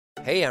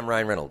Hey, I'm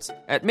Ryan Reynolds.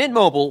 At Mint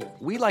Mobile,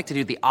 we like to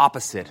do the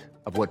opposite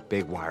of what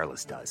Big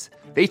Wireless does.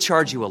 They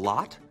charge you a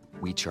lot,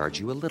 we charge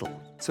you a little.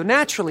 So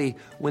naturally,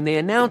 when they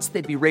announced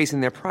they'd be raising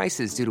their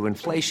prices due to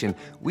inflation,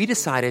 we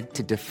decided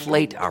to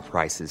deflate our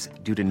prices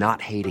due to not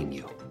hating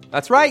you.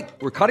 That's right.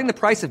 We're cutting the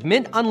price of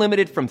Mint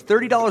Unlimited from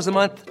 $30 a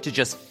month to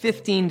just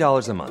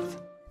 $15 a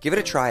month. Give it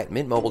a try at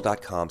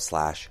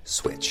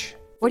mintmobile.com/switch.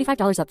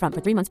 $45 up front for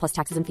 3 months plus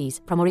taxes and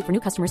fees. Promo rate for new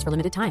customers for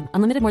limited time.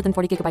 Unlimited more than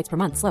 40 gigabytes per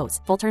month. Slows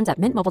full terms at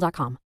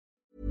mintmobile.com.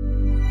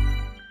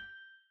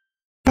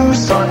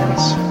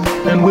 Science,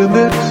 and with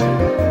it,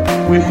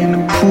 we can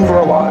improve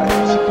our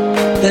lives.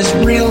 There's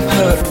real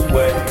poetry.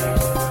 Way,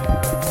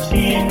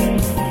 seeing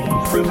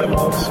for them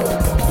also.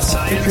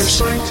 Science if you're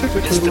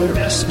scientifically is the literate,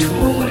 best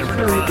tool ever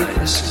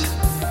devised.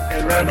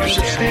 And that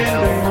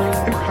understanding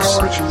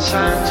empowers you.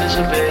 Science is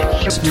a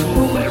best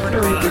tool ever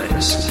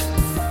devised.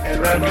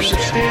 And that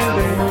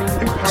understanding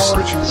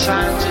empowers you.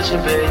 Science is a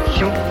big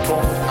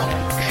useful.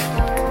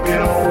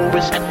 We're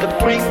always at the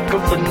brink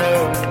of the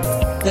known.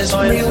 There's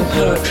real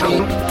poetry.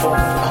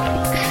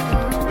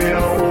 We're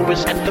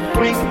always at the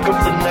brink of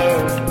the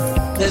known.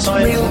 There's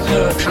real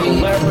poetry in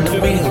the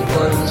real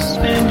world.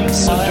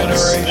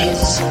 Science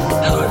is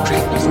the poetry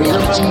of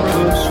reality. In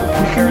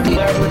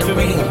the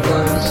real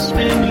world.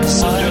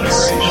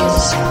 Science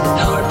is the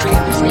poetry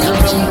of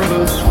reality.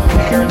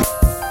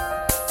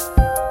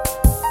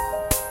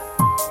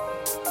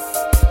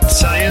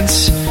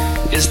 Science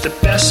is the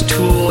best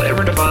tool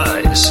ever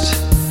devised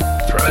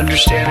for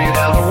understanding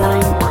how the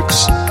world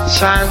works.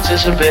 Science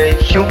is a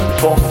big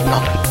useful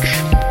knowledge.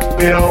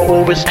 We are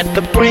always at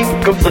the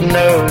brink of the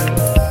known.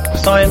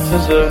 Science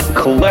is a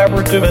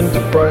collaborative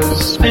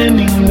enterprise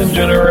spanning the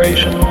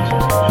generations.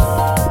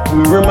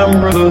 We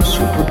remember those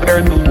who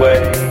prepared the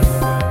way,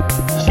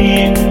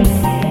 seeing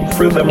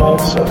for them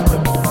also.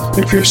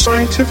 If you're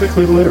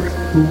scientifically literate,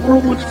 the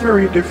world looks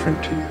very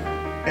different to you,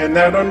 and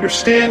that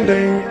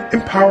understanding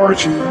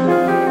empowers you.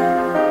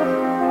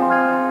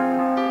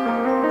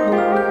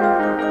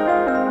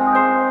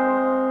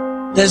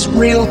 There's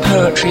real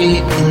poetry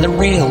in the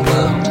real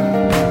world.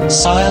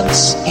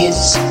 Science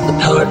is the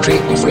poetry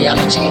of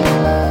reality.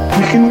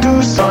 We can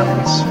do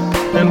science,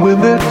 and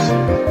with it,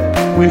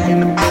 we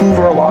can improve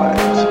our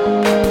lives.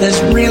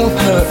 There's real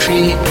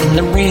poetry in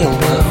the real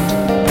world.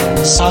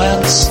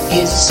 Science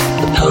is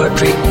the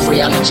poetry of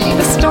reality.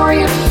 The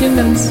story of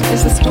humans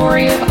is the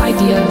story of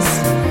ideas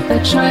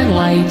that shine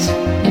light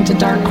into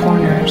dark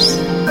corners.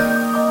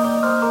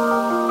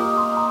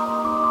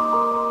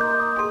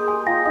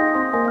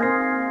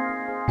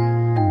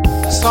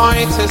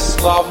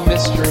 Scientists love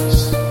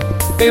mysteries.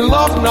 They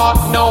love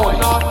not knowing.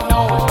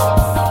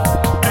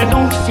 I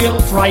don't feel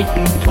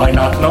frightened by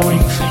not knowing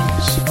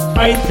things.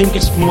 I think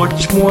it's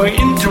much more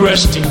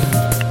interesting.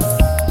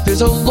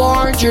 There's a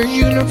larger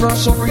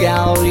universal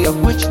reality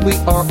of which we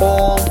are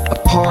all a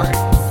part.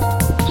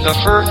 The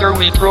further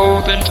we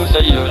probe into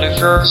the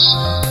universe,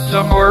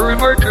 the more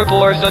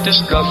remarkable are the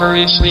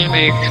discoveries we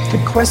make. The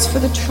quest for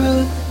the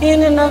truth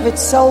in and of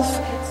itself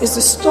is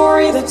a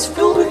story that's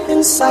filled with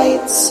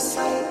insights.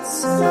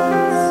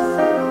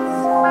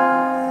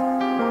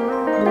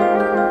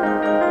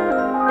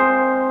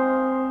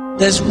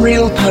 There's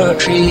real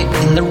poetry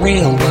in the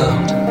real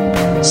world.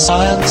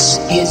 Science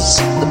is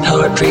the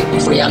poetry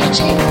of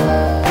reality.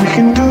 We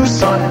can do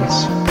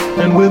science,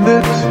 and with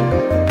it,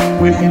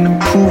 we can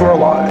improve our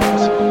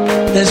lives.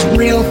 There's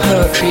real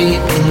poetry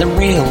in the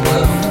real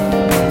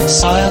world.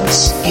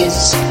 Science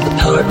is the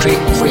poetry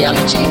of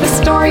reality. The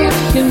story of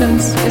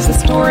humans is the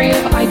story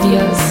of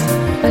ideas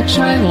that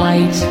shine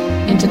light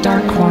into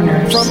dark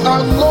corners. From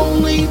our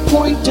lonely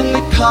point in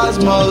the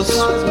cosmos,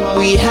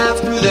 we have,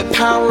 through the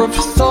power of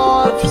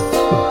thought,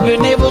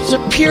 been able to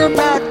peer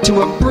back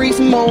to a brief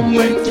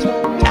moment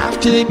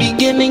after the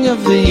beginning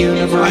of the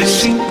universe. I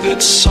think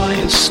that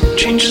science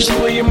changes the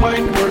way your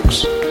mind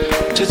works,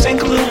 to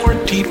think a little more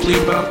deeply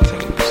about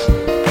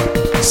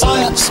things.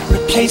 Science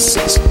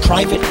replaces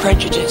private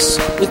prejudice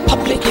with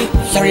publicly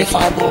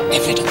verifiable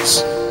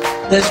evidence.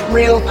 There's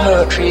real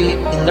poetry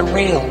in the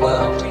real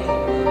world.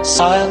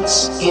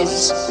 Science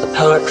is the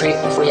poetry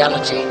of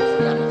reality.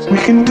 We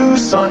can do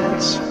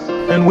science,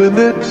 and with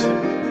it,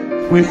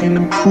 we can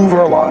improve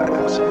our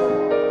lives.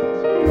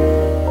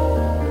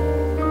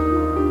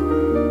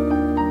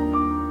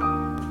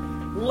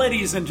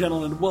 Ladies and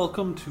gentlemen,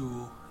 welcome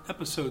to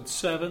episode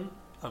 7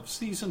 of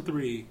season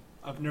 3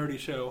 of Nerdy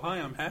Show. Hi,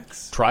 I'm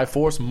Hex.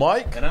 Triforce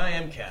Mike. And I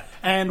am Kat.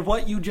 And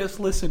what you just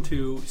listened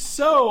to,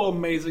 so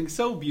amazing,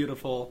 so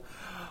beautiful,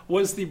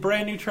 was the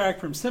brand new track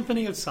from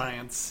Symphony of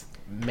Science.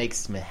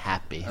 Makes me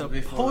happy.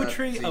 The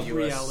poetry that, of US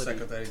reality.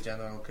 Secretary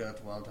General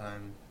Kurt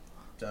Waldheim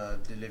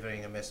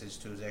delivering a message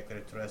to the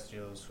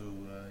extraterrestrials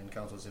who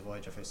encounters the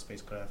voyage of his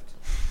spacecraft.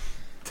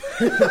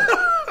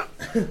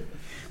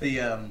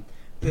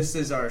 This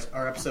is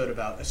our episode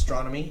about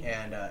astronomy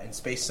and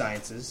space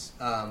sciences.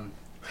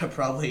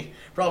 Probably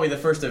the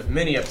first of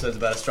many episodes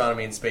about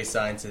astronomy and space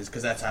sciences,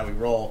 because that's how we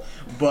roll.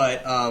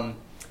 But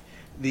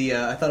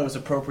I thought it was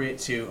appropriate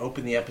to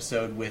open the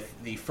episode with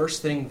the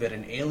first thing that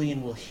an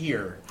alien will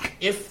hear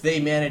if they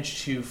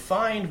manage to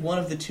find one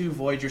of the 2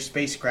 Voyager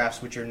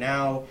spacecrafts, which are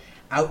now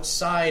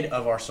outside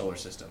of our solar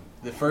system.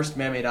 The first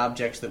man-made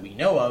objects that we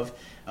know of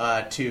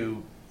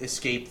to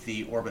escape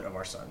the orbit of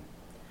our sun.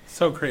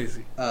 So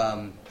crazy.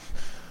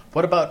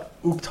 What about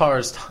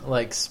Uktar's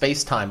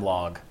space-time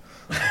log?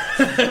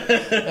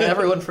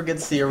 Everyone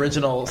forgets the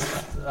original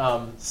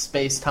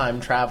space-time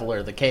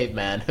traveler, the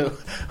caveman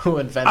who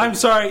invented... I'm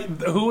sorry,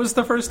 who was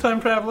the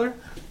first-time traveler?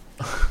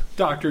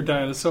 Dr.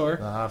 Dinosaur.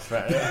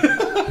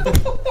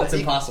 That's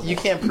impossible. You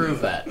can't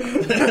prove that.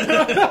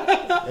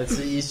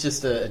 He's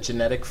just a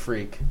genetic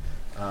freak.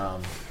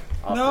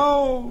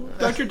 No!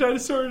 Dr.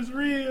 Dinosaur is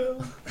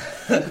real!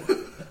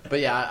 But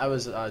yeah, I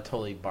was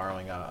totally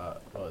borrowing a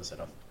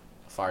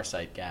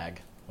Farsight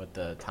gag with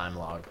the time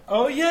log.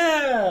 Oh,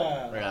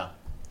 yeah!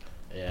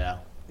 Yeah.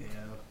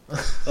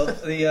 Well,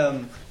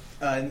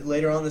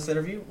 later on in this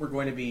interview, we're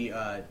going to be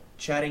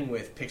chatting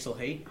with Pixel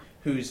Hate,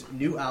 whose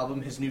new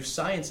album, his new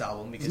science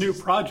album, his new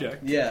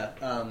project. Yeah.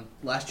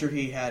 Last year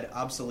he had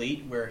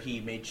Obsolete, where he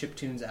made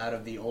chiptunes out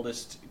of the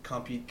oldest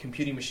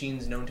computing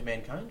machines known to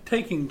mankind.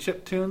 Taking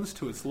chiptunes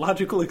to its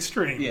logical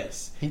extreme.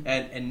 Yes.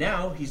 And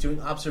now he's doing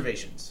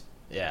Observations.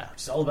 Yeah.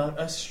 It's all about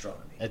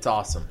astronomy. It's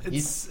awesome.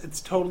 It's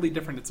totally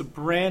different. It's a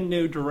brand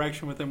new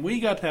direction with him. We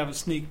got to have a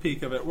sneak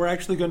peek of it. We're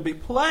actually going to be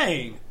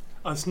playing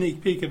a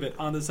sneak peek of it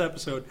on this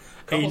episode.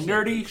 A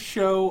Nerdy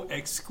Show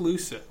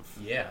exclusive.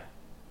 Yeah.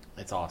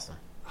 It's awesome.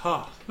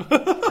 Huh.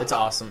 It's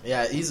awesome.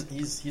 Yeah,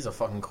 he's a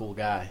fucking cool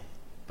guy.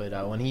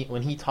 But when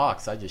he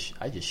talks, I just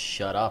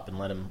shut up and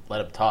let him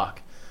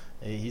talk.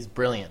 He's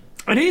brilliant.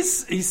 And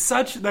he's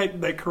such that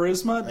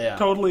charisma. Yeah.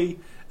 Totally.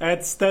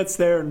 That's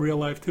there in real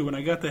life too. When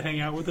I got to hang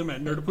out with him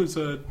at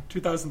Nerdapalooza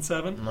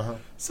 2007,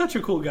 such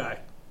a cool guy.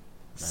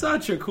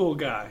 Such a cool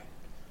guy.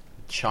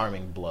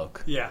 Charming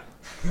bloke. Yeah.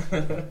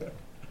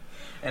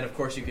 And of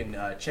course, you can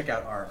check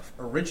out our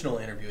original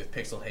interview with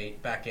Pixel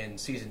Hate back in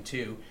season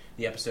 2,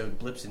 the episode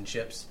Blips and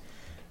Chips.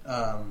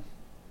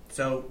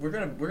 So we're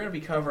gonna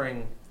be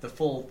covering the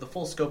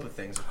full scope of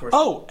things, of course.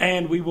 Oh,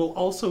 and we will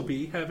also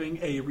be having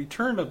a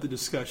return of the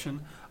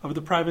discussion of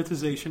the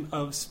privatization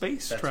of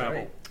space travel.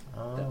 Right.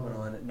 That went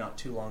on not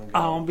too long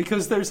ago.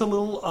 Because there's a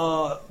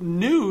little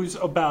news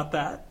about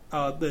that.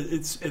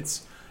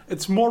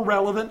 It's more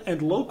relevant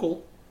and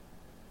local,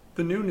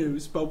 the new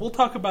news, but we'll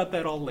talk about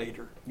that all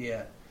later.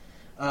 Yeah.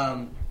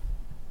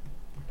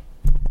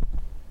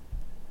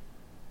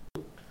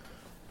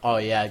 Oh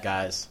yeah,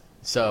 guys.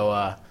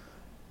 So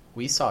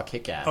we saw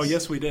Kick-Ass. Oh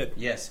yes, we did.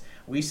 Yes,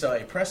 we saw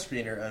a press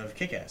screener of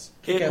Kick-Ass.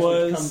 Which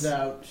comes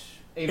out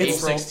April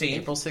 16th.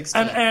 April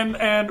 16th.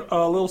 And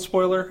a little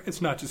spoiler: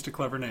 it's not just a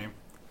clever name.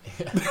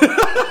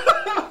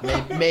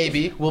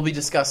 Maybe we'll be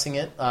discussing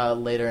it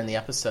later in the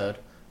episode,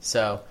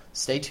 so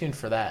stay tuned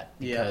for that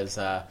because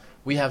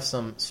we have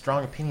some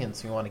strong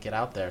opinions we want to get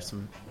out there.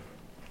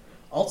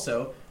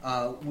 Also,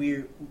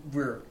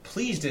 we're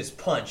pleased as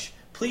punch,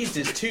 pleased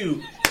as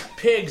 2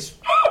 pigs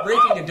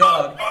breaking a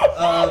dog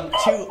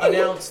to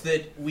announce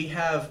that we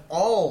have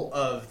all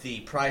of the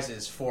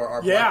prizes for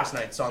our Blackest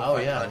Night Song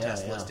Fight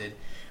contest listed.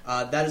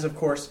 That is, of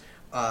course,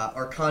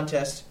 our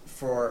contest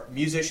for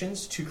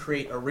musicians to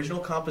create original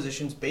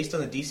compositions based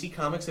on the DC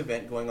Comics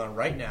event going on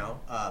right now,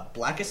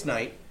 Blackest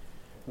Night,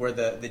 where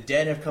the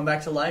dead have come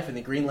back to life and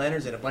the Green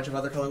Lanterns and a bunch of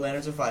other colored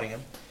lanterns are fighting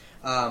them.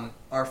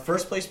 Our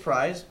first place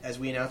prize, as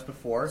we announced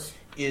before,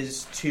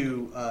 is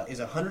a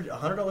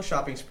 $100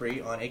 shopping spree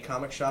on a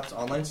comic shop's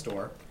online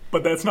store.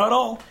 But that's not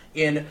all.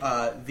 In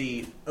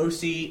the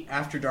OC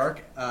After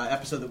Dark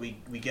episode that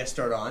we guest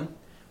starred on,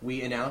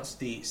 we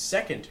announced the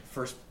second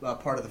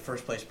part of the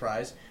first place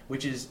prize,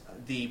 which is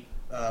the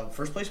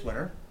first place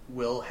winner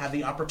will have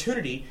the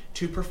opportunity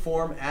to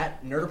perform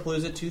at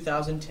Nerdapalooza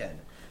 2010.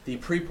 The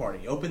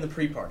pre-party. Open the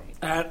pre-party.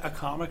 At a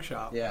comic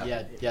shop.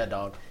 Yeah,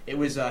 dog. It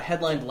was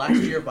headlined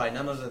last year by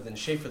none other than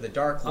Schaefer the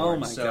Dark Lord. Oh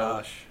my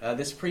gosh.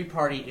 This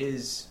pre-party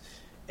is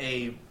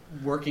a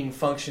working,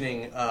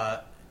 functioning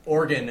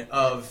organ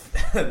of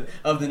the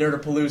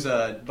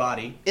Nerdapalooza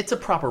body. It's a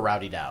proper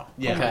rowdy dow.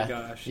 Yeah. Oh my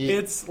gosh.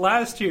 It's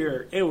last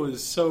year it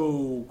was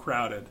so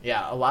crowded.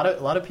 Yeah, a lot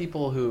of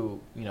people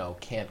who,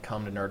 can't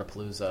come to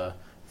Nerdapalooza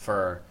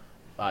for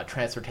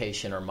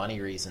transportation or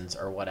money reasons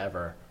or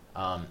whatever,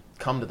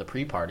 come to the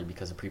pre-party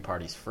because the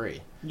pre-party's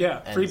free. Yeah,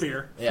 free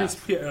beer,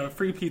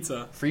 free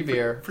pizza. Free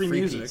beer, free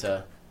music.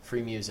 pizza,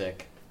 free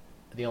music.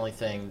 The only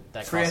thing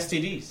that free costs...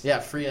 STDs. Yeah,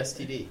 free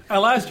STD.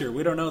 Last year.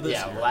 We don't know this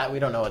year. Yeah, we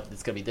don't know what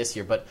it's going to be this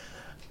year, but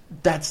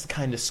that's the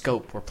kind of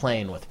scope we're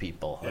playing with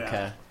people,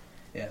 okay?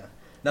 Yeah.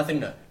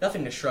 Nothing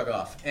to shrug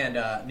off. And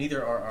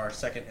neither are our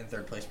second and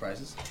third place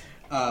prizes.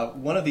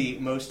 One of the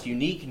most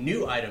unique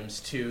new items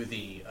to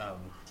the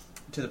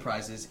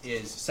prizes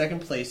is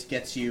second place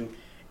gets you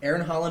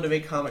Aaron Holland of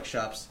A Comic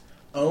Shop's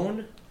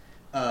own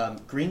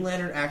Green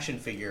Lantern action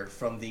figure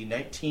from the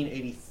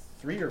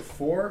 1983 or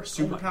 4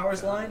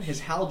 Superpowers line. His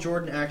Hal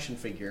Jordan action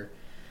figure,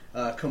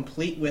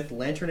 complete with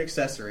lantern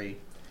accessory,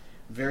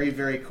 Very,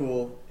 very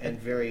cool and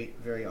very,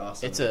 very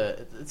awesome. It's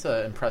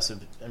a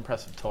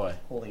impressive toy.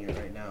 Holding it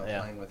right now,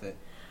 playing with it.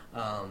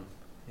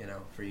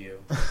 For you.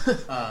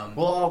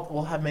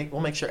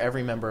 We'll make sure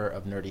every member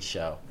of Nerdy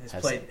Show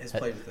has played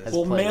with this.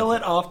 We'll mail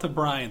it off to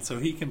Brian so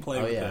he can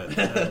play with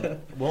it.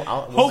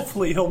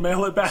 Hopefully he'll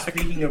mail it back.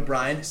 Speaking of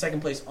Brian, second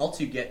place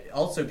also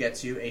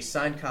gets you a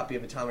signed copy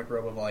of Atomic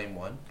Robo Volume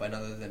 1 by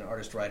none other than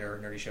artist,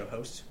 writer, Nerdy Show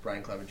host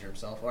Brian Clevenger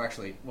himself, or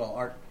actually,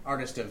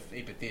 artist of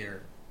 8-Bit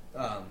Theater,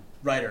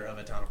 writer of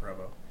Atomic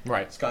Robo.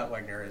 Right. Scott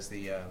Wagner is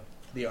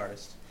the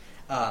artist.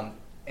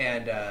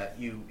 And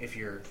if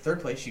you're third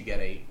place, you get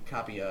a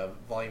copy of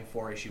Volume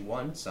 4, Issue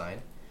 1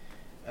 signed.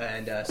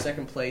 And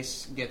second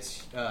place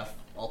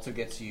also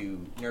gets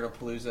you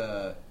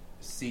Nerdapalooza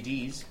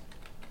CDs,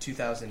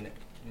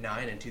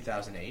 2009 and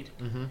 2008,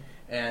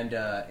 and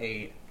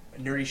a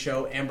Nerdy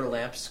Show Amber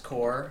Lamps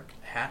core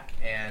hat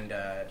and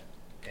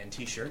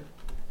T-shirt,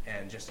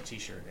 and just a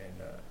T-shirt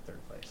in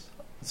third place.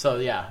 So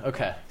yeah,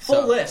 okay.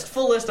 Full list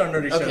on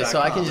nerdyshow.com. Okay,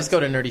 so I can just go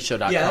to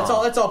nerdyshow.com. Yeah,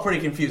 that's all pretty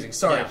confusing.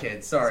 Sorry,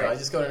 kids. Sorry. So I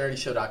just go to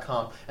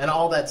nerdyshow.com, and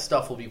all that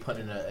stuff will be put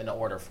in an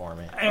order for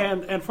me.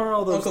 And for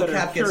all those Uncle that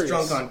Cap are curious,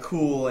 gets drunk on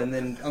Cool, and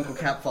then Uncle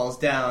Cap falls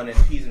down and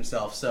pees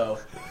himself. So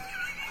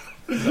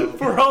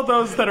for all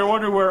those that are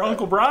wondering where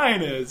Uncle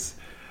Brian is,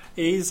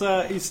 he's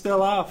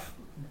still off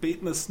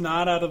beating the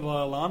snot out of the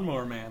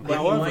Lawnmower Man. But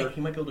however,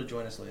 he might be able to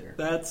join us later.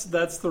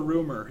 That's the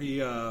rumor.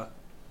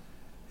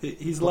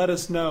 He's let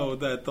us know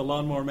that the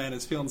Lawnmower Man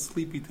is feeling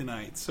sleepy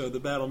tonight, so the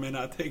battle may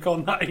not take all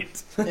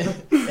night.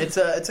 It's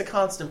a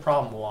constant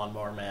problem, the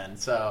Lawnmower Man.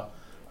 So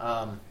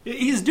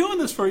he's doing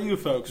this for you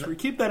folks. We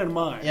keep that in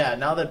mind. Yeah,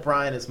 now that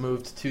Brian has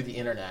moved to the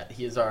internet,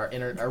 he is our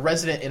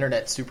resident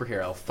internet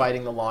superhero,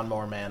 fighting the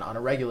Lawnmower Man on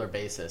a regular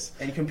basis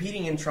and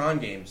competing in Tron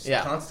games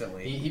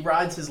constantly. He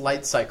rides his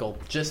light cycle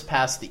just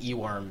past the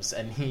E-worms,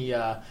 and he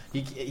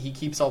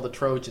keeps all the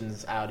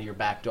Trojans out of your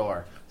back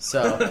door.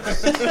 So,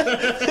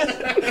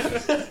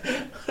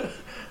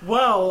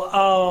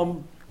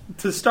 well,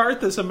 to start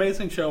this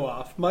amazing show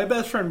off, my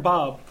best friend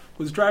Bob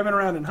was driving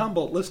around in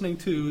Humboldt listening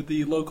to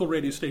the local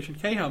radio station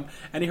KHUM,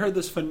 and he heard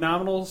this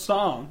phenomenal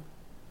song.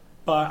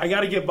 But I got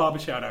to give Bob a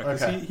shout out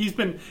because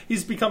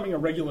he's becoming a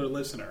regular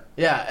listener.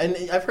 Yeah,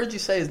 and I've heard you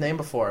say his name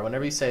before.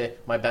 Whenever you say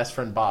my best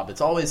friend Bob,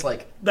 it's always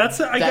like that's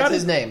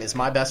his name. Is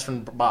my best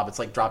friend Bob? It's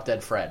like Drop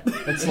Dead Fred.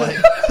 It's like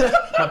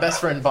my best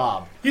friend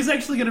Bob. He's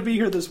actually going to be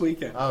here this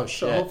weekend. Oh shit!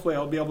 So hopefully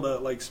I'll be able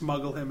to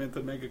smuggle him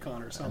into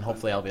MegaCon or something. And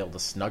hopefully I'll be able to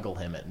snuggle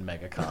him at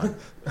MegaCon.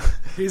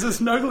 He's a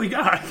snuggly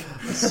guy.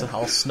 So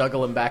I'll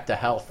snuggle him back to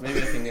health.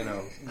 Maybe I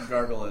can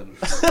gargle him.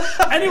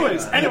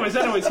 Anyways,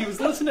 he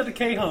was listening to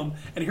KHUM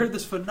and he heard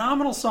this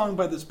phenomenal song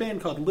by this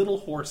band called Little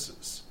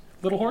Horses.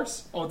 Little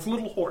Horse? Oh, it's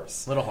Little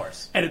Horse. Little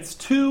Horse. And it's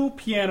 2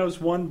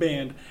 pianos, 1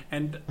 band,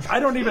 and I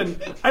don't even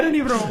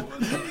know.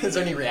 Is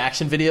there any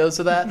reaction videos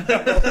of that?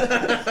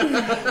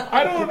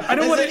 I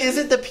don't want to. Is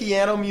it the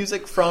piano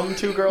music from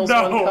Two Girls,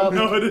 One Cup?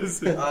 No, it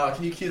isn't.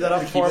 Can you cue that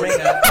up for me?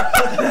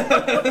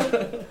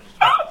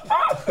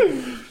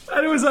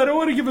 Anyways, I don't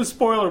want to give a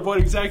spoiler of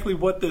exactly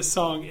what this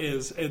song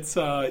is. It's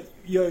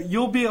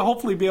you'll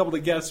hopefully be able to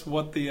guess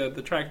what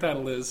the track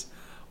title is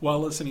while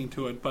listening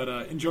to it. But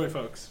enjoy,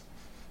 folks.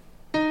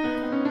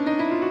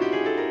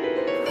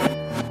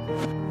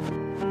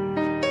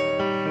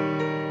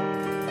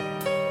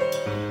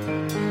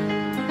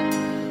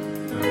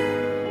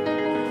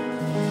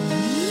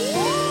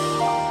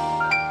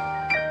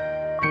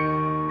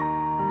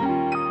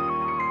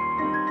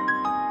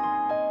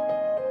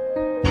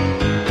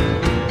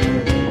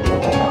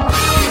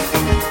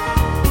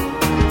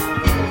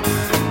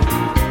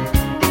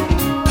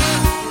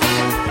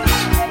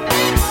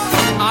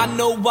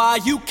 Why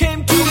you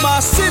came to my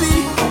city,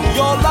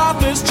 your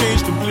life has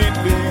changed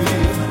completely.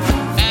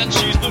 And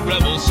she's the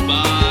rebel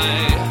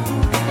spy.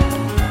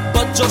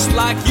 But just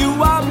like you,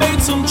 I made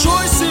some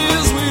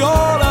choices. We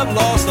all have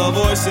lost our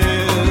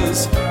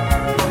voices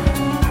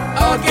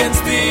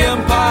against the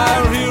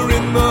empire here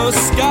in the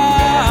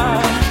sky.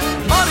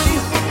 Money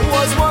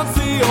was once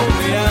the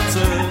only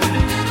answer.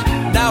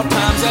 Now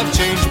times have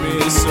changed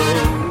me so.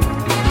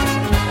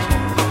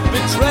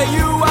 Betray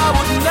you, I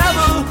would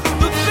never.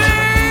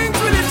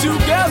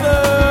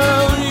 Together,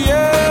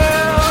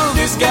 yeah.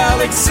 This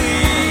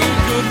galaxy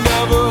could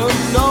never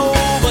know,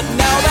 but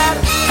now that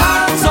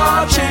times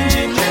are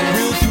changing,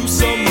 we'll do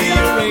some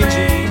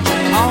rearranging.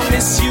 I'll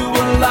miss you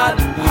a lot.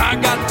 I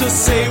got to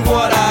say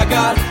what I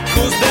got,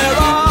 'cause there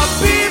are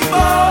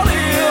people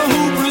here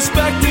who've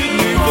respected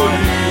me for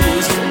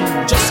years.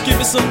 Just give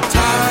me some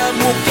time,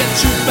 we'll get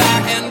you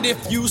back. And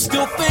if you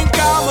still think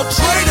I'm a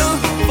traitor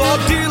for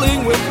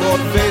dealing with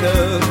Lord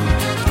Vader,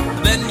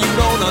 then you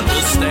don't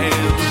understand.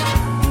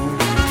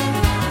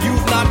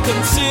 You've not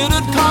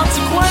considered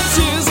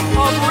consequences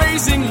of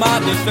raising my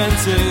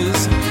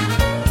defenses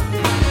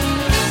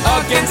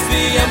against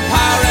the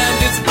Empire and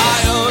its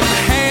iron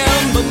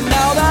hand. But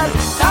now that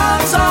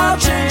times are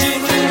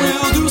changing,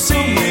 we'll do some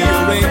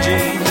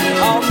rearranging.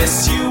 I'll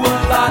miss you a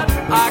lot.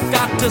 I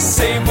got to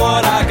say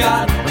what I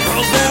got,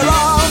 'cause there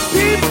are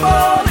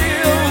people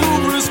here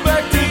who've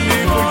respected me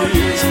for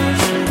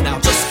years.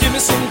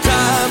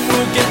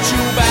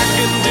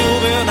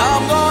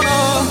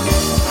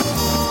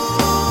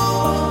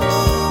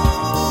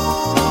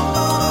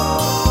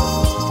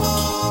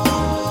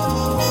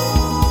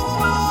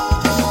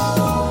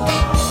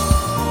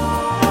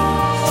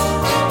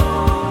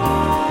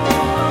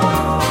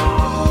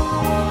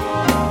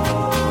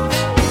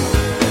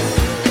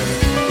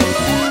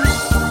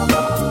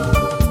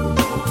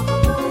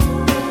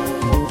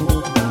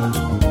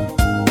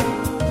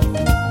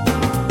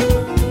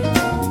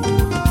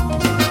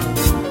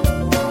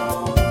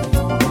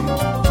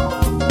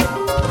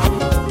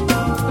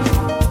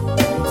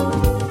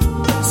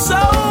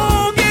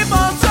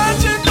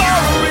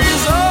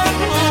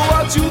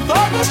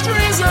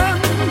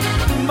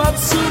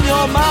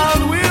 your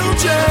mind will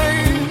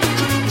change.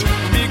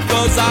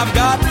 Because I've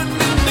got an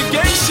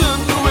indication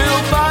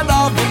we'll find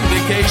our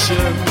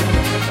vindication.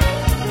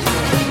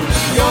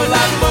 Your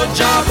life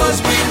pajamas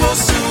we will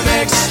soon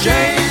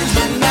exchange.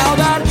 But now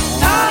that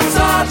times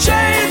are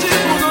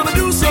changing, we're gonna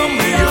do some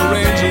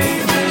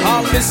rearranging.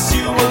 I'll miss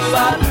you a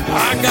lot,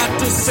 I got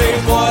to say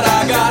what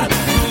I got.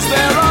 'Cause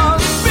there are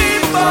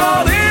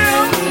people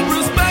here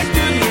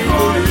respecting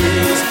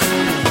neighbors.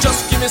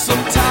 Just give me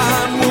some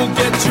time, we'll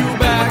get you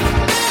back.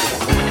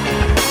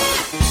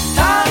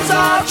 Times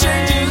are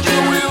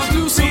changing, we'll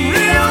do some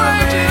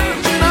rearranging.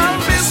 I'll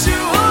miss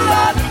you a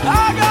lot,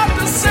 I got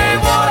to say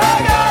what I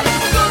got.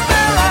 'Cause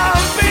there are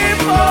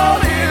people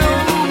here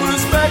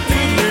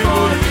respecting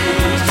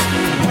neighbors.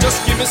 Just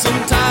give me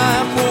some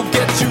time, we'll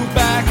get you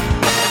back.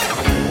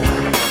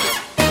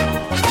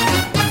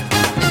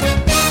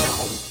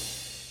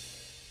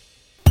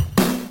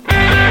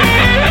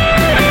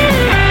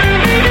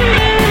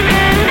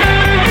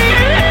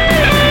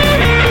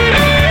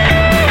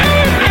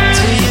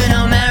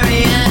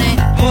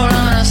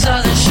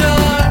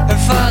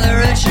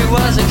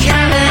 Was a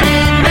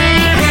cabinet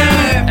maker,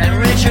 and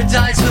Richard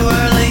died too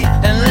early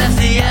and left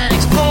the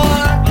annex poor.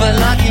 But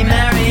lucky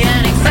Mary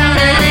Anning found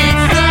it in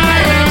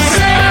fire.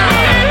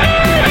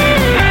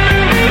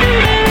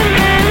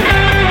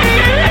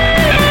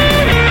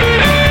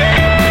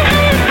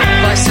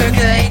 By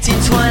circa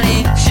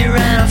 1820, she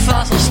ran a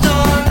fossil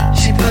store.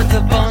 She put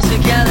the bones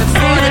together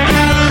for the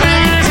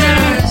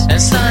collectors,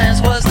 and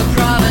science was the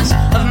province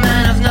of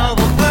men of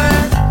noble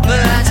birth. But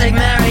I take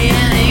Mary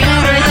Anning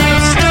over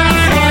those stuff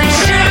white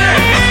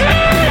shirts.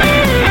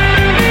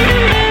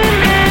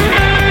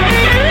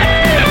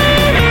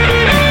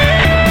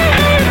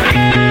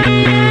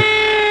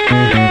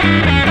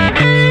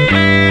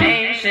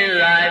 Ancient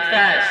life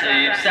that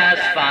sleeps as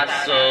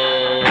fossil.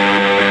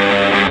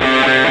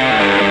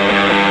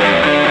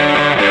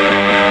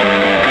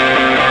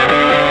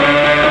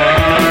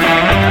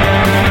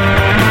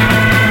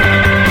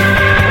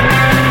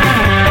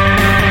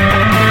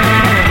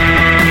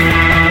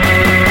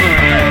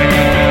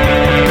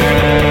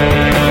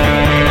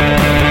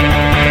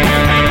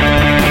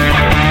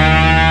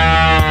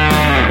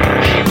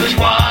 She was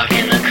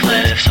walking the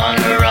cliffs on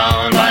her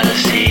own by the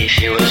sea.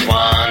 She was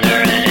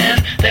wondering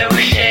if there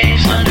were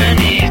shapes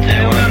underneath.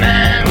 There were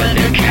men with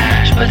their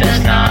cash, but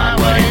that's not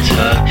what it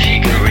took. She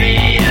could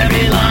read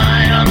every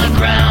line on the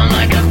ground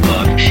like a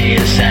book. She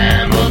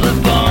assembled the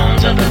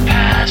bones of the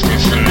past in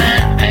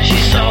cement, and she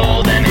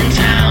sold them in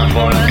town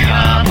for a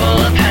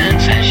couple of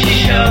pence. And she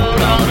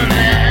showed all the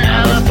men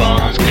how the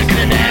bones could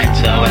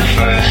connect. Though at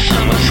first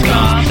some would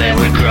scoff, they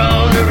would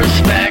grow to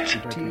respect.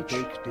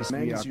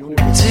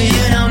 Do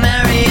you know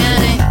Mary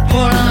Anning,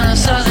 born on a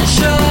southern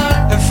shore?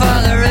 Her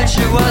father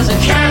Richard was a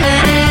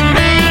cabinet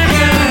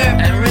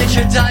maker, and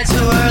Richard died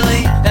too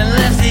early and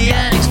left the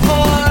annex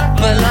poor.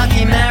 But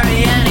lucky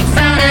Mary Anning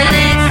found it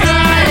in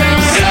fire.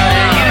 How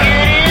did you get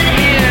in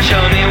here?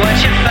 Show me what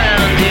you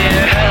found,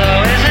 dear.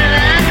 Hello, isn't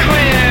that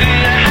queer? Do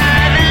you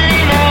have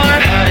any more?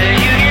 How did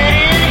you get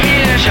in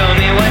here? Show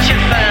me what you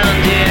found,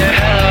 dear.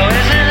 Hello,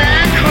 isn't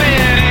that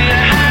queer? Do you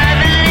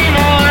have any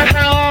more?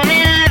 Show me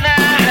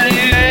that. How did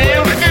you get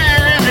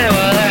in here?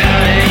 How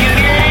did you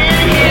get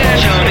in here?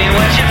 Show me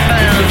what you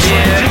found,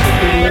 dear.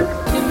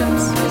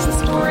 Humans is the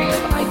story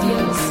of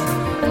ideas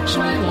that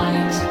shine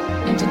light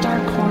into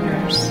dark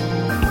corners.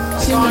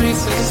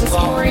 Humans is the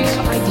story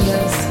of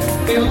ideas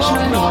that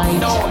shine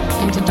light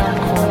into dark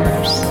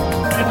corners.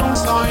 And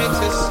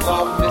scientists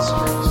love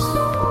mysteries.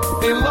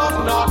 They love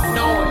not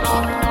knowing.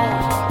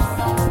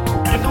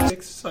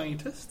 Six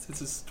scientists.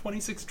 It's a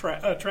 26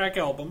 track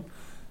album,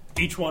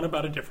 each one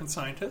about a different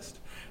scientist.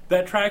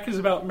 That track is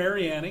about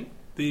Mary Anning,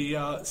 the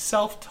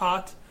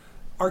self-taught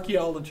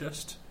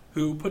archaeologist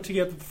who put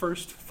together the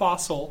first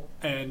fossil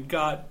and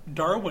got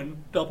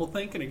Darwin double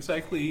thinking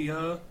exactly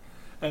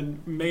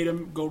and made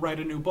him go write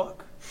a new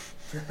book.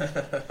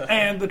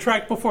 And the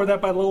track before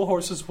that by Little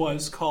Horses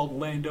was called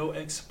Lando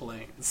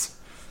Explains.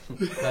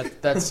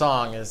 That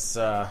song is,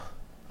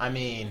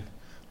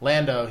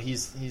 Lando,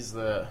 he's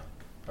the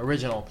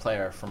original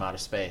player from outer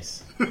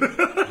space.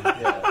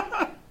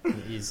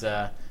 He's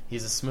a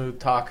smooth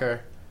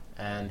talker,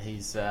 and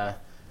he's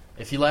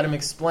if you let him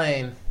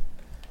explain,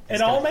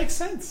 it all makes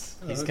sense.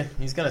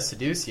 He's gonna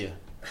seduce you.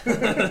 All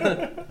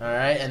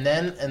right, and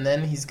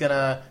then he's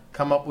gonna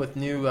come up with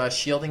new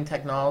shielding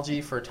technology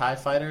for TIE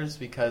fighters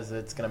because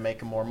it's gonna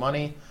make him more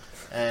money,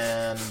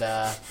 and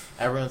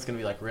everyone's gonna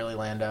be like, "Really,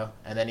 Lando?"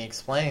 And then he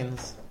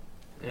explains.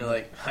 You're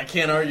like, I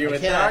can't argue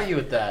with that. I can't argue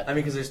with that. I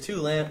mean, because there's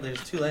two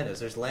Landos.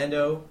 There's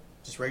Lando,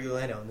 just regular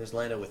Lando, and there's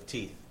Lando with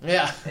teeth.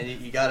 Yeah, and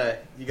you gotta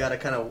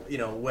kind of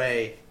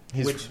weigh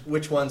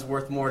which one's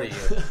worth more to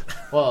you.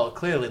 Well,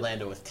 clearly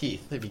Lando with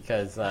teeth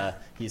because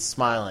he's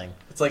smiling.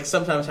 It's like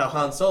sometimes how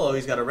Han Solo,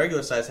 he's got a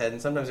regular size head,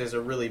 and sometimes he has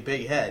a really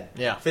big head.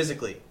 Yeah,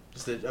 physically,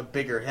 just a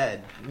bigger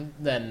head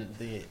than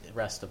the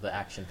rest of the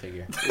action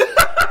figure.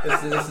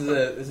 This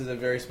is a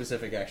very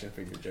specific action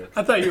figure joke.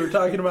 I thought you were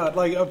talking about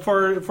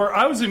for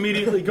I was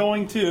immediately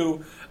going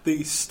to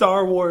the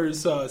Star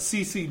Wars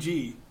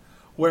CCG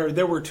where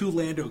there were 2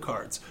 Lando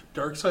cards,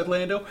 Dark Side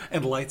Lando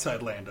and Light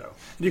Side Lando.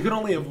 And you could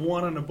only have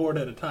one on a board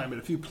at a time.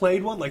 And if you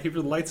played one, like if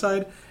you're the Light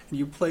Side and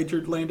you played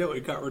your Lando,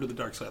 it got rid of the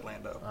Dark Side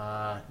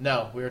Lando.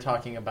 No, we were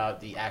talking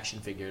about the action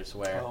figures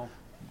where...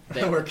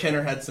 Where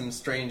Kenner had some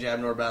strange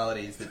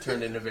abnormalities that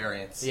turned into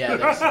variants. Yeah,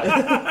 there's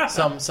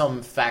like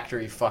some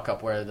factory fuck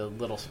up where the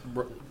little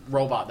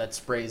robot that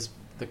sprays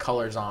the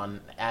colors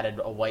on added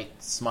a white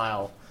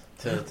smile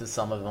to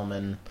some of them,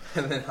 and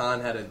then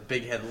Han had a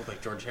big head that looked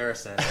like George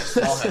Harrison, and a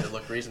small head that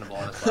looked reasonable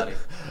on his body.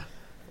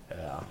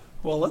 Yeah.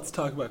 Well, let's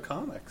talk about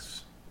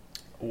comics.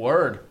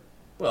 Word.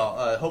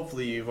 Well,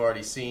 hopefully you've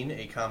already seen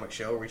a comic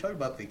show where we talk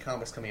about the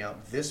comics coming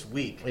out this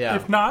week. Yeah.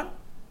 If not,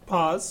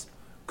 pause.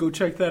 Go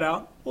check that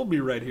out. We'll be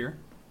right here.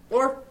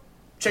 Or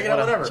check it out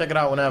whenever. Check it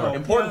out whenever.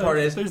 Important part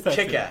is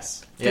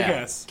Kick-Ass.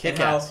 Kick-Ass.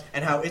 Kick-Ass.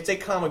 And how it's a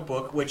comic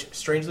book, which,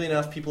 strangely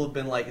enough, people have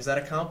been like, is that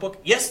a comic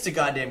book? Yes, it's a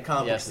goddamn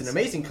comic book. It's an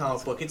amazing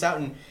comic book. It's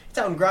out in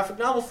graphic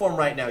novel form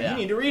right now. Yeah. You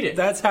need to read it.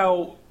 That's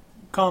how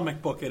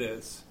comic book it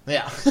is.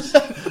 Yeah.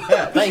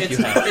 Thank you.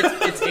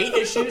 It's 8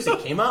 issues. It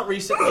came out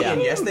recently, Yeah.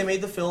 and yes, they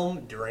made the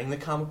film during the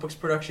comic book's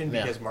production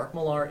Yeah. because Mark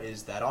Millar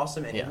is that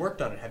awesome, and he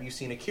worked on it. Have you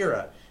seen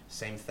Akira?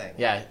 Same thing.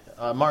 Yeah,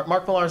 Mark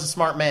Millar is a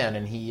smart man,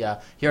 and he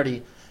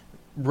already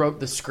wrote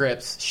the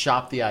scripts,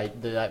 shopped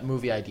the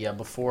movie idea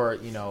before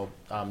John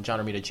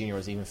Romita Jr.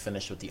 was even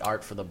finished with the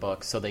art for the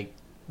book. So they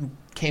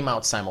came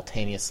out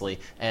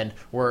simultaneously and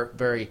were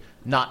very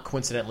not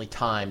coincidentally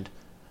timed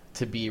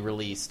to be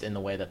released in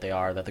the way that they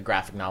are. That the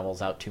graphic novel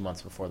is out 2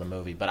 months before the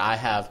movie, but I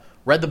have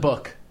read the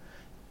book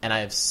and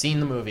I have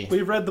seen the movie.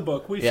 We've read the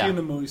book. We've seen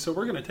the movie. So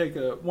we're going to take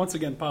a once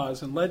again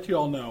pause and let you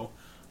all know.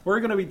 We're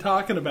going to be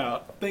talking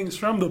about things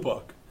from the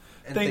book,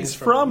 and things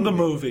from the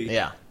movie.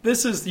 Yeah.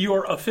 This is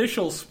your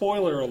official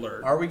spoiler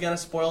alert. Are we going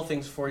to spoil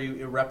things for you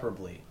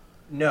irreparably?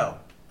 No.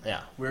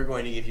 Yeah. We're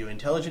going to give you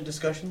intelligent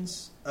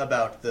discussions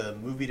about the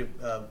movie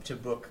to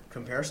book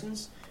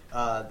comparisons,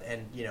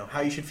 and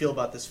how you should feel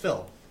about this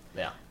film.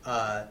 Yeah.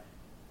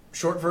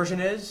 Short version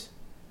is,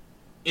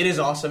 it is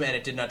awesome, and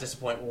it did not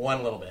disappoint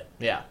one little bit.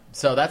 Yeah.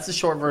 So that's the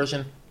short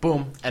version.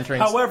 Boom.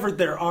 Entering. However,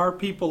 there are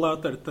people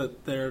out there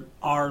that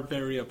are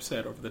very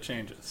upset over the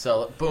changes.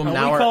 So boom. And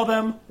now we call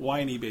them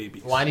whiny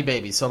babies. Whiny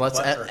babies. So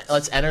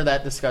let's enter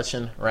that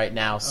discussion right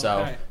now.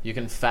 So you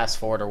can fast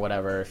forward or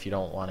whatever if you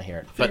don't want to hear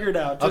it. Figure it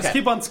out. Just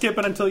keep on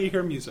skipping until you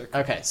hear music.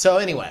 Okay. So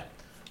anyway,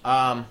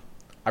 I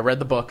read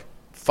the book.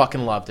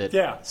 Fucking loved it.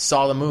 Yeah.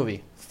 Saw the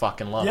movie.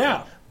 Fucking loved it.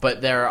 Yeah.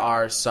 But there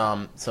are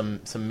some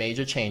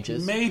major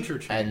changes. Major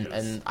changes.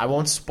 And I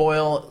won't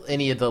spoil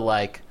any of the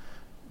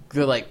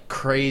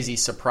crazy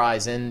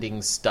surprise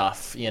ending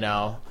stuff,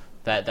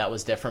 that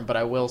was different. But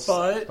I will.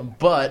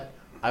 But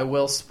I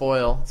will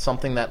spoil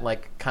something that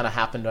kind of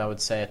happened. I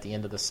would say at the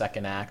end of the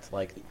second act.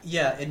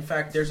 Yeah. In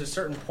fact, there's a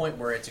certain point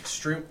where it's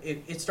extreme.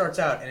 It starts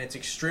out and it's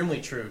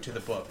extremely true to the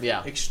book.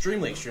 Yeah.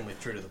 Extremely true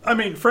to the book. I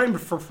mean, frame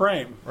for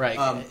frame. Right.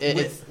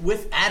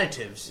 With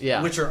additives.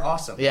 Yeah. Which are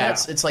awesome. Yeah.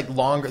 It's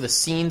longer. The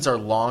scenes are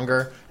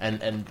longer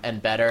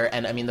and better.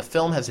 And I mean, the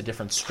film has a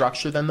different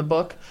structure than the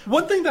book.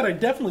 One thing that I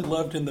definitely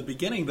loved in the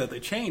beginning that they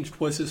changed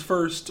was his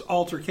first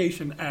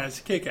altercation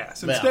as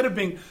Kick-Ass. Instead of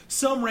being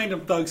some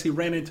random thugs he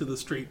ran into the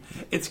street,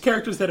 it's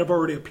characters that have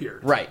already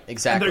appeared. Right,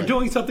 exactly. And they're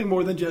doing something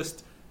more than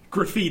just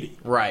graffiti.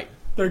 Right.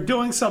 They're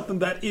doing something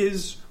that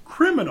is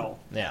criminal.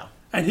 Yeah.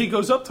 And he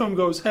goes up to him and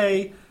goes,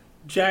 "Hey,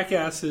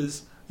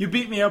 jackasses, you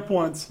beat me up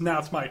once, now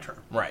it's my turn."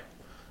 Right.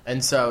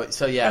 And so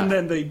yeah. And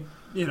then they,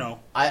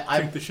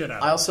 take the shit out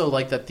of I also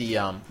like that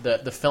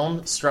the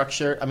film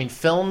structure, I mean,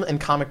 film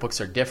and comic books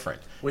are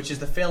different. Which is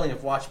the failing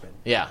of Watchmen.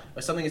 Yeah.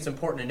 But something that's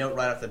important to note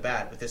right off the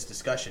bat with this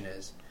discussion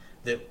is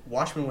that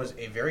Watchmen was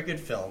a very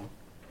good film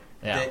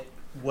that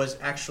was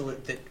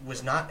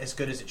not as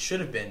good as it should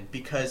have been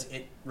because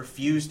it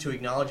refused to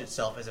acknowledge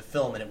itself as a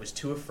film and it was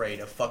too afraid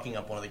of fucking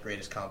up one of the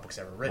greatest comic books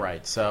ever written.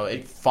 Right. So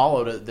it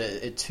followed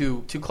it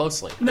too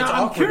closely. Now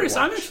I'm curious.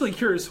 I'm actually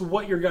curious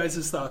what your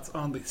guys' thoughts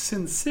on the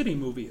Sin City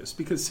movie is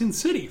because Sin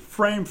City,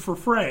 frame for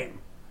frame,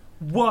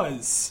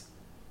 was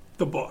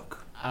the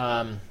book.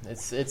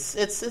 It's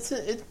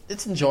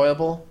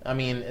enjoyable. I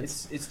mean,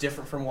 it's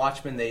different from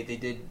Watchmen. They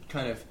did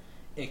kind of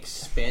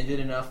expand it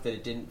enough that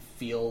it didn't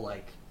feel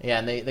like. Yeah,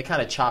 and they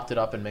kind of chopped it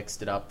up and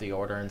mixed it up, the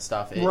order and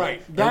stuff. It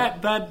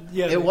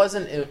was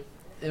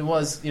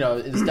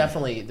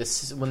definitely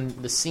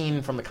when the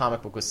scene from the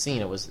comic book was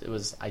seen, it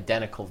was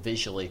identical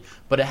visually,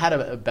 but it had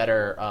a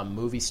better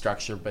movie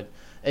structure. But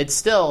it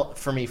still,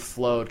 for me,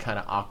 flowed kind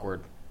of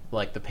awkward,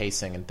 like the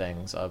pacing and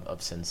things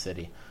of Sin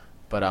City.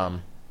 But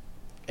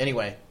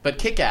anyway, but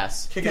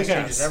Kick-Ass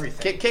changes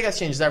everything. Kick-Ass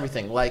changes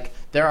everything. Like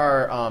there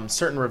are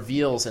certain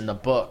reveals in the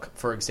book,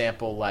 for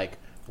example, like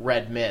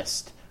Red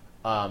Mist.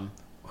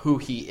 Who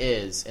he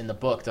is in the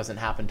book doesn't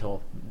happen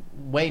till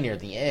way near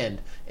the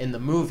end. In the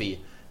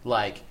movie,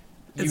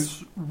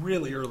 it's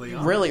really early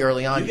on. Really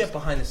early on. You get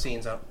behind the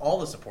scenes on all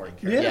the supporting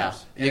characters. Yeah.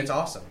 And it's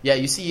awesome. Yeah,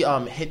 you see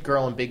Hit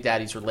Girl and Big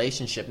Daddy's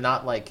relationship,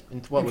 not like...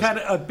 kind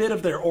of a bit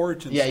of their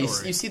origin story. Yeah,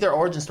 you see their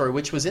origin story,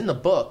 which was in the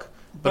book,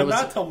 But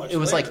not so much It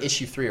was later. like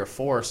issue 3 or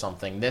 4 or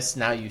something. This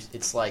now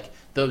it's like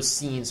those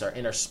scenes are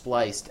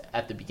interspliced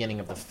at the beginning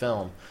of the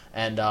film,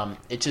 and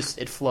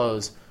it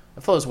flows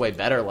way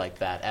better like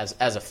that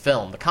as a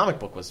film. The comic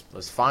book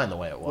was fine the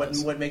way it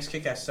was. What makes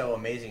Kick-Ass so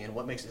amazing and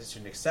what makes it such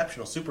an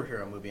exceptional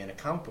superhero movie and a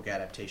comic book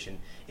adaptation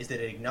is that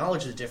it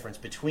acknowledges the difference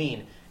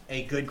between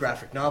a good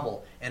graphic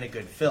novel and a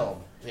good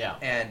film. Yeah.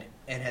 And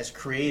has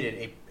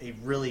created a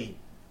really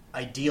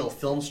ideal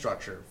film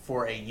structure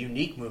for a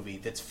unique movie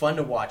that's fun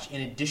to watch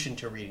in addition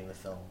to reading the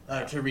film,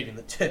 to reading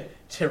the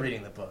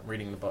book.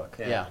 Reading the book.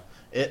 Yeah.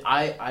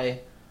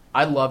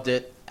 I loved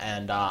it,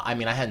 and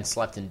I hadn't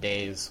slept in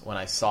days when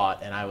I saw it,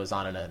 and I was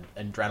on an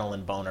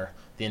adrenaline boner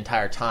the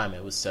entire time.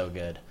 It was so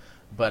good.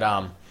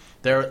 But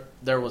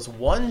there was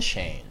one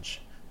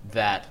change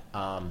that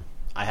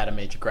I had a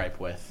major gripe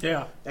with.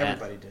 Yeah,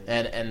 everybody did.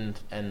 And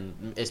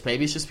it's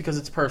just because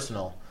it's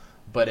personal,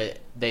 but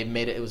they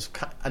made it. It was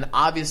an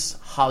obvious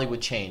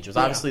Hollywood change. It was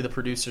obviously the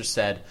producers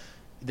said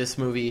this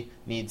movie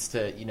needs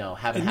to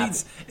have it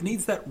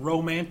needs that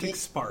romantic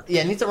spark.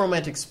 Yeah, it needs a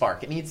romantic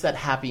spark. It needs that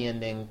happy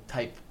ending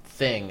type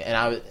thing. And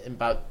I was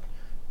about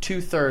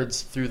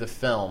 2/3 through the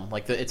film,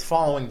 like it's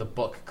following the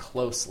book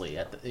closely.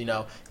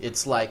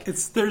 It's like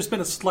there's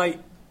been a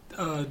slight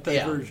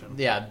diversion.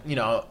 Yeah,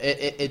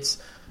 it's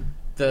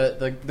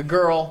the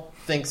girl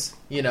thinks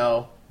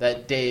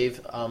that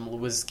Dave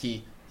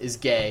Lewinsky is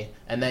gay,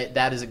 and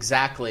that is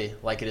exactly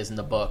like it is in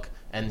the book,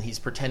 and he's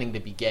pretending to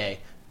be gay,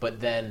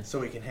 but then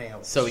so he can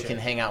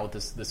hang out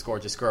with this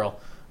gorgeous girl,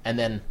 and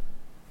then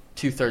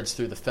 2/3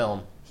 through the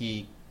film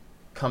he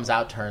comes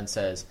out to her and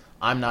says,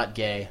 "I'm not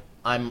gay.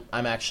 I'm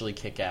actually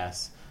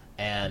Kick-Ass,"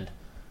 and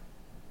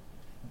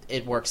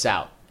it works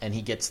out, and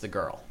he gets the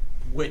girl.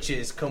 Which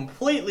is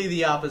completely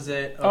the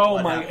opposite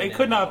of it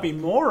could not be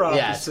more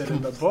opposite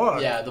in the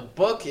book. Yeah, the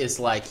book is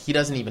like he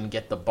doesn't even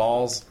get the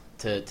balls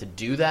to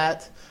do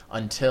that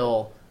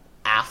until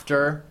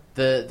after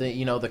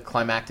the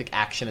climactic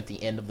action at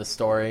the end of the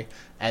story,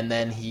 and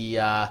then he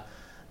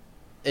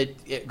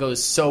it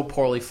goes so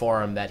poorly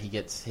for him that he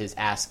gets his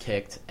ass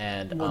kicked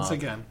and once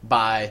again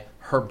by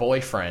her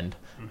boyfriend,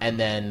 and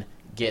then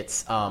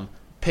gets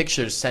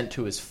pictures sent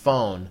to his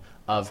phone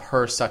of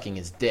her sucking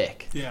his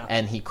dick,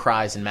 and he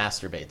cries and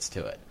masturbates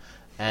to it,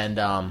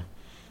 and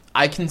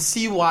I can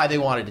see why they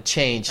wanted to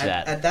change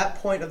that. At that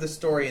point of the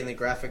story in the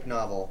graphic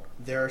novel,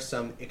 there are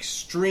some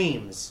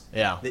extremes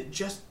that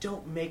just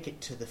don't make it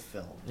to the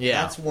film.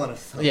 Yeah. That's one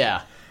of them.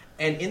 Yeah.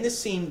 And in the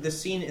scene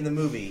in the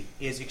movie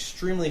is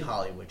extremely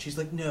Hollywood. She's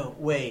like, no,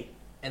 wait.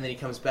 And then he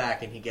comes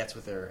back and he gets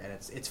with her, and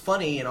it's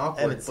funny and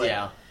awkward.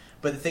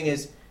 But the thing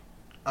is,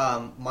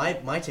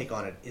 my take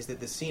on it is that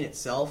the scene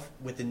itself,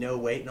 with the no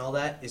wait and all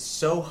that, is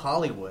so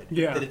Hollywood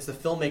that it's the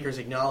filmmakers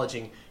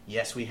acknowledging,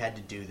 yes, we had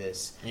to do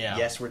this. Yeah.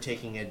 Yes, we're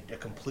taking a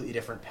completely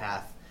different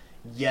path.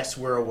 Yes,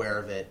 we're aware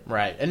of it.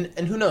 Right. And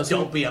who knows?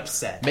 Don't be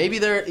upset. Maybe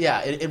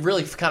it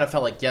really kind of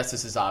felt like, yes,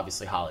 this is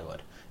obviously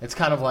Hollywood. It's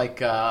kind of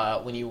like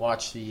when you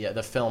watch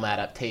the film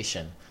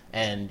adaptation,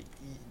 and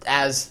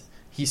as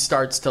he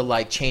starts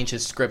to change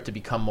his script to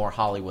become more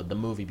Hollywood, the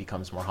movie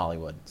becomes more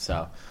Hollywood.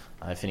 So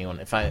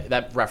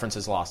that reference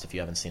is lost if you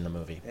haven't seen the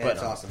movie. Yeah,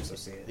 it's awesome, so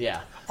see it.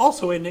 Yeah.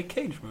 Also a Nick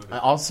Cage movie.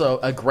 Also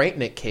a great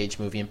Nick Cage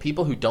movie, and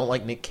people who don't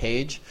like Nick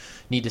Cage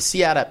need to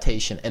see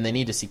Adaptation, and they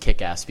need to see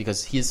Kick-Ass,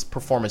 because his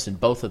performance in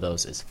both of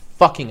those is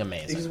fucking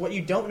amazing. Because what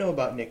you don't know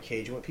about Nick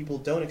Cage, and what people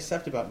don't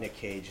accept about Nick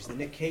Cage, is that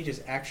Nick Cage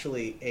is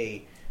actually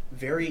a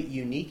very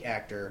unique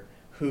actor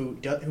who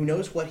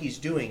knows what he's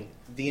doing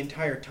the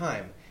entire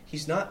time.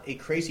 He's not a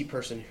crazy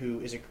person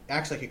who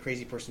acts like a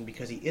crazy person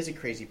because he is a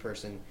crazy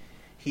person.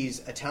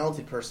 He's a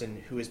talented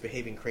person who is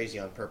behaving crazy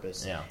on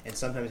purpose, and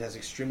sometimes has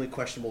extremely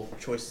questionable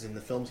choices in the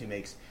films he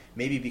makes,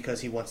 maybe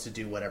because he wants to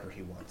do whatever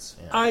he wants.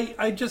 Yeah.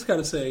 I just got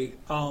to say,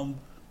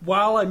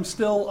 while I'm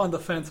still on the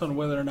fence on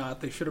whether or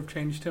not they should have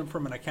changed him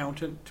from an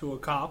accountant to a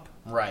cop.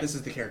 Right. This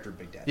is the character of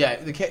Big Daddy.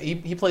 Yeah,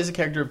 he plays the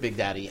character of Big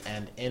Daddy,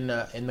 and in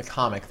the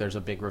comic there's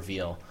a big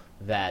reveal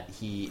that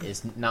he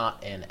is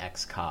not an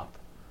ex-cop.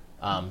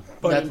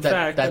 But in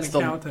fact, an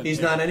accountant.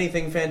 He's not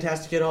anything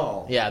fantastic at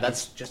all. Yeah,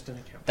 that's just an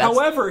accountant.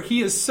 However,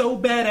 he is so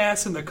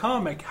badass in the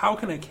comic, how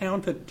can an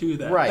accountant do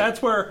that? Right. That's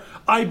where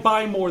I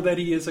buy more that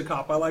he is a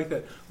cop. I like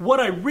that. What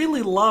I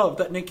really love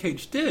that Nick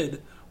Cage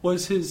did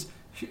was his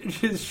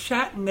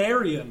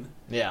Shatnerian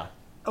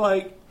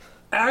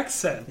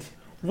accent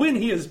when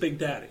he is Big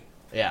Daddy.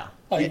 Yeah.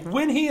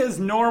 When he is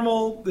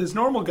normal, this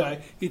normal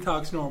guy, he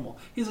talks normal.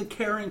 He's a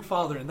caring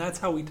father, and that's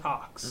how he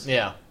talks.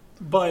 Yeah.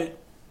 But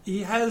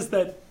he has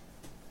that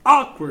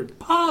awkward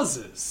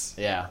pauses.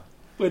 Yeah.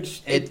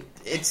 Which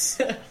it's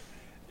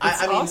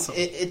awesome.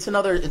 It's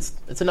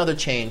another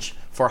change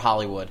for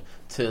Hollywood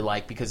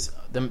to because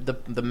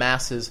the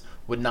masses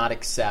would not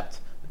accept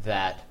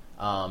that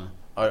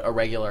a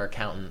regular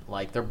accountant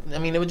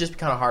it would just be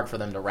kind of hard for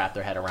them to wrap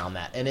their head around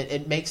that, and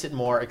it makes it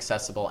more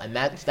accessible, and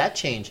that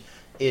change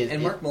is.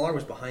 And Mark Millar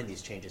was behind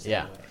these changes.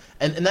 Yeah, anyway.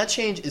 and that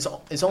change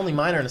is only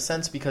minor in a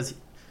sense because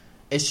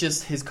it's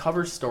just his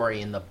cover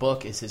story in the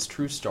book is his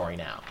true story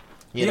now.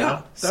 You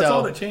know? That's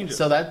all that changes.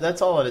 So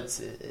that's all. It's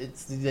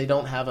they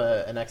don't have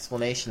an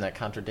explanation that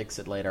contradicts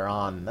it later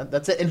on.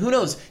 That's it. And who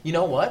knows? You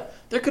know what?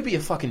 There could be a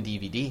fucking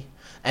DVD,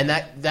 and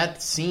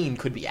that scene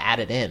could be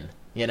added in.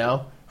 You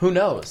know? Who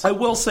knows? I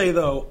will say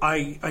though,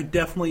 I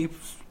definitely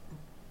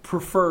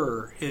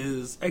prefer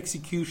his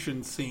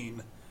execution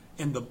scene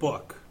in the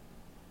book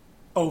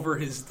over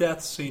his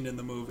death scene in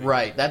the movie.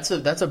 Right. That's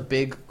a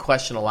big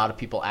question a lot of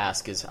people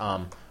ask is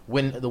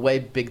when the way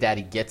Big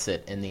Daddy gets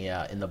it in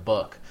the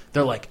book.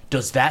 They're like,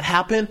 does that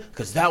happen?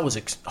 Because that was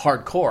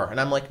hardcore. And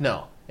I'm like,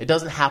 no, it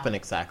doesn't happen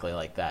exactly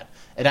like that.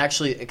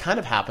 It kind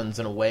of happens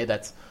in a way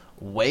that's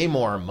way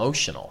more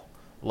emotional.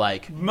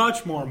 Like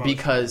much more emotional.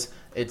 Because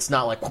it's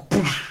not like,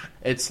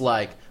 it's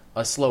like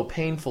a slow,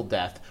 painful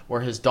death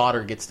where his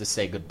daughter gets to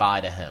say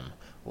goodbye to him.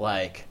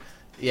 Like,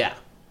 yeah.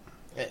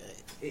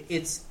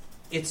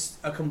 It's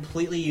a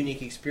completely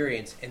unique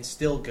experience and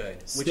still good,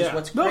 which is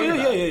what's great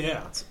about it.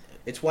 Yeah.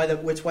 It's why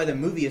the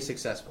movie is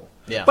successful.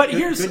 Yeah. But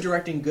here's good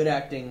directing, good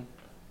acting,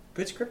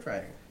 good script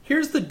writing.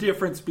 Here's the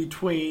difference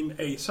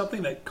between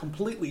something that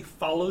completely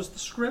follows the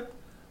script,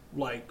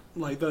 like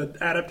the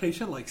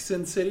adaptation, like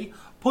Sin City,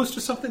 opposed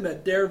to something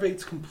that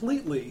derivates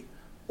completely,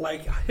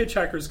 like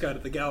Hitchhiker's Guide to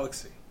the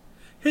Galaxy.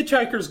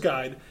 Hitchhiker's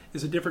Guide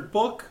is a different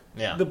book.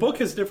 Yeah. The book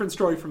has a different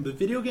story from the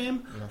video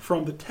game,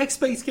 from the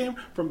text-based game,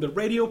 from the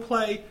radio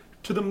play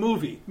to the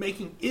movie,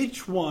 making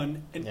each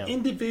one an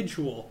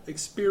individual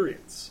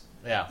experience.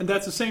 Yeah. And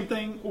that's the same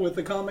thing with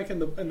the comic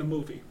and the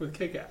movie, with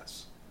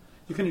Kick-Ass.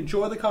 You can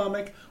enjoy the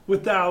comic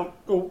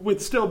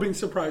with still being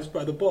surprised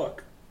by the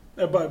book,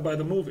 by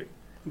the movie,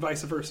 and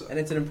vice versa. And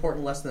it's an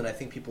important lesson that I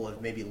think people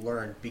have maybe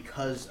learned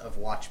because of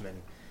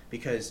Watchmen.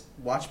 Because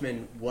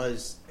Watchmen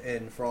was,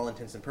 and for all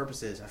intents and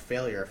purposes, a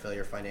failure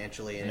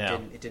financially, and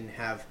it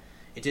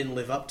didn't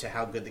live up to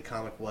how good the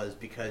comic was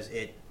because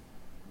it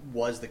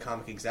was the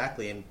comic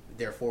exactly, and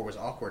therefore was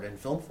awkward in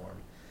film form.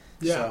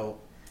 Yeah. So,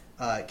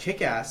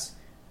 Kick-Ass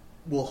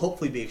will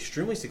hopefully be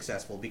extremely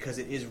successful because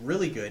it is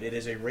really good. It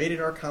is a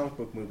rated R comic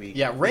book movie.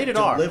 Yeah, rated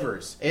R.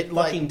 Delivers. It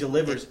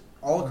delivers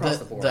all across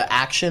the board. The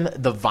action,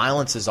 the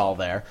violence is all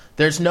there.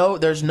 There's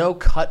no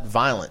cut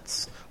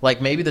violence.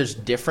 Like maybe there's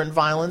different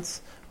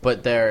violence,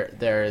 but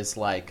there is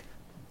like,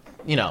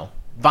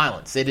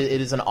 violence. It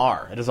is an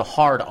R. It is a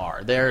hard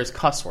R. There is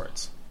cuss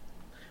words.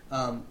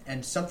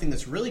 And something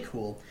that's really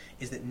cool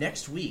is that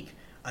next week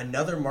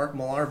another Mark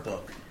Millar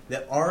book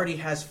that already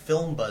has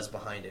film buzz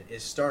behind it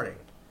is starting.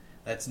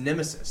 That's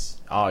Nemesis.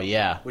 Oh,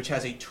 yeah. Which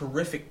has a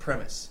terrific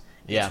premise.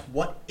 Yeah. It's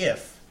what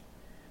if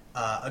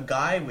a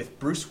guy with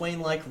Bruce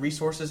Wayne-like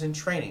resources and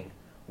training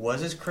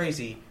was as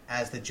crazy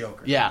as the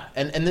Joker. Yeah,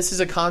 and this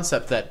is a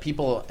concept that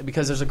people...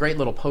 Because there's a great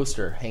little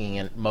poster hanging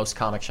in most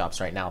comic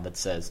shops right now that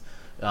says,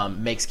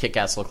 makes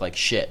Kick-Ass look like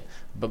shit.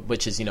 But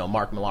which is,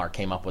 Mark Millar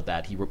came up with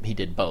that. He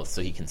did both,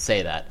 so he can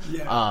say that.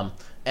 Yeah.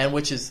 And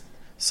which is...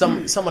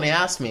 Someone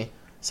asked me,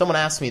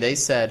 they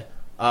said...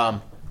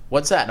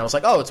 what's that? And I was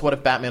like, it's what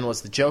if Batman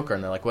was the Joker?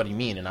 And they're like, what do you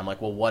mean? And I'm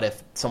like, well, what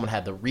if someone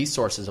had the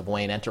resources of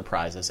Wayne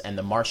Enterprises and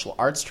the martial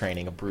arts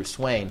training of Bruce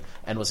Wayne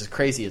and was as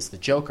crazy as the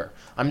Joker?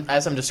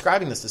 As I'm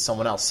describing this to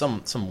someone else,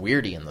 some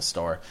weirdie in the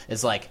store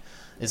is like,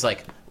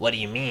 what do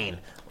you mean?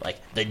 Like,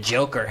 the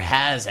Joker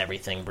has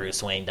everything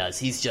Bruce Wayne does.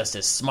 He's just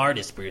as smart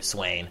as Bruce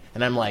Wayne.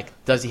 And I'm like,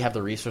 does he have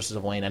the resources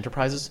of Wayne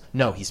Enterprises?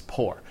 No, he's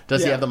poor.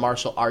 Does he have the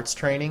martial arts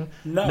training?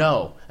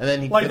 No. And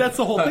then that's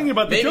the whole thing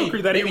about the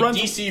Joker, that he runs...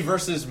 DC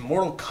versus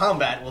Mortal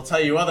Kombat will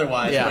tell you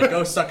otherwise. Yeah. Like,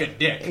 go suck a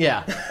dick.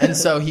 Yeah. And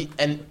so he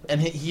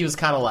was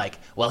kind of like,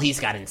 well, he's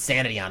got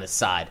insanity on his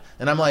side.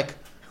 And I'm like...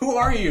 Who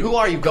are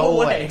you?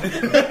 Go away.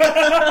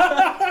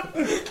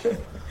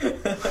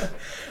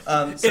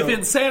 If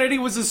insanity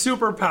was a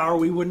superpower,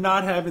 we would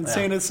not have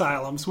insane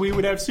asylums. We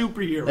would have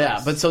superheroes.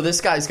 Yeah, but so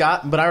this guy's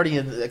got... But I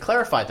already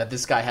clarified that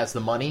this guy has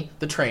the money,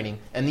 the training,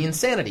 and the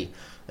insanity.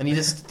 And he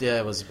just...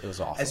 it was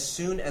awful. As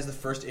soon as the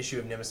first issue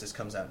of Nemesis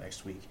comes out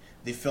next week,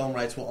 the film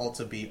rights will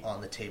also be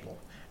on the table.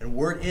 And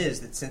word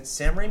is that since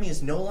Sam Raimi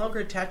is no longer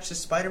attached to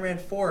Spider-Man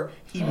 4,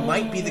 he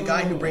might be the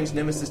guy who brings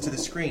Nemesis to the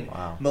screen.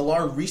 Wow.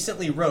 Millar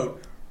recently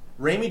wrote...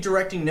 Raimi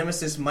directing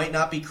Nemesis might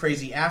not be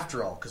crazy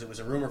after all, because it was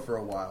a rumor for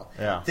a while.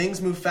 Yeah.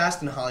 Things move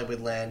fast in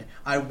Hollywood land.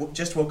 I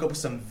just woke up with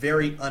some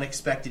very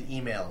unexpected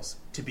emails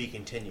to be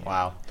continued.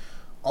 Wow.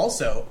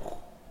 Also,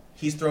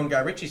 he's thrown Guy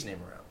Ritchie's name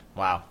around.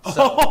 Wow.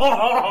 So,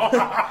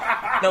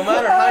 no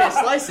matter how you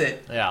slice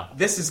it,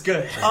 this is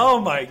good. Oh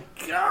my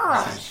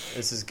gosh.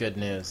 This is good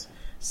news.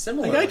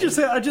 Similarly, I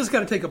just got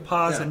to take a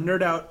pause and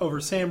nerd out over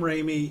Sam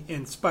Raimi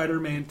in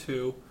Spider-Man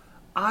 2.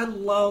 I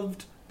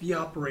loved the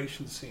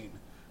operation scene.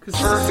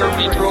 Further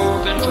we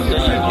drove into the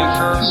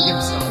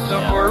universe,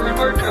 the more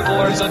remarkable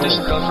are the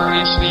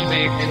discoveries we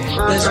make.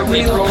 Further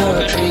we drove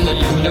into the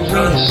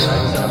universe,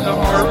 the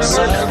more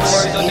remarkable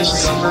are the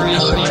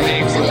discoveries we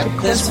make.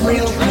 There's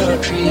real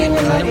poetry in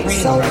the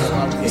itself.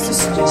 It's a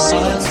story.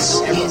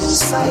 Science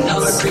is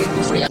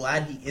poetry. I'm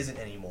glad he isn't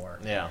anymore.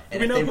 Yeah.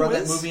 And if they run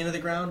that movie into the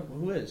ground,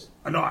 who is?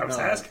 I know, I was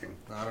asking.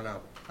 I don't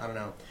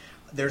know.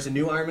 There's a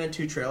new Iron Man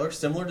 2 trailer,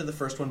 similar to the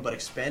first one, but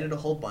expanded a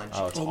whole bunch.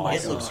 Oh, it's It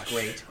awesome. looks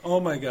great. Oh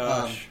my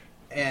gosh.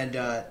 And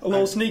a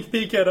little sneak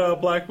peek at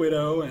Black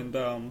Widow and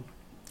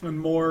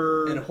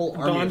more and a whole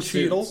army Don of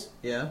Cheadle suits.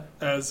 Yeah.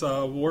 as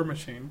War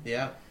Machine.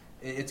 Yeah.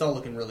 It's all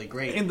looking really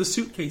great. In the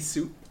suitcase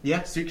suit.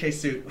 Yeah, suitcase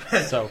suit.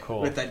 So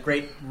cool. With that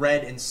great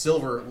red and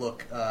silver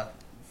look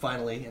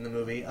finally in the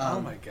movie.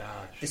 Oh my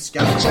gosh. It's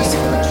got In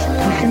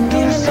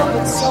and of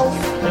itself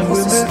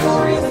is a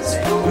story that's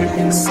filled with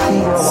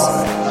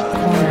insights.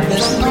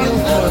 There's real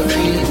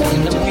poetry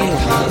in the real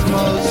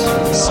cosmos.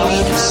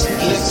 Science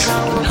is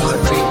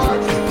poetry.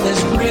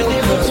 There's real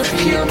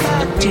poetry in the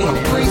real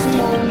brief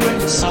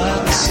moment.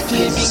 Science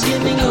is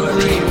beginning of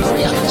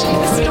reality.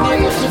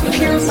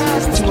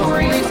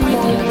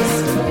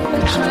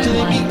 To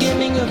the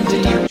beginning of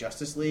the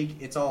Justice League.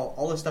 It's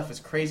all this stuff is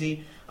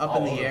crazy up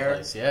in All the over the air.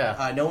 place,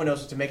 yeah. No one knows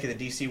what to make of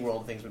the DC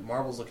world things, but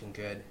Marvel's looking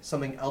good.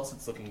 Something else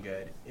that's looking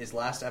good is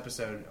last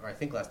episode,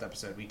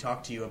 we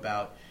talked to you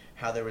about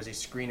how there was a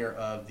screener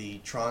of the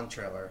Tron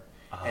trailer.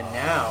 And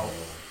now,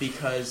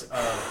 because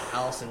of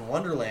Alice in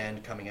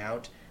Wonderland coming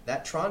out,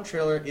 that Tron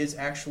trailer is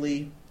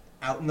actually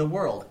out in the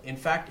world. In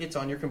fact, it's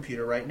on your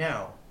computer right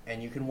now.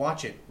 And you can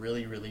watch it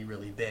really, really,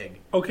 really big.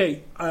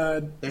 Okay.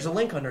 There's a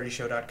link on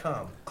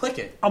nerdyshow.com. Click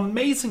it.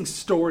 Amazing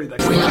story.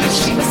 That story of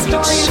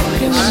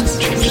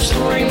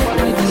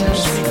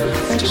ideas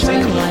that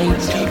shine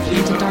light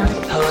into dark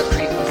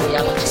poetry of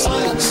reality.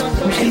 Science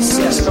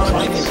replaces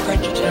crime and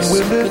prejudice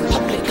with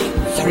publicly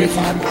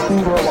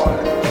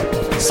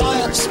verifiable.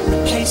 Science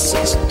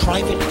replaces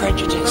private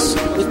prejudice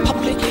with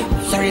publicly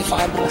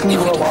verifiable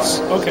evidence.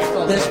 Okay.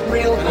 There's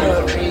real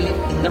poetry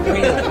in the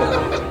real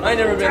world. I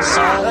never been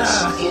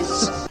Science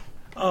is.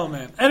 Oh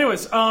man.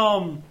 Anyways,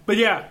 but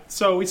yeah,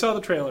 so we saw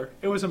the trailer.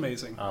 It was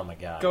amazing. Oh my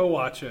god. Go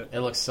watch it. It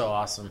looks so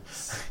awesome.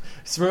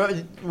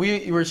 So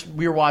we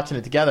were watching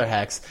it together,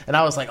 Hex, and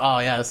I was like, "Oh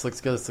yeah, this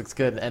looks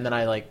good." And then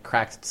I like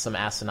cracked some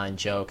asinine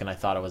joke, and I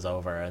thought it was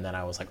over. And then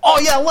I was like, "Oh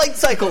yeah, light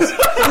cycles!"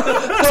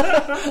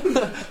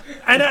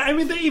 And I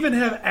mean, they even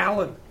have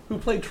Alan, who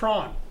played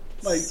Tron,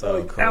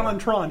 So cool. Alan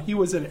Tron. He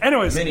was in it.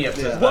 Anyways, Many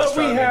episodes about what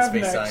we astronomy and have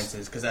space next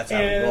sciences, because that's how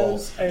it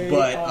rolls. is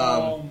But I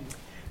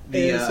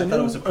thought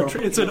it was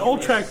appropriate. it's an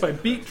old track by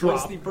Beat Drop.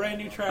 It's the brand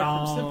new track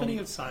from Symphony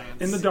of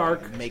Science. In the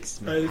Dark. It makes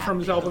me From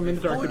his album In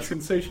the Dark, it's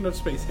Sensation of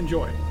Space.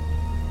 Enjoy.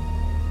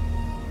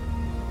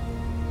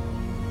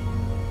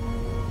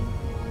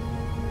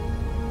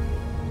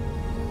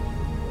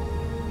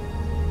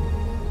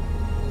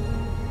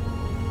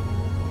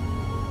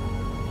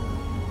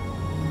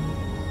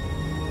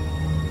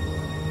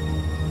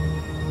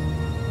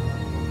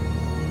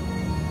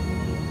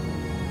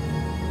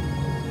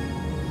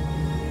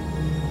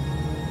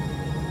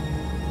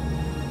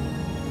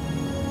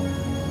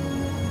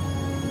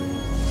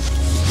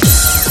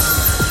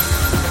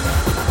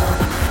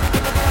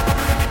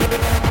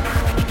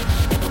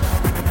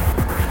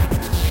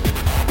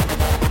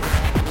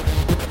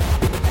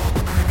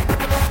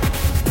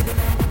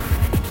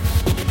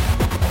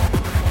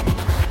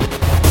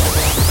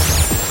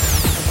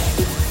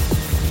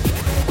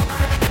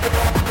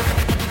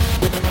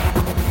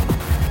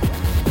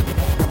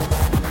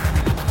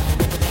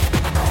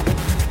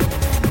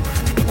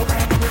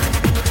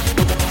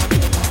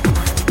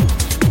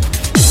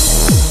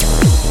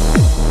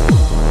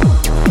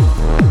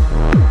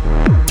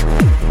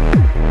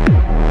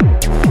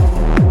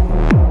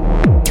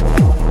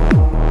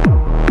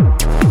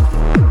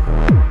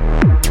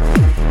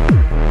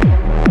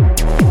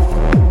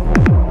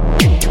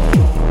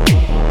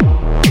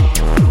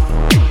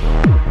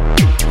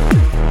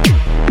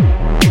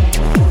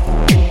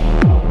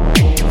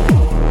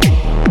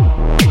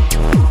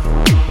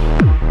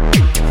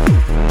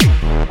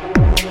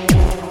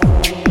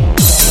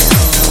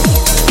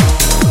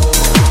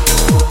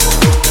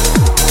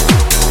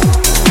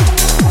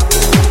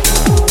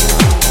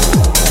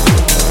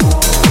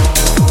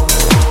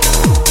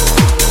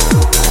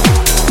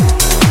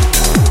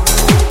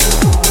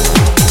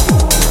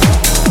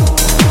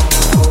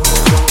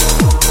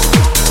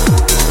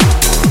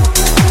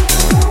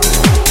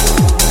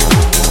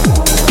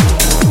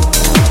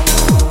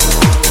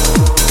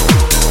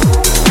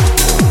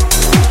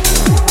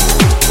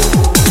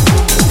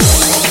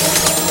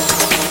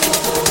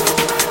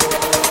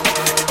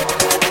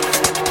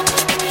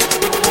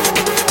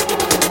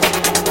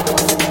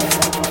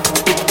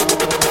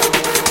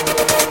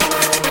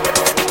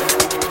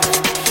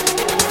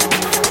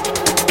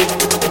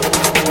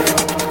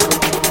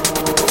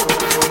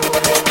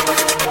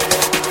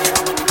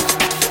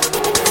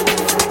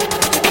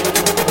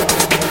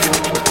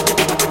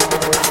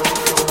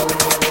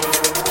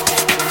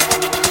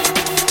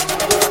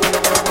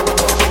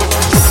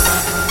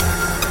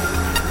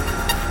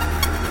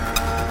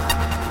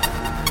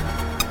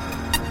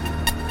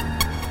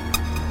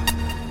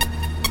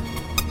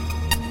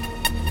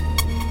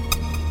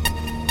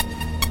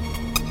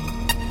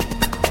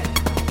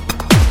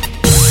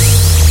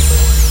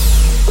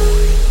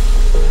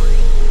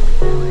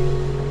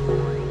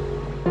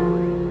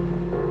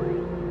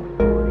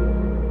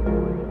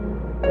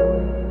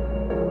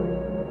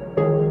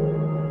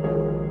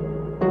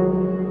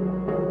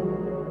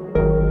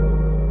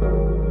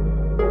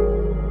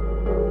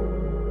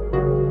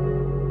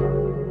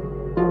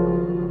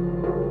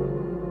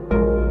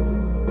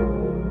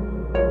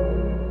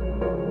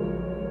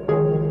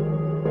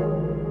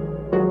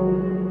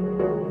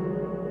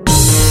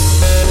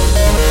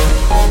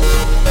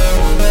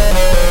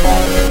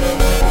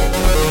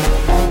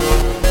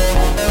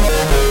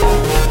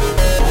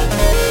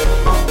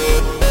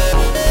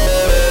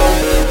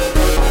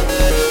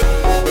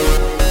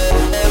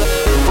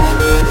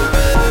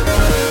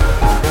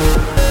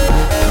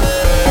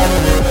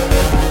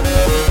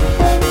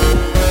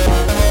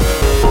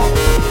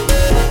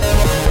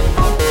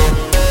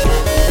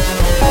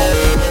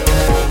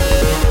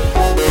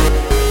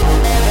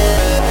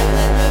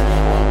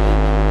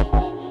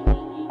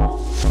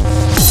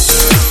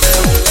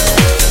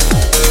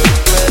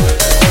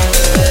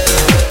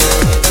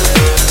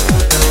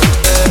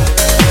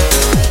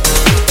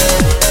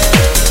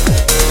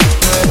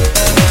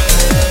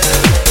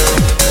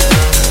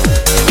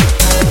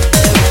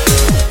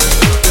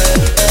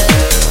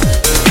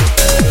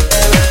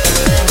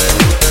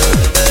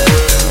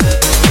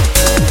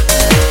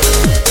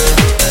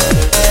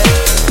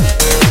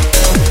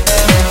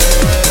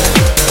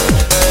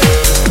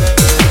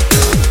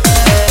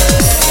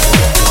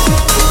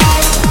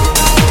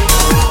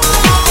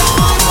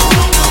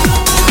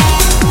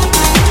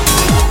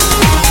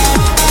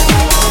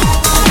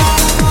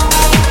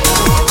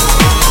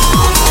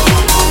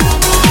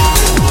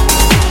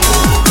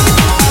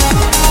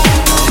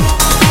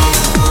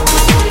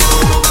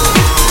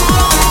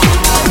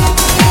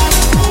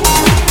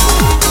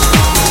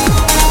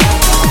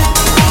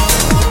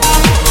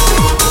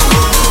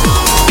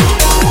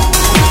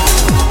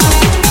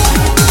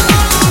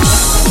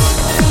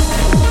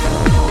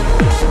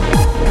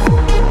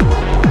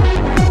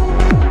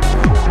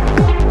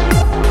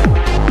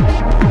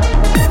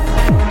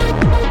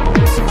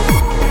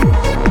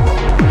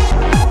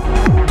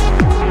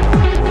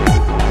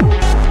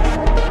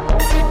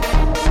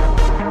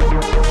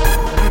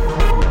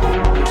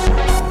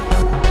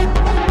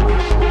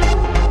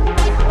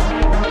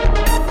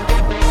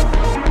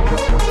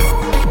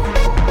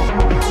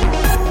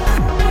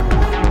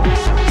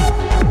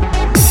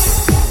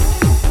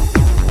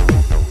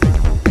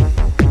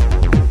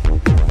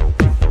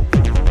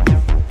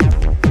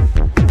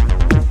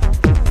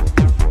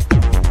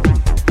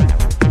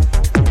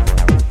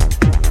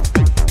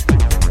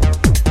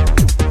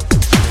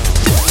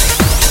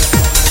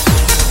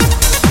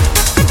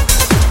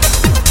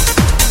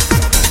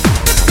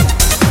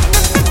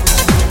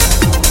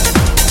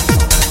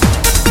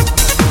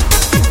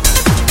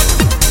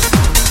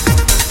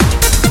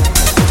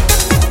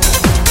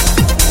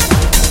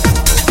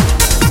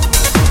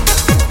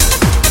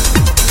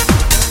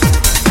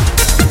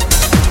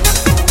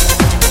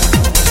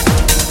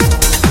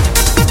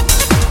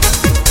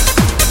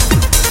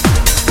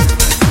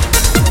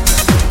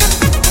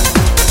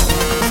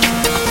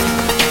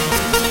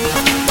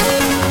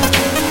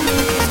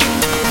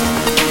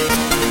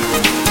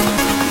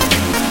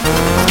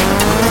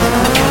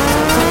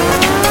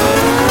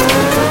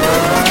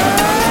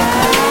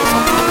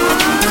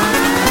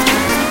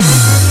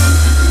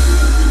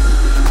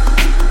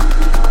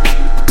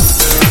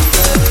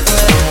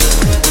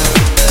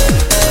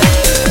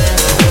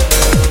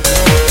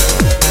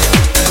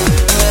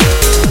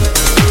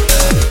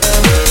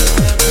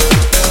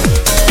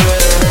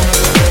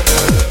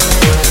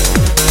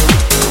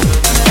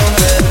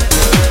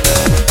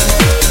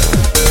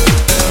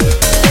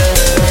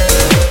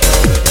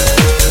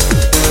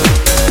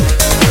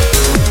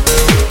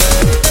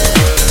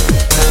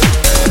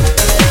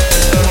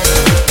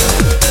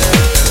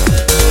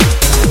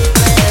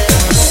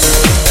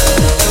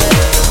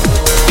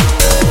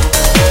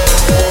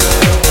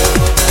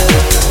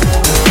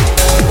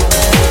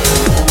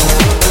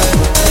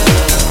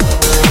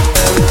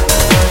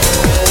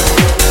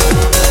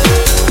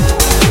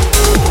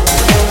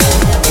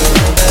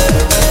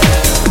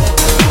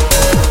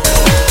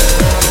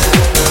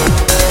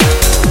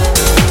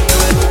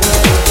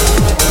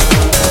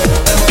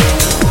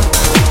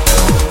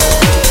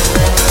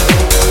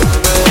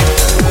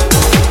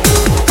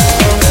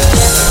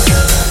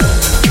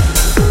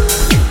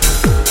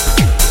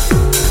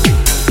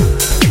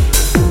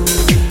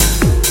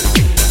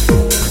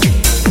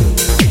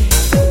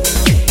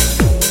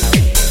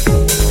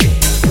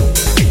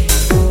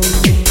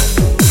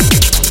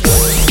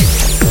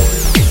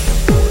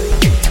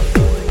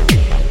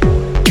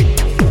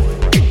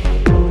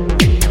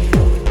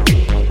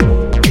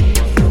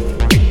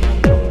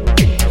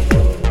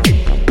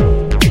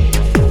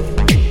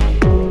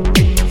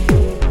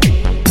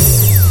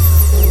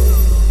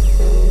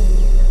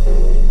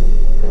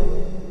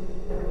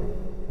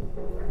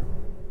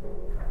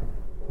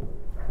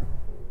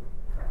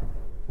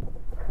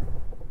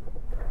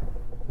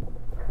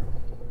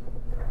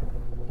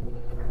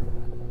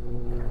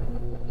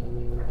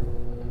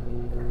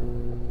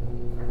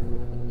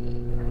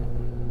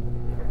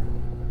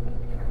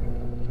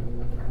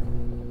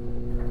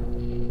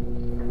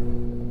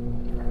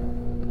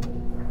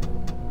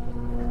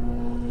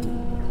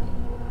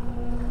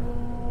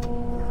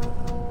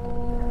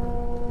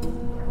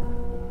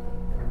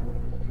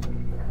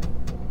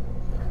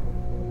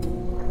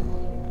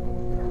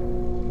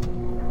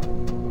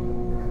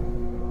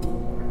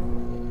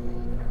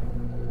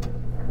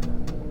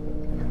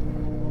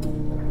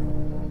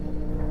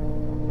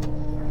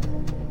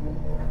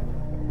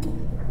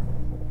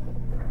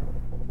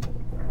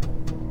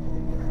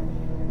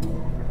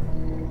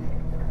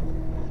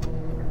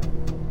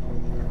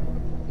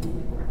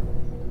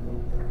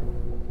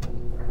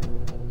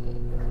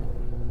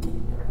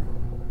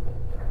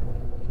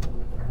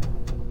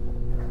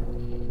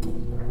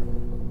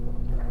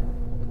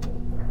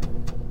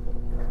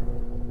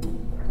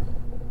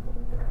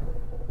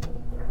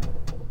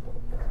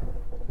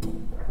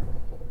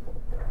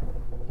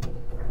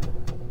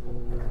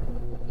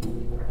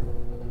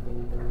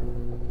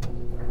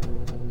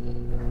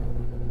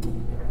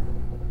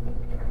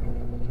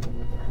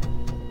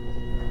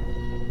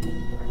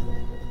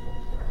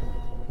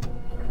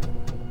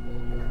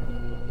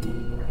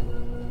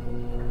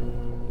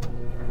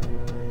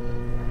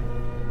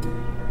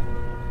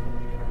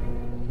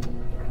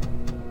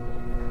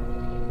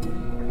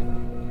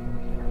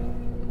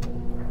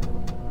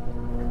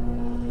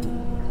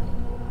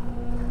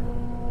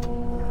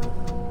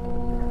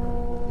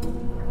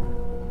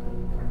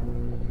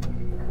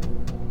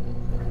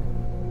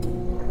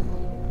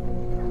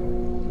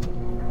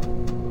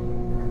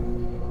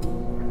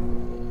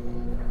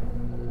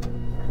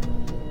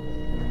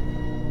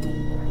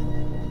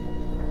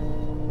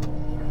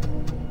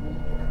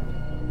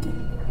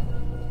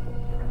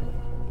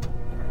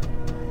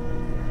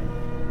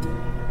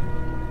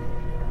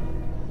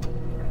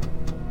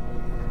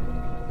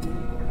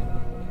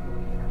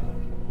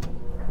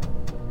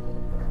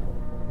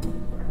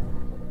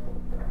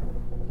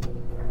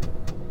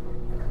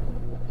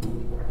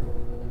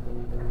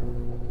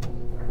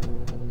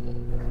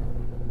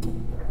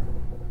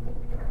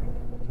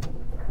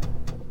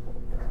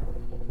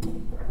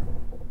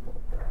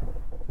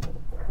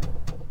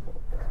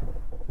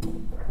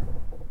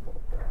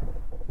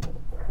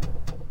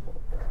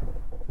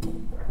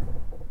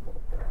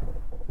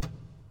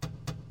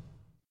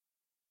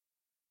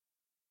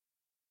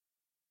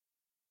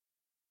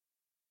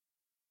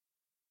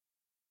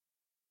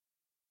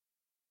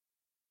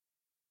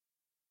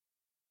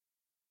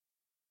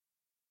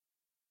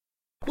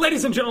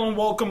 Ladies and gentlemen,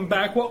 welcome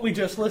back. What we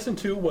just listened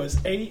to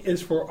was A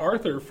is for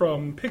Arthur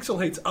from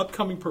Pixel Hate's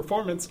upcoming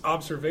performance,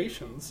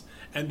 Observations.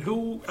 And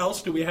who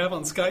else do we have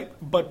on Skype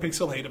but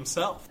Pixel Hate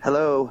himself?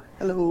 Hello.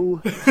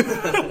 Hello.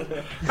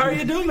 How are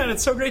you doing, man?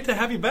 It's so great to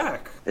have you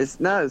back. It's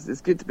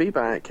good to be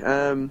back.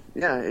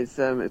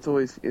 It's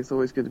always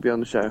good to be on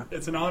the show.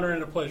 It's an honor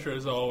and a pleasure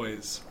as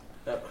always.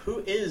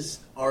 Who is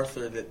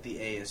Arthur that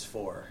the A is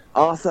for?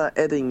 Arthur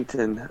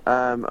Eddington,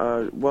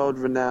 a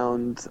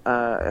world-renowned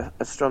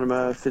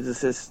astronomer,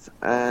 physicist,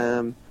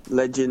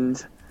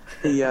 legend.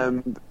 He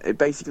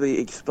basically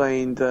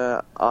explained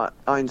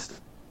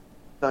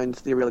Einstein's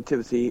theory of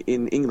relativity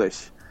in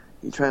English.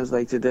 He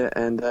translated it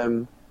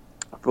and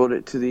brought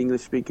it to the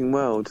English-speaking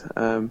world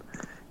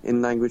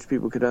in language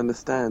people could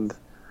understand.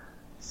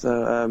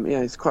 So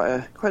he's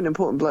quite an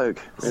important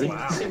bloke. Really.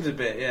 Wow. Seems a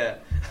bit, yeah.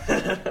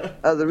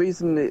 The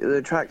reason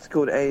the track's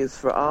called A is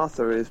for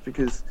Arthur is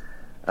because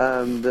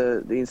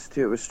the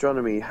Institute of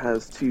Astronomy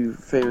has two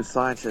famous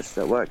scientists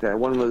that work there.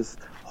 One was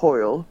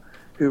Hoyle,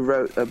 who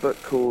wrote a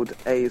book called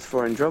A is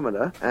for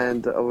Andromeda,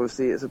 and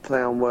obviously it's a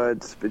play on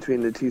words between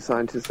the two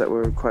scientists that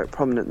were quite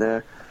prominent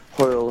there,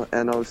 Hoyle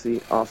and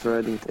obviously Arthur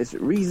Eddington. It's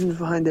reasons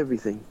behind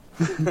everything.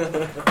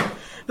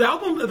 The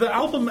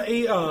album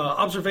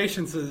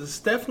Observations is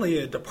definitely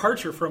a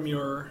departure from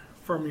your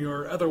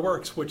other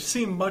works, which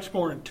seem much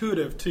more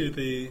intuitive to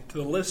the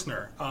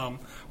listener.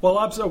 While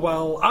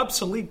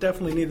Obsolete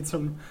definitely needed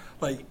some,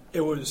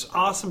 it was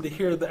awesome to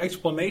hear the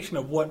explanation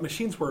of what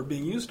machines were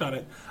being used on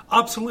it.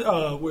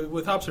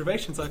 With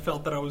Observations, I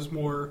felt that I was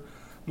more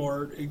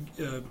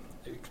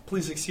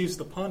please excuse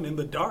the pun, in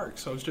the dark.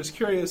 So I was just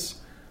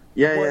curious.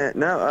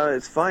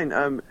 It's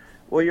fine.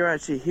 What you're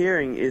actually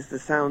hearing is the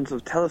sounds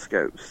of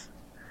telescopes,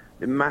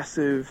 the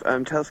massive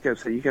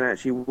telescopes that you can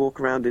actually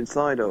walk around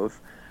inside of,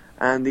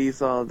 and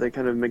these are the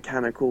kind of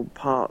mechanical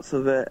parts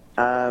of it.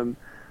 They're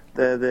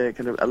the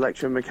kind of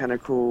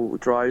electromechanical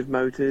drive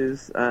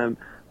motors.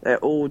 They're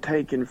all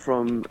taken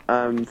from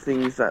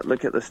things that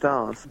look at the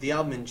stars. The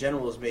album in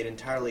general is made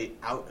entirely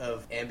out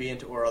of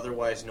ambient or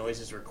otherwise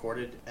noises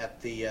recorded at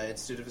the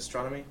Institute of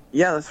Astronomy?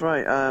 Yeah, that's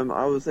right.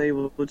 I was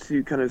able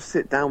to kind of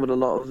sit down with a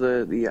lot of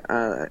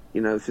the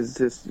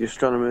physicists, the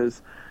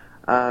astronomers,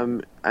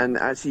 and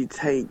actually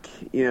take,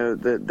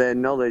 their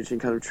knowledge and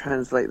kind of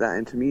translate that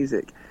into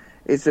music.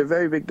 It's a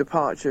very big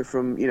departure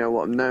from,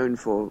 what I'm known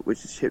for,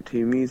 which is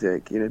chiptune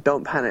music.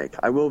 Don't panic.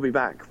 I will be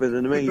back with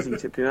an amazing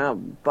chiptune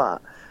album,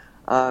 but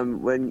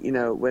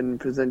when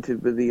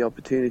presented with the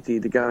opportunity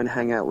to go and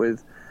hang out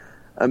with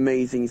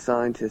amazing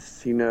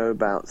scientists who know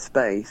about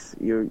space,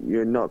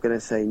 you're not going to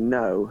say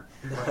no.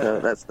 So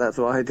that's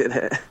why I did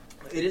it.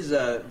 It is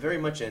very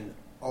much an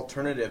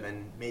alternative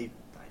and maybe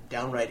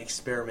downright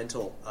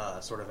experimental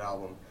sort of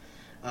album.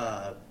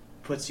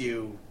 Puts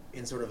you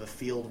in sort of a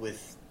field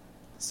with,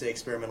 say,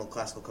 experimental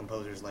classical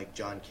composers like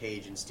John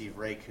Cage and Steve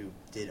Reich, who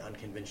did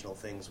unconventional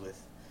things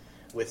with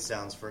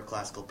sounds for a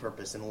classical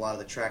purpose. And a lot of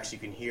the tracks you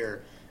can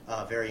hear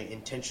very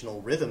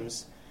intentional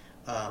rhythms,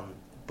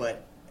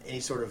 but any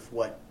sort of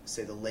what,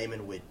 say, the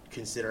layman would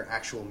consider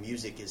actual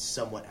music is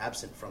somewhat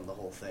absent from the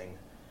whole thing.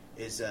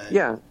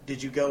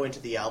 Did you go into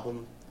the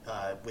album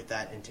with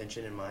that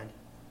intention in mind?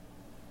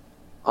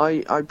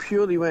 I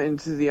purely went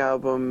into the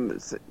album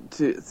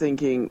to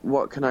thinking,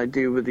 what can I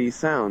do with these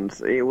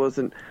sounds? It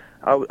wasn't.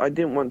 I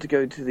didn't want to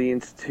go to the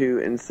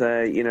Institute and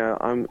say,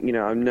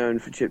 I'm known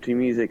for chiptune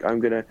music. I'm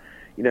gonna,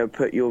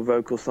 put your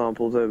vocal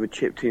samples over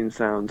chiptune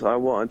sounds. I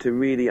wanted to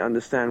really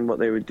understand what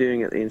they were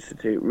doing at the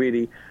Institute,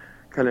 really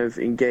kind of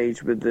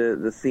engage with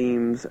the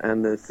themes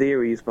and the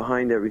theories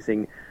behind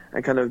everything,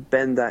 and kind of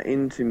bend that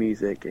into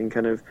music, and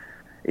kind of,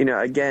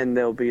 again,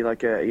 there'll be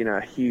like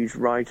a huge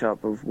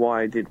write-up of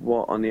why I did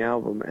what on the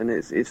album, and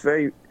it's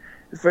very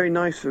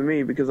nice for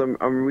me because I'm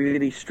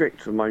really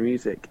strict with my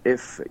music.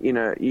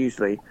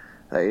 Usually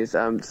that is,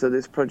 so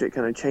this project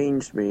kind of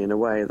changed me in a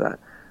way that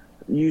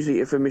usually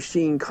if a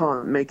machine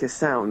can't make a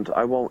sound,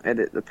 I won't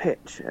edit the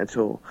pitch at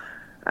all.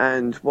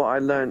 And what I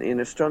learned in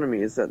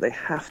astronomy is that they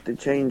have to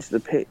change the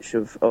pitch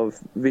of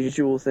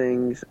visual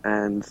things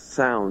and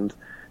sound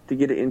to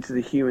get it into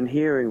the human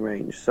hearing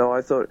range. So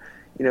I thought,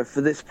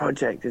 for this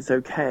project, it's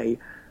okay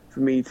for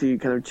me to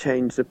kind of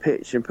change the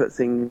pitch and put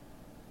things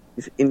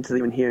into the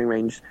human hearing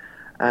range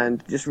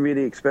and just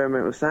really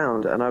experiment with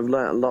sound. And I've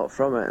learnt a lot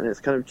from it, and it's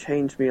kind of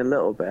changed me a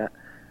little bit.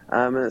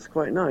 And it's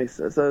quite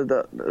nice. So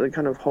the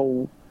kind of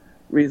whole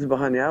reason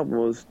behind the album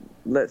was,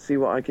 let's see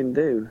what I can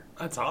do.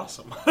 That's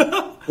awesome. Who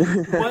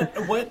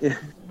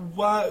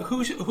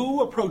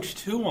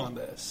approached who on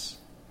this?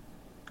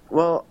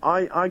 Well,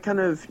 I kind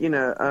of,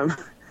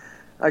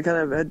 I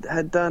kind of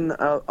had done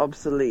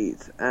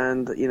Obsolete,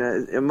 and,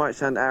 it might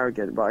sound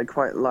arrogant, but I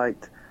quite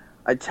liked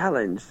a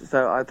challenge.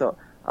 So I thought,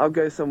 I'll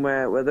go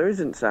somewhere where there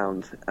isn't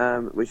sound,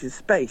 which is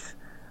space.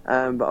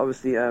 But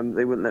obviously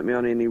they wouldn't let me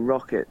on any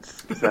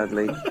rockets,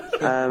 sadly.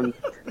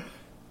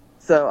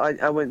 So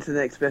I went to the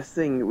next best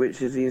thing,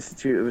 which is the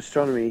Institute of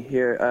Astronomy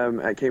here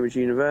at Cambridge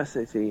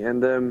University.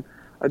 And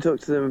I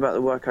talked to them about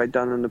the work I'd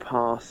done in the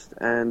past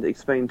and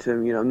explained to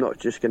them, I'm not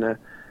just going to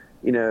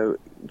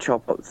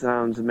chop up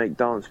sounds and make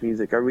dance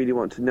music. I really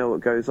want to know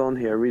what goes on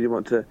here. I really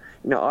want to,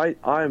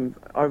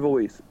 I've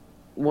always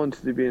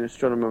wanted to be an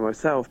astronomer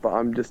myself, but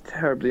I'm just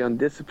terribly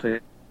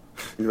undisciplined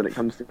when it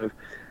comes to,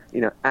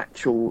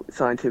 actual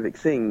scientific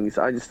things.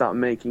 I just start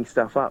making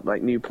stuff up,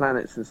 like new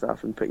planets and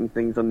stuff, and putting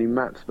things on new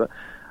maps. But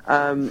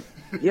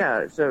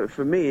so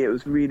for me, it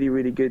was really,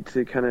 really good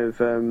to kind of,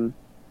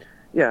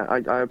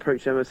 I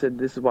approached them. I said,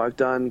 "This is what I've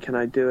done. Can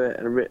I do it?"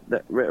 And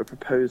I wrote a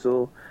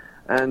proposal.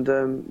 And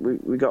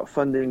we got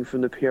funding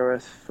from the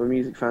PRS for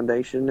Music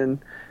Foundation, and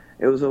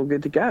it was all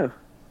good to go.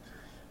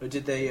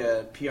 Did they,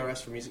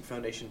 PRS for Music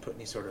Foundation, put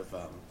any sort of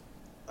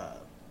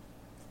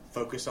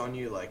focus on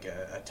you, like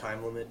a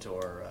time limit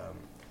or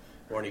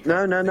any?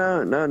 No,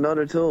 not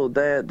at all.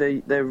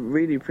 They're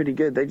really pretty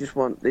good.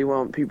 They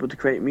want people to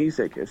create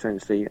music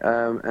essentially,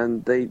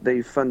 and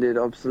they funded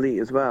Obsolete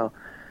as well.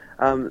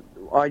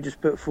 I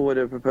just put forward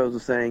a proposal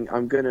saying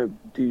I'm going to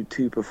do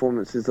 2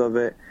 performances of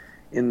it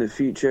in the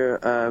future,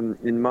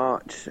 in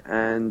March,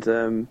 and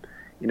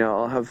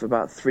I'll have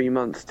about 3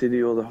 months to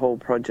do the whole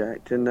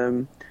project.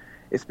 And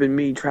it's been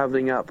me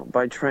travelling up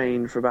by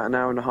train for about an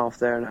hour and a half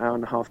there, an hour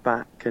and a half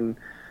back, and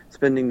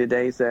spending the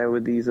days there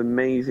with these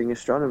amazing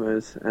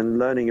astronomers and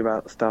learning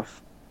about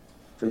stuff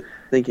and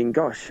thinking,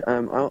 gosh,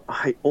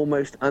 I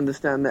almost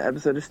understand that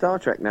episode of Star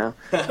Trek now.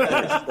 Isn't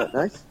that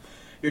nice?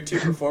 Your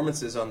 2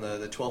 performances on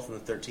the 12th and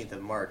the 13th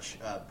of March,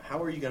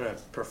 how are you going to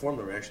perform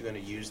them? Are you actually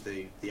going to use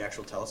the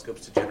actual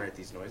telescopes to generate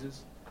these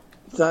noises?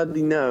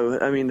 Sadly, no.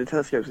 I mean, the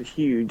telescopes are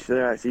huge.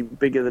 They're actually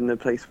bigger than the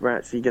place we're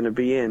actually going to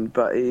be in,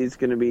 but it is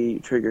going to be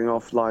triggering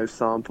off live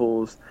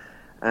samples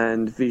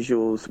and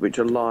visuals, which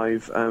are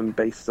live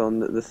based on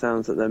the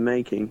sounds that they're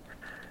making.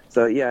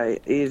 So, yeah,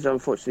 it is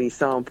unfortunately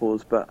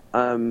samples, but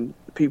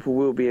people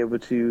will be able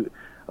to,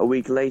 a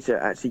week later,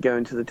 actually go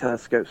into the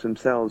telescopes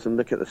themselves and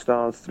look at the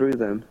stars through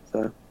them.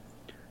 So,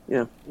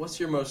 yeah. What's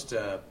your most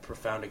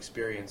profound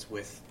experience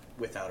with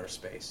outer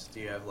space? Do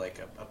you have like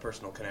a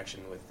personal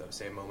connection with,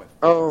 say, a moment?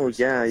 Oh,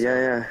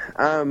 yeah.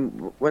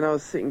 When I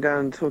was sitting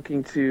down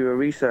talking to a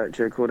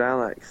researcher called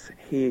Alex,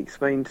 he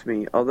explained to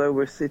me, although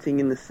we're sitting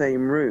in the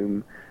same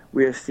room,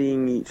 we are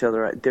seeing each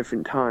other at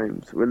different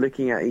times. We're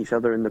looking at each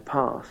other in the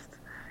past.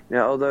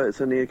 Although it's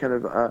only a kind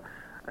of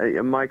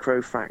a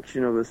micro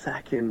fraction of a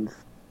second,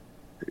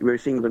 we're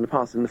seeing them in the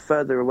past. And the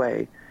further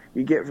away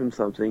you get from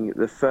something,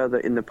 the further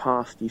in the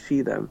past you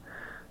see them.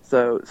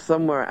 So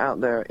somewhere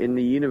out there in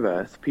the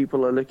universe,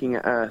 people are looking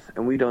at Earth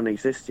and we don't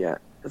exist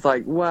yet. It's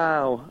like,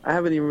 wow, I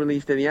haven't even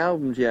released any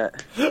albums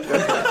yet.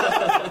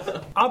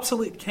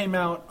 Obsolete came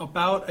out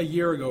about a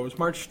year ago. It was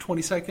March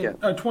 22nd,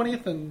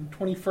 20th and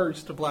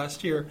 21st of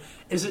last year.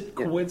 Is it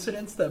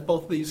coincidence that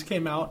both of these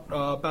came out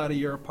about a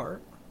year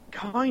apart?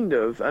 Kind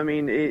of. I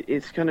mean,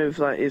 it's kind of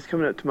like, it's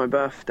coming up to my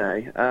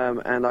birthday,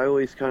 and I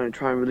always kind of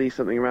try and release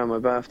something around my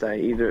birthday,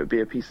 either it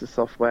be a piece of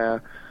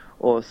software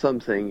or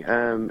something.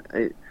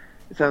 It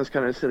sounds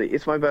kind of silly.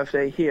 It's my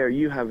birthday. Here,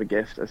 you have a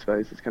gift, I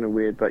suppose. It's kind of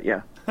weird, but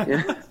yeah.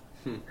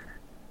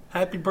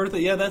 Happy birthday.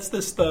 Yeah, that's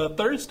this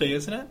Thursday,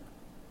 isn't it?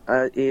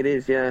 It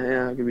is, yeah.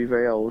 I'm going to be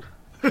very old.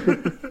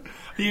 Are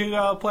you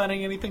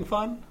planning anything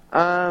fun?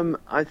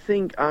 I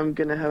think I'm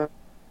going to have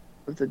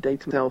the day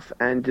to myself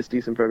and just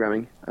do some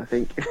programming, I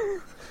think.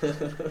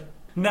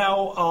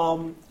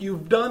 Now,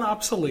 you've done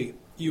Obsolete.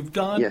 You've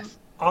done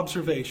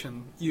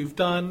Observation. You've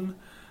done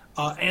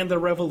And the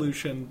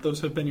Revolution.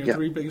 Those have been your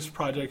 3 biggest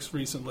projects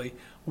recently.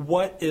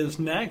 What is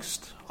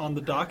next on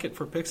the docket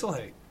for Pixel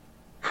Hate?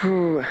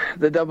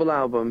 The double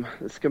album,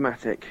 the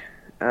schematic.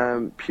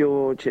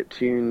 Pure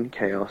chiptune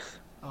chaos.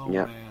 Oh,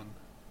 man.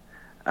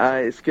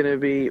 It's going to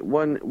be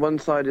one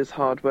side is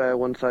hardware,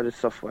 one side is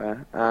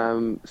software.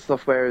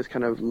 Software is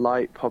kind of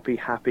light, poppy,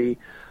 happy,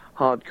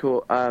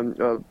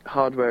 hardcore.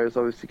 Hardware is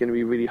obviously going to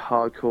be really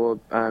hardcore,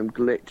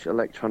 glitch,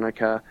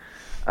 electronica.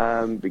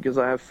 Because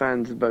I have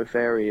fans in both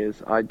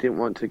areas, I didn't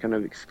want to kind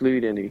of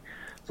exclude any.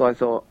 So I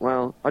thought,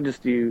 well, I'll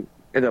just do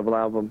a double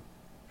album.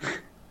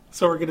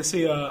 So we're going to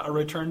see a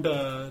return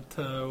to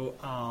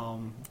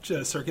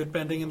circuit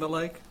bending and the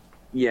like?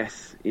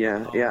 Yes,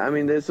 yeah. I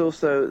mean, there's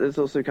also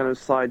kind of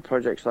side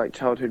projects like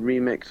Childhood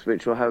Remix,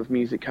 which will have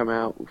music come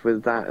out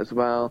with that as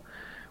well,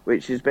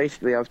 which is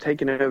basically I've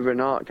taken over an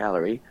art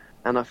gallery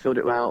and I filled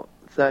it out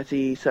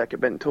 30 circuit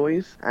bent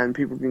toys, and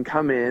people can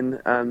come in,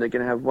 they're going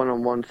to have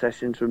one-on-one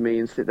sessions with me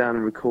and sit down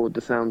and record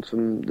the sounds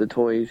from the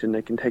toys, and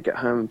they can take it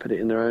home and put it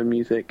in their own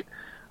music,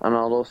 and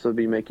I'll also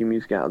be making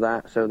music out of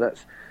that. So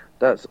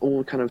that's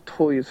all kind of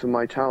toys from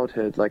my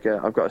childhood. Like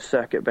I've got a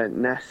circuit bent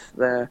NES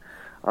there,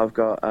 I've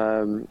got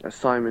a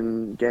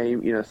Simon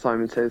game,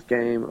 Simon Says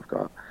game, I've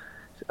got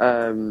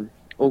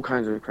all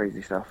kinds of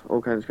crazy stuff,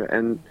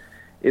 and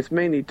it's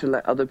mainly to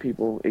let other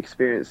people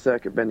experience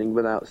circuit bending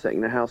without setting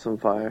the house on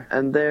fire.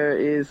 And there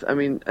is,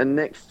 and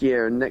next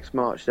year, next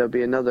March, there'll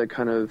be another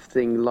kind of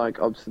thing like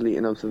Obsolete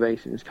and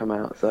Observations come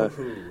out. So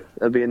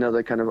there'll be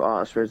another kind of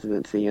artist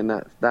residency, and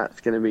that's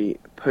going to be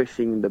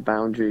pushing the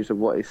boundaries of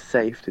what is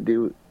safe to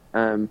do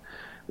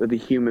with the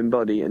human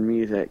body and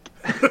music.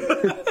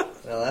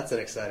 Well, that's an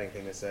exciting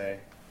thing to say.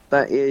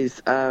 That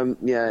is,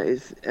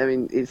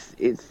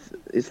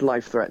 it's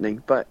life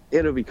threatening, but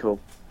it'll be cool.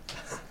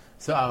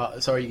 So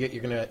are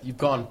you've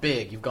gone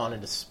big. You've gone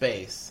into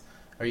space.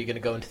 Are you gonna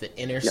go into the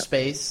inner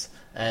space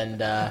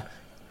and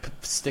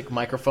stick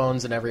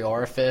microphones in every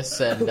orifice?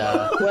 And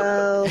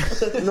well,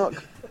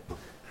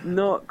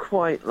 not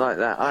quite like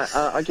that.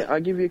 I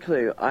give you a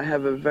clue. I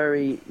have a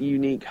very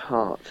unique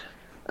heart,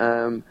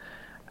 and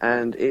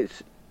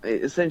it's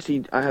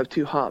essentially I have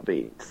 2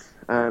 heartbeats.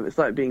 It's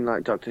like being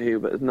like Doctor Who,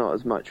 but it's not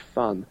as much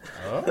fun.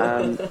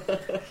 But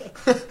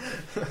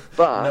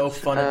no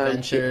fun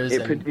adventures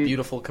and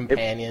beautiful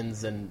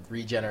companions and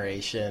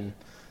regeneration.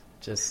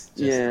 Just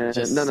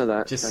none of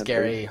that. Just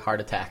scary heart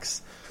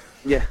attacks.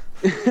 Yeah.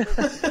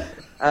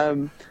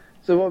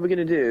 So what we're going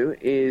to do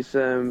is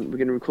we're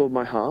going to record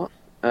my heart,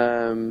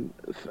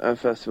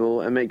 first of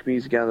all, and make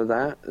music out of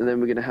that, and then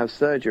we're going to have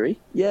surgery.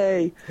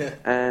 Yay!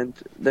 And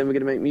then we're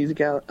going to make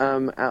music out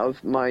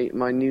of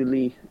my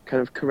newly kind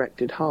of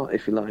corrected heart,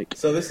 if you like.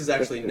 So this is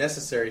actually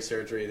necessary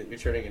surgery that you're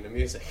turning into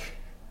music.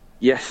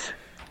 Yes.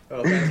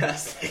 Oh,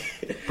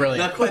 fantastic. Brilliant.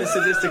 Not quite as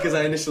sadistic as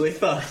I initially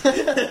thought.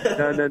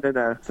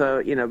 No.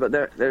 So, but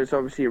there's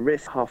obviously a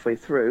risk halfway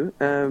through.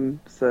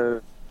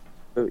 So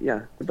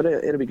yeah, but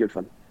it'll be good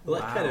fun.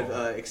 Well, that kind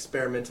of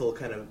experimental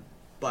kind of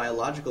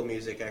biological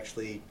music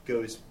actually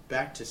goes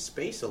back to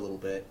space a little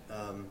bit.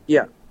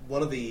 Yeah.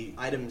 One of the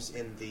items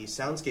in the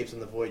soundscapes on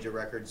the Voyager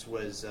records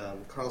was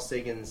Carl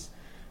Sagan's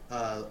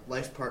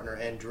life partner,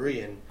 Ann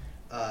Druyan.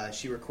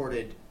 She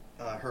recorded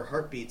her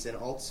heartbeats and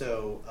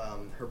also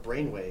her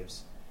brain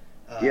waves.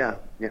 Yeah.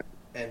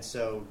 And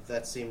so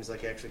that seems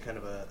like actually kind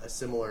of a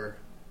similar...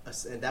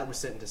 and that was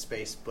sent into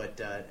space,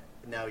 but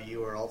now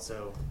you are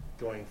also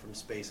going from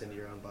space into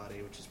your own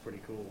body, which is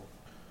pretty cool.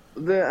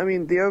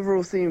 The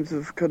overall themes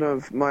of kind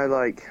of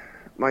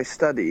my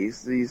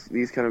studies,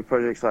 these kind of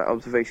projects like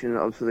Observation and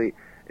Obsolete,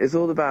 is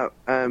all about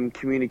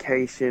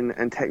communication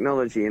and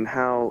technology and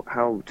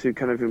how to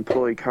kind of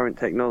employ current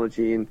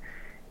technology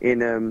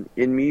in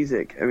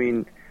music. I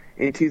mean,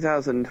 in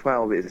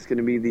 2012, it's going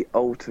to be the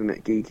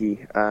ultimate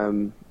geeky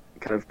kind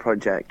of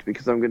project,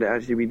 because I'm going to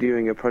actually be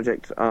doing a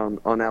project on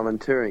Alan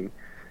Turing,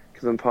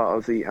 because I'm part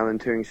of the Alan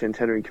Turing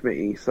Centenary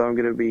Committee. So I'm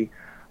going to be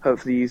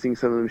hopefully using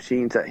some of the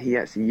machines that he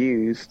actually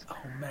used,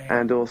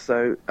 and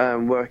also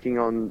working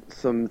on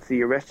some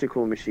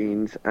theoretical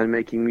machines and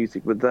making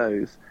music with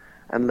those,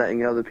 and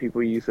letting other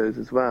people use those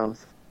as well.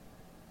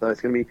 So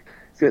it's going to be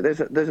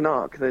there's an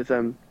arc. There's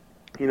I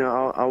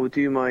will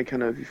do my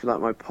kind of, if you like,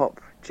 my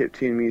pop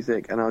chiptune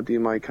music, and I'll do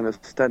my kind of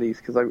studies,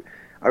 because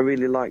I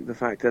really like the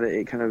fact that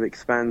it kind of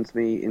expands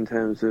me in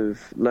terms of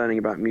learning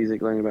about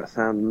music, learning about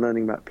sound, and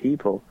learning about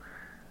people.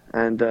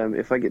 And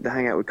if I get to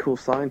hang out with cool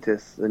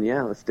scientists, then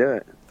yeah, let's do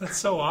it. That's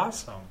so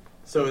awesome.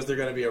 So is there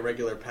going to be a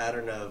regular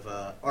pattern of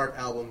art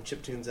album,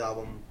 chiptunes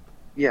album?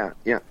 Yeah.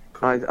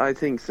 Cool. I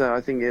think so.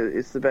 I think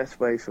it's the best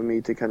way for me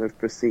to kind of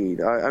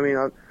proceed. I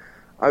mean,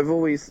 I've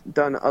always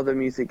done other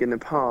music in the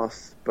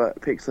past,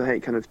 but Pixel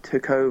Hate kind of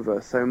took over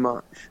so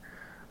much.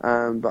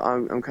 But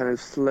I'm kind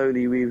of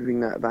slowly weaving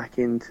that back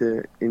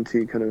into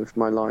kind of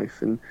my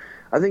life. And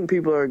I think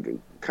people are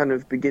kind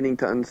of beginning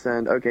to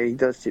understand, okay, he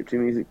does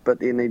chiptune music, but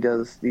then he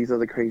does these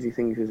other crazy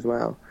things as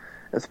well.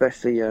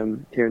 Especially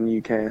here in the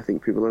UK, I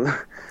think people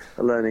are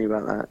learning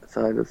about that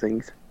side of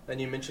things.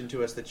 And you mentioned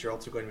to us that you're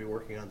also going to be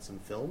working on some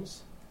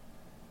films?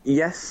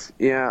 Yes,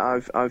 yeah,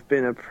 I've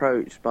been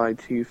approached by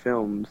 2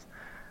 films,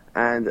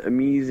 and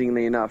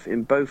amusingly enough,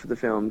 in both of the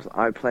films,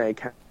 I play a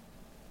character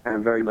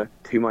very much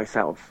to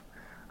myself.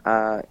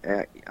 I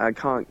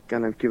can't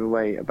kind of give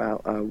away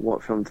about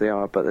what films they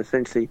are, but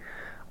essentially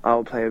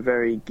I'll play a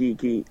very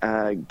geeky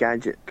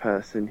gadget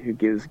person who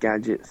gives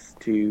gadgets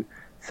to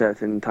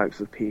certain types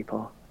of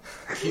people.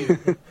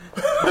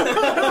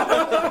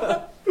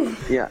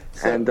 Yeah,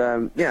 and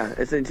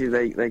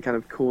essentially they kind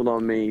of call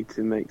on me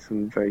to make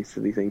some very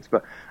silly things.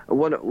 But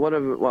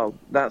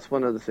that's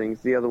one of the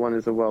things. The other one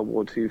is a World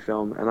War II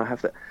film, and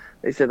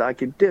they said I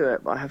could do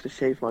it, but I have to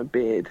shave my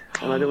beard,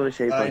 and I don't want to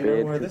shave my beard.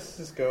 I know where this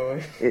is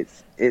going. It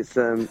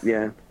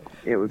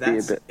would be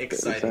a bit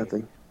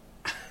exciting.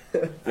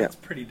 That's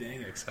pretty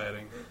dang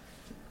exciting.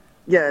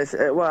 Yes,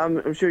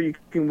 I'm sure you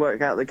can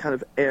work out the kind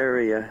of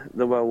area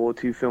the World War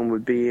II film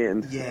would be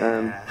in.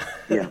 Yeah.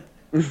 Yeah.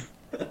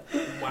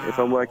 Wow. If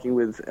I'm working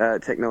with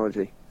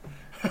technology.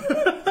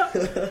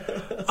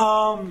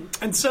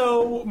 And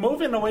so,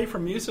 moving away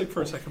from music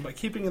for a second, but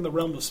keeping in the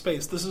realm of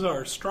space, this is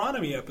our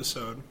astronomy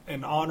episode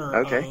in honor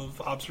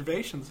of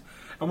observations.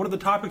 And one of the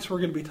topics we're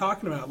going to be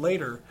talking about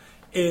later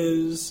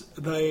is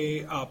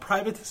the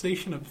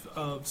privatization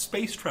of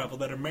space travel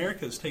that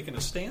America has taken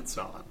a stance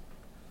on.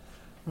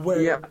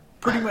 Where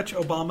pretty much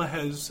Obama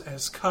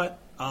has cut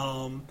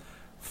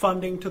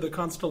funding to the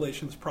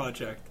Constellations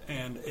project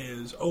and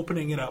is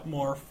opening it up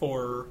more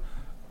for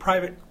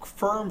private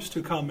firms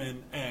to come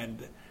in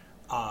and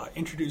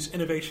introduce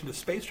innovation to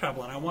space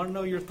travel. And I want to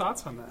know your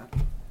thoughts on that.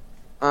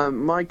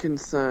 My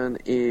concern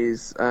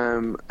is,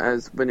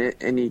 as when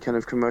any kind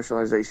of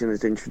commercialization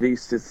is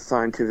introduced to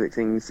scientific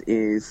things,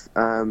 is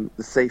the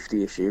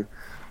safety issue.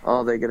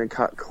 are they going to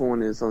cut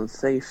corners on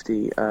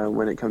safety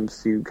when it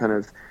comes to kind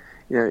of,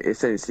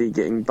 essentially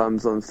getting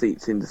bums on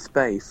seats into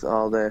space?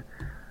 Are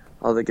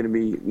they going to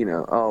be,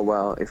 oh,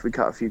 well, if we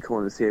cut a few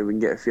corners here, we can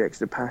get a few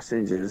extra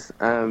passengers?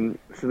 So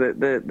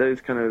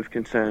those kind of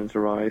concerns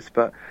arise.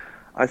 But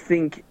I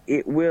think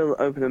it will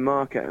open a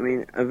market. I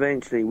mean,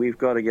 eventually we've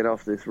got to get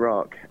off this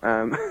rock.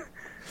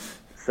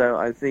 So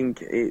I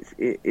think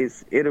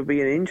it'll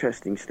be an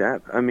interesting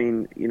step. I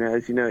mean,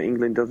 as you know,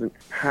 England doesn't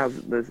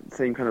have the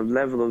same kind of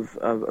level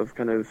of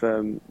kind of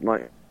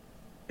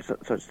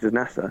such as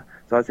NASA.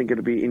 So I think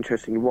it'll be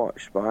interesting to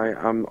watch. But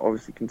I'm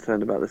obviously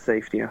concerned about the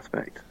safety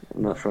aspect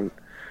on that front.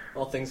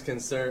 All things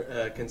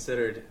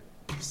considered,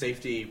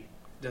 safety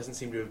doesn't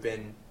seem to have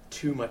been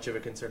too much of a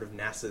concern of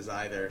NASA's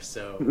either.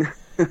 So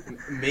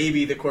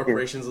maybe the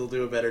corporations will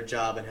do a better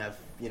job and have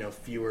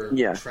fewer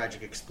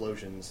tragic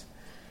explosions.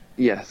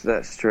 Yes,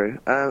 that's true.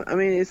 I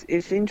mean,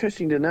 it's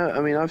interesting to know.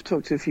 I mean, I've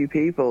talked to a few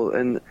people,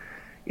 and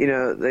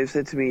they've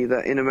said to me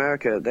that in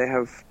America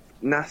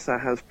NASA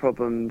has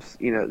problems.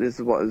 This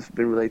is what has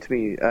been relayed to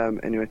me.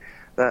 Anyway,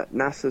 that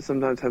NASA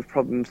sometimes have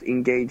problems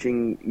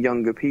engaging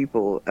younger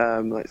people,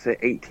 let's say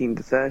 18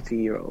 to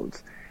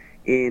 30-year-olds,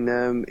 in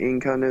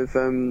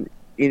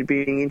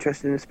being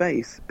interested in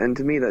space. And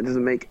to me, that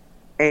doesn't make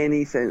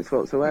any sense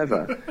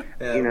whatsoever.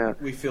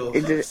 We feel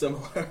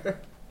similar.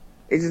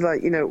 It's just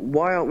like,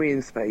 why aren't we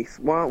in space?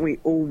 Why aren't we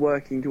all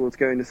working towards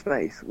going to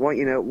space? Why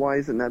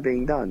isn't that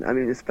being done? I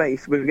mean, in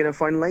space, we're going to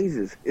find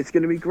lasers. It's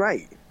going to be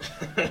great.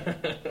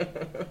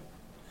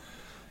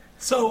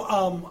 So,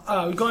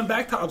 going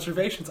back to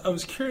observations, I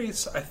was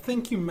curious, I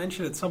think you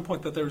mentioned at some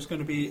point that there was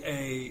going to be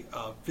a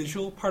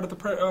visual part of the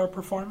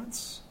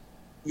performance?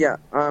 Yeah,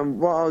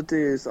 what I'll do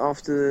is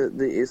after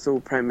it's all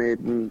premiered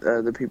and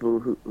the people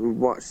who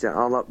watched it,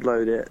 I'll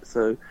upload it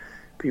so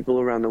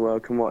people around the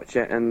world can watch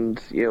it, and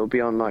it'll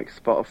be on like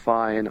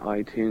Spotify and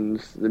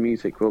iTunes. The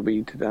music will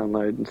be to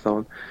download and so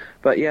on.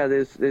 But yeah,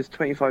 there's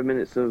 25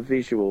 minutes of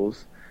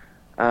visuals,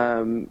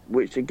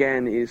 which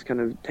again is kind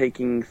of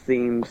taking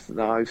themes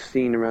that I've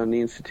seen around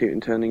the Institute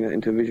and turning that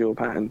into a visual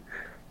pattern.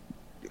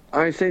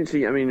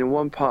 In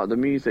one part of the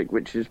music,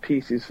 which is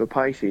Pieces for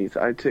Pisces,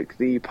 I took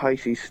the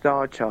Pisces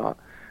star chart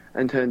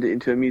and turned it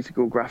into a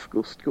musical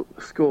graphical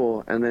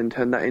score, and then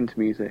turned that into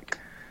music.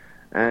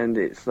 And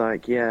it's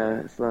like,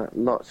 it's like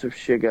lots of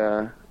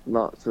sugar,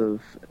 lots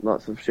of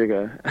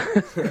sugar,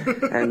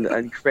 and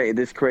I created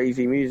this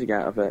crazy music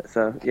out of it.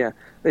 So yeah,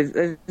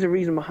 there's a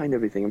reason behind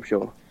everything, I'm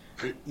sure.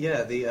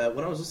 Yeah,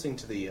 when I was listening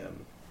to the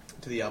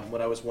album,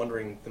 what I was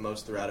wondering the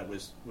most throughout it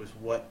was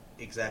what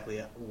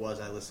exactly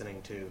was I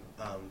listening to?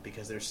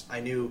 Because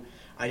I knew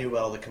about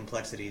all the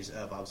complexities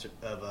of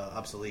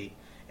Obsolete,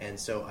 and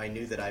so I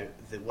knew that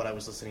what I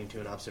was listening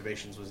to in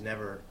Observations was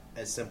never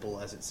as simple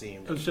as it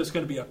seemed. It was just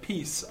going to be a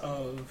piece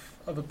of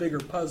a bigger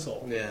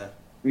puzzle. Yeah.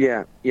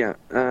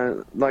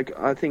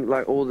 I think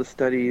all the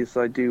studies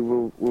I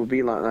do will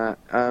be like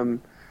that.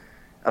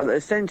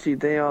 Essentially,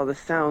 they are the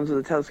sounds of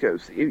the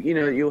telescopes.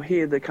 You'll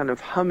hear the kind of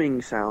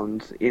humming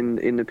sounds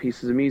in the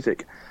pieces of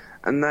music,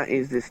 and that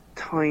is this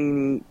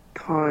tiny,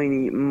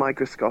 tiny,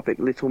 microscopic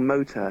little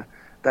motor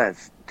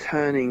that's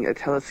turning a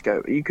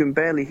telescope. You can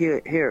barely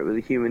hear it with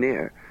a human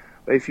ear,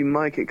 but if you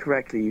mic it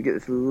correctly, you get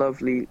this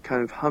lovely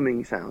kind of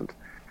humming sound.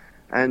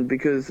 And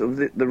because of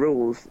the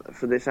rules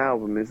for this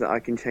album is that I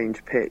can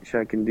change pitch,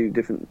 I can do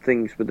different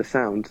things with the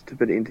sound to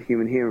put it into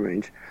human hearing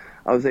range,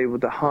 I was able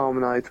to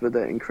harmonise with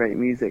it and create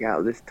music out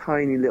of this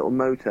tiny little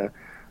motor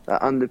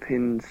that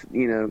underpins,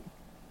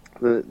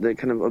 the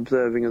kind of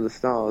observing of the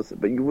stars.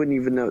 But you wouldn't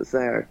even know it's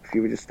there if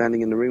you were just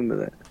standing in the room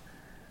with it.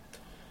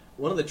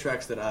 One of the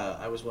tracks that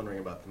I was wondering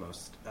about the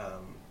most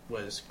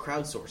was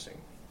crowdsourcing.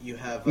 You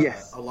have you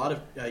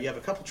have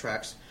a couple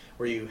tracks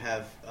where you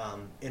have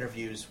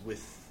interviews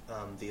with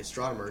the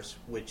astronomers,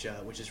 which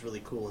is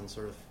really cool and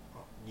sort of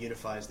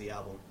unifies the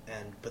album.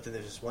 But then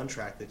there's this one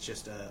track that's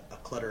just a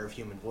clutter of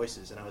human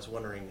voices, and I was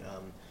wondering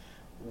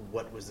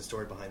what was the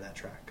story behind that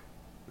track.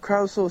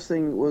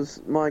 Crowdsourcing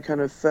was my kind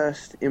of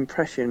first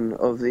impression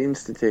of the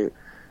Institute.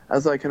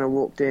 As I kind of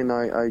walked in,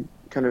 I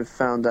kind of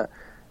found that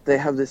they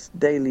have this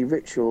daily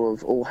ritual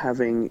of all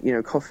having,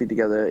 coffee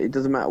together. It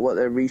doesn't matter what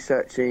they're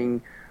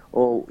researching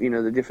or,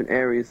 the different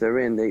areas they're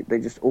in. They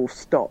just all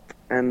stop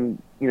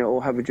and, all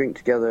have a drink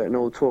together and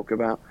all talk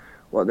about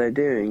what they're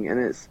doing.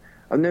 And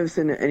I've never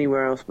seen it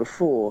anywhere else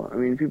before. I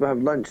mean, people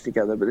have lunch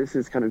together, but this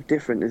is kind of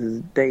different. This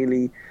is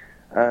daily,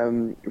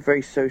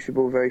 very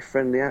sociable, very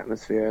friendly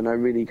atmosphere, and I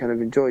really kind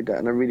of enjoyed that,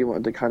 and I really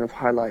wanted to kind of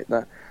highlight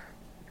that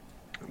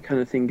kind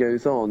of thing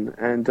goes on.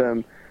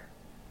 And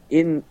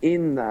in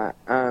that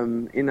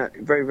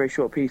very, very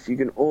short piece, you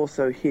can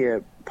also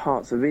hear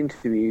parts of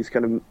interviews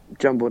kind of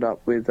jumbled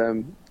up with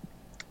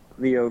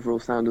the overall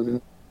sound of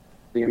the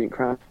ambient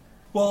crowd.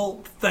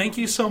 Well, thank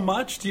you so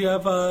much. Do you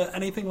have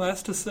anything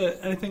left to say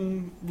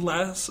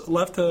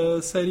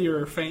to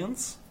your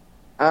fans?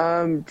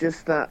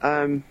 Just that,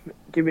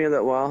 give me a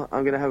little while.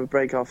 I'm going to have a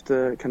break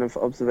after kind of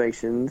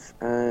observations,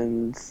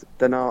 and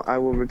then I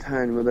will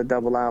return with a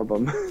double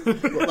album.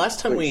 Well, last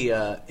time we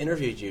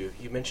interviewed you,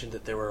 you mentioned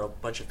that there were a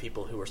bunch of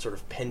people who were sort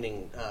of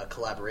pending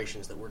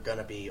collaborations that were going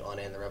to be on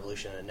And the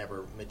Revolution and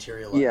never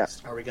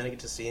materialized. Yeah. Are we going to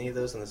get to see any of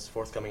those in this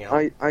forthcoming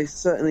album? I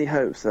certainly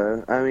hope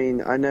so. I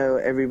mean, I know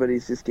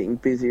everybody's just getting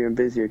busier and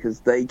busier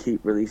because they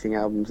keep releasing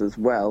albums as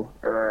well.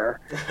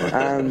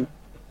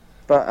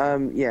 But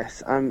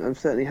yes, I'm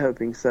certainly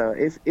hoping so.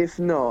 If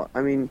not,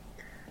 I mean,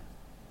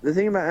 the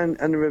thing about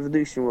And the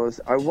Revolution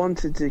was I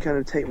wanted to kind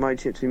of take my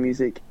chips in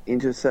music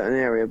into a certain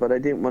area, but I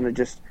didn't want to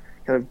just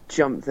kind of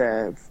jump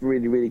there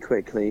really, really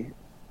quickly.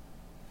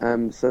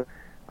 So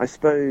I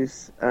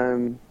suppose,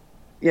 And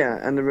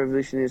the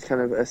Revolution is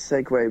kind of a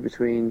segue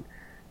between,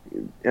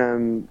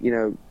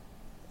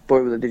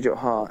 Boy with a Digital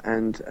Heart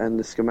and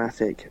the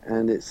Schematic,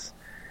 and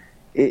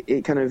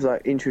it kind of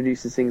like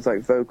introduces things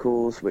like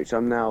vocals, which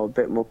I'm now a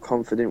bit more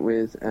confident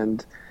with,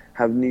 and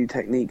have new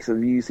techniques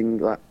of using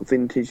like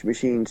vintage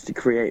machines to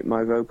create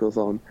my vocals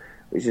on,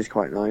 which is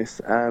quite nice.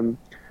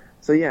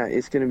 So yeah,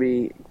 it's going to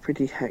be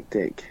pretty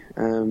hectic,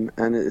 and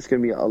it's going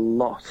to be a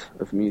lot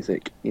of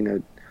music. It's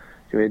going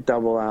to be a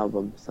double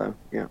album. So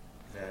yeah,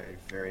 very,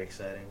 very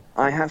exciting.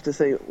 I have to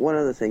say one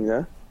other thing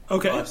though.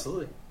 Okay,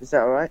 absolutely. Is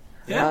that all right?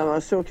 Yeah. I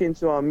was talking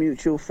to our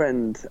mutual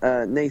friend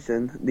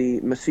Nathan,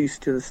 the masseuse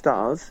to the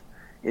stars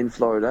in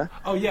Florida.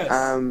 Oh, yes.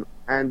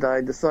 And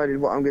I decided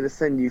what I'm going to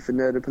send you for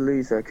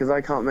Nerdapalooza, because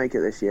I can't make it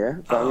this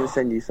year, but I'm going to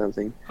send you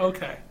something.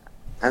 Okay.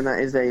 And that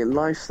is a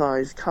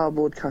life-size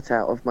cardboard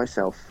cutout of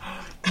myself.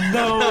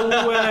 No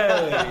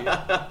way!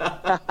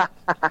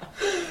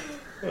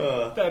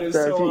 That is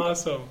so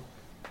awesome.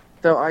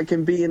 So I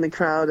can be in the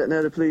crowd at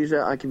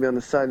Nerdapalooza, I can be on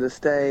the side of the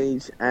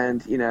stage,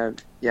 and, you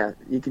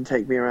can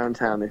take me around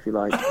town if you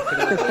like.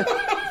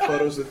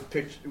 Photos with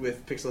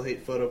Pixel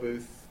Hate Photo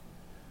Booth.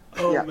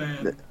 Oh, yeah.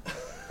 Man.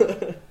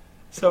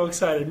 So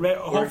excited.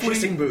 Or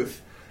kissing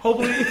booth.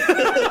 Hopefully.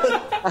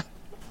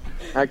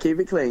 I keep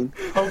it clean.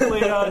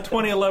 Hopefully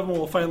 2011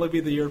 will finally be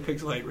the year of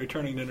Pixel Hate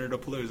returning to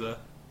Nerdapalooza.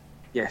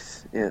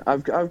 Yes, yeah.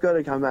 I've got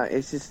to come back.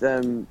 It's just,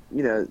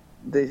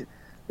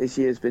 this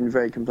year's been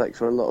very complex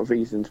for a lot of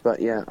reasons,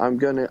 but yeah, I'm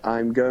going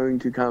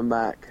to come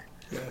back.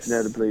 Yes.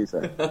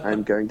 Nerdapalooza.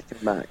 I'm going to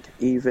come back,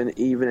 even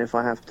if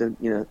I have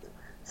to,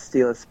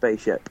 steal a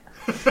spaceship.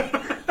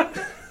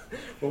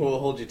 We'll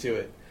hold you to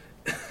it.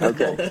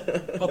 Okay.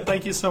 Well,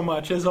 thank you so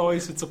much. As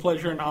always, it's a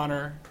pleasure and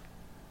honor.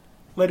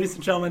 Ladies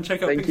and gentlemen,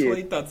 check out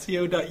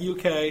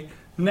pixelate.co.uk.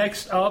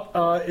 Next up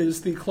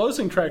is the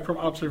closing track from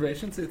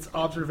Observations. It's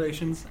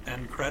Observations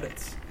and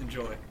Credits.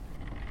 Enjoy.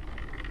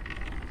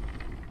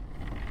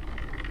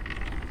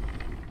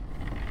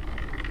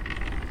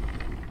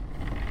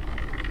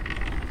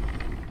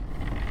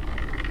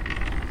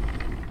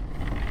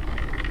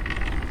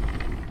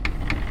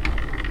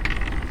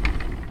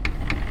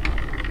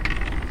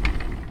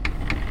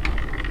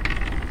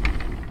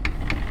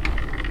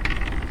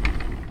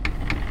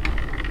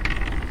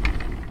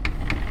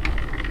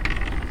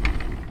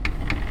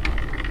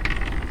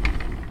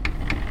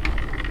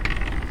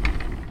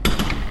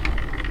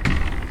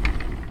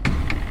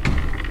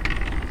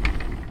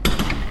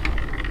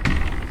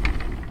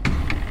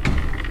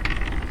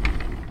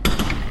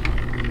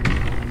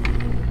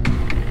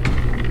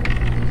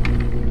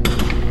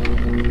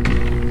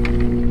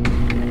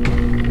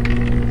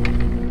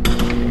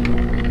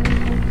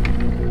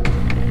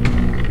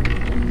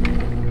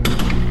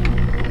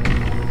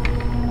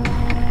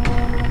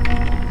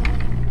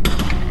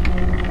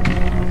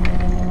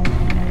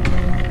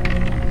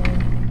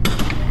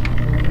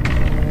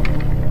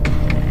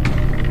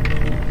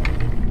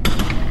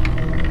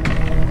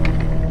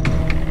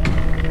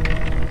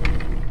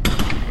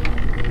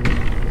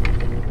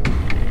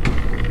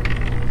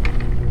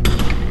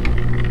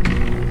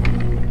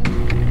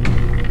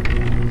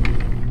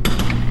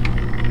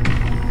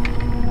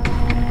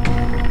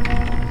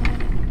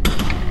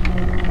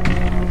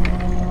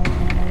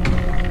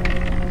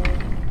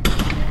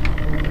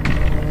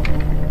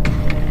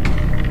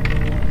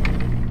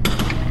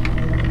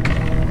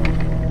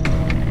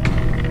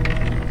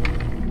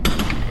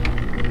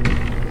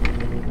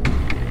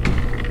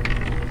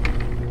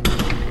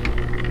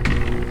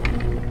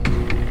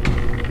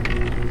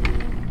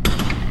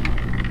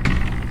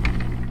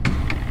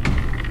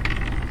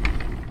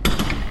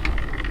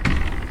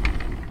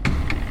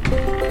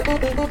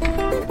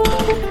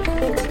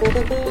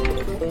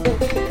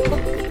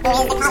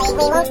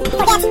 won't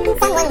forget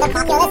someone the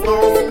populace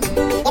knows.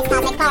 It's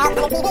Cosmic Carl on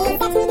the TV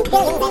set,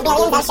 billions and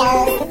billions of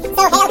shows.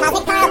 So hail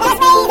Cosmic Carl, let us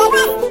raise a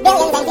glass,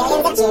 billions and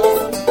billions of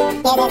cheers.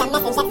 Here is a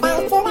message that's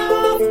bound to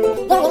last,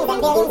 billions and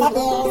billions of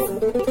years.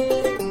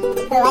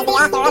 Who was the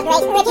author of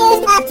Great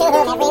Reviews, up to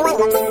whom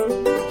everyone looks.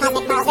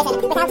 Cosmic Carl's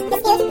written without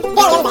dispute,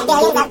 billions and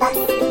billions of books.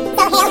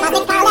 So hail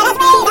Cosmic Carl, let us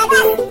raise a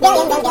glass,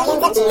 billions and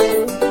billions of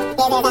cheers.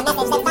 Here is a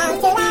message that's bound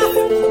to last,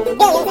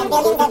 billions and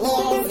billions of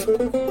years.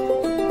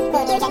 Who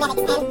knew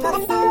genetics and told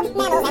us so,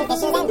 mammals and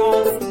fishes and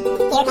birds.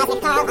 Hear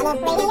Cosmic Carl on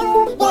the radio,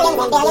 billions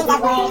and billions of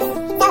words.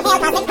 So hail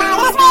Cosmic Carl,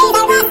 let us raise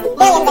our glass,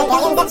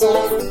 billions of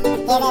cheers.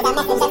 Here is a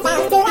message that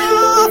sounds to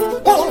last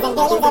billions and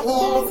billions of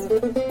years.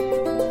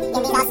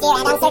 In these austere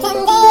and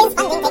uncertain days,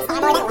 funding takes far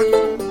more than luck.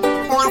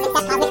 Who else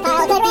except Cosmic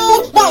Carl could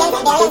raise billions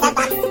and billions of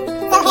bucks?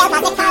 So hail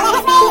Cosmic Carl, let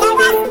us raise our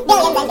glass,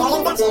 billions and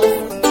billions of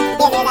cheers.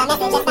 Here is a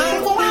message that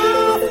sounds to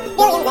last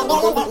billions and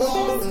billions of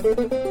years.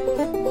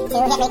 To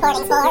hit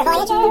recordings for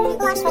Voyager,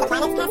 launched for the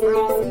planet's past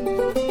Mars.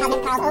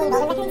 Cosmic Carl's own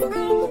golden records are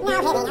now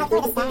heading out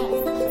for the stars.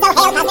 So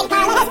hail Cosmic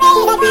Carl, let us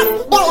raise our glass,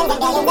 billions and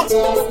billions of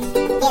cheers.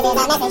 Here is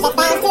a message that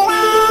sounds to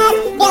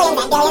last billions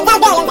and billions of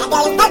billions and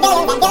billions of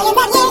billions and billions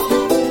of years.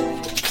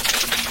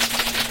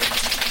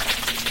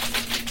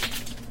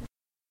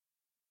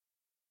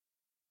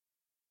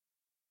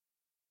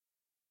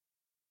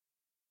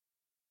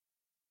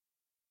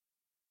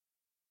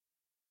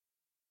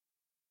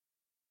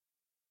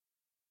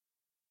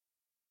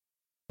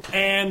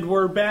 And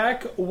we're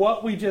back.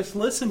 What we just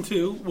listened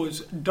to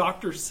was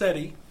Dr.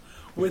 SETI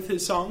with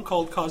his song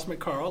called Cosmic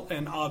Carl,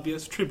 an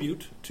obvious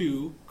tribute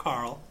to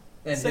Carl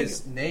And Sagan.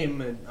 his name,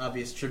 an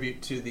obvious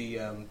tribute to the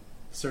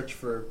search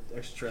for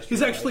extraterrestrial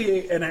He's life.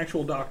 actually an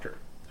actual doctor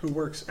who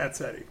works at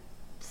SETI.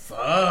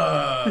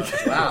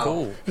 Fuck. Wow.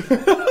 Cool.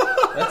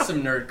 That's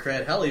some nerd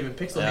cred. Hell, even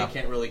Pixelate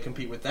can't really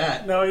compete with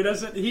that. No, he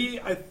doesn't.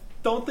 I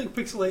don't think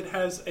Pixelate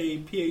has a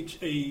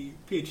PhD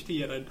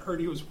yet. I'd heard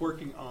he was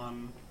working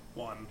on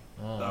one.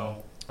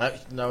 So.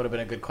 That would have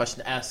been a good question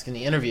to ask in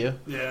the interview.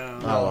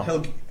 Yeah.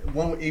 He'll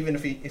even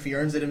if he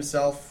earns it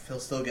himself, he'll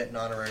still get an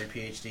honorary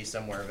PhD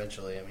somewhere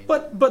eventually. I mean,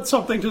 But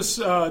something just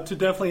to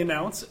definitely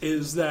announce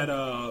is that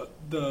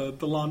the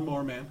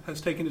Lawnmower Man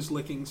has taken his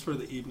lickings for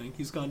the evening.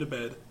 He's gone to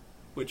bed,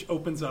 which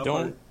opens up.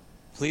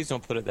 Please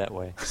don't put it that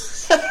way.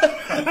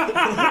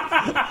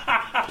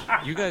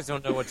 You guys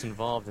don't know what's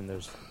involved in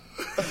those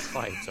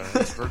fights. All right?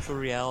 It's virtual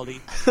reality.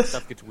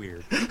 Stuff gets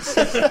weird.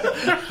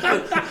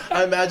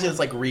 I imagine it's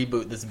like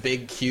Reboot. This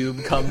big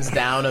cube comes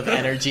down of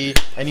energy,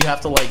 and you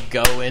have to like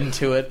go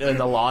into it, and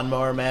the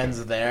Lawnmower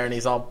Man's there, and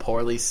he's all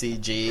poorly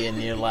CG,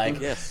 and you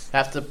like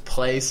have to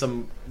play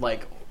some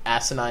like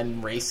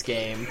asinine race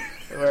game.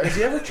 Did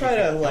you ever try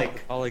to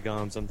like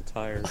polygons on the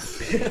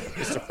tires?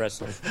 It's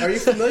depressing. Are you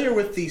familiar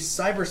with the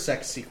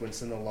cybersex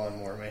sequence in the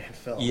Lawnmower Man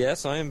film?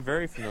 Yes, I am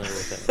very familiar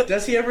with that.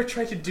 Does he ever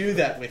try to do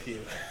that with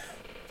you?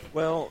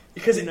 Well,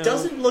 because it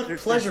doesn't look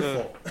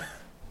pleasurable.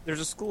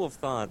 There's a school of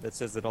thought that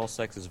says that all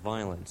sex is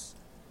violence.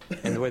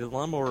 And the way the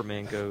Lawnmower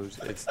Man goes,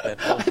 it's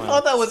that all I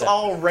thought that was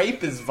all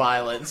rape is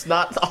violence,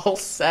 not all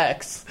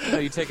sex. No,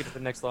 you take it to the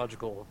next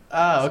logical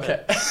Oh,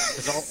 okay.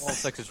 Because all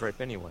sex is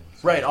rape anyway.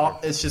 So Right,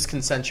 it's just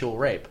consensual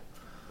rape.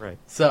 Right.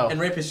 So And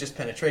rape is just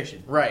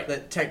penetration. Right.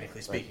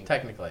 Technically speaking.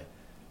 Technically.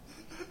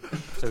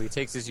 So he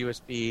takes his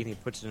USB and he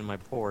puts it in my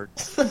port.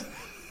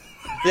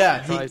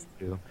 Yeah, Tries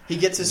to, he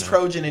gets his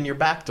Trojan in your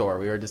back door.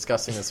 We were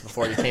discussing this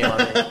before you came on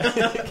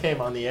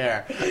the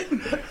air.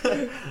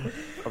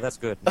 Oh, that's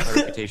good. My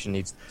reputation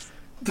needs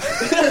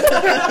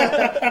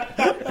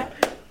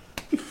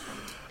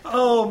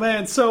Oh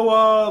man,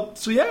 so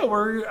yeah,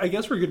 I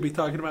guess we're going to be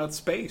talking about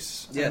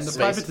space and the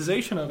Space.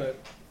 privatization of it.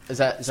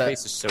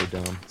 Space is so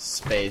dumb.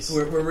 Space.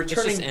 We're returning.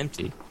 It's just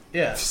empty.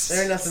 Yeah,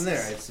 there's nothing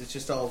there. It's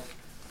just all,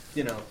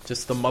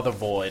 just the mother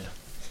void.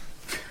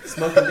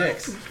 Smoking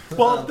dicks.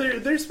 Well,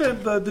 there's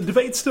been the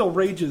debate still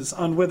rages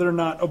on whether or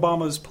not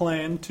Obama's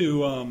plan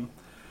to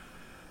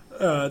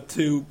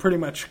pretty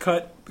much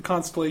cut the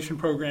Constellation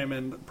program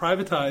and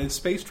privatize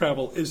space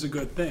travel is a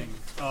good thing.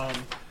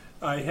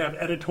 I have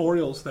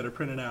editorials that are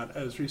printed out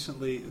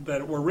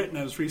that were written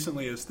as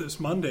recently as this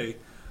Monday.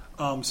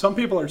 Some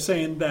people are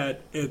saying that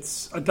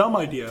it's a dumb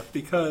idea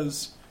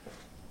because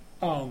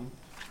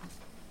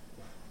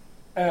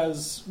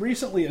as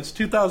recently as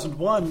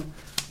 2001,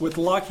 with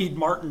Lockheed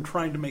Martin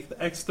trying to make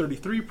the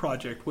X-33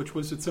 project, which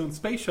was its own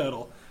space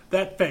shuttle,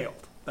 that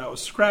failed. That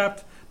was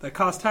scrapped. That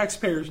cost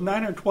taxpayers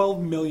 $912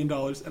 million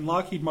and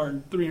Lockheed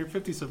Martin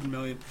 $357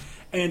 million.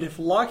 And if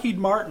Lockheed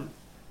Martin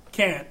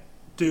can't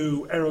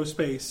do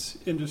aerospace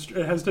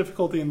industry, has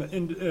difficulty in the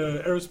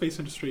aerospace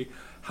industry,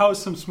 how is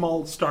some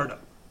small startup?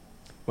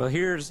 Well,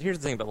 here's the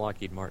thing about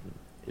Lockheed Martin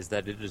is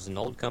that it is an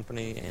old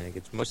company and it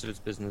gets most of its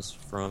business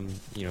from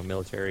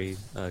military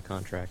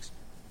contracts,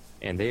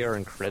 and they are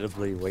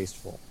incredibly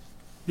wasteful.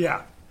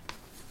 Yeah.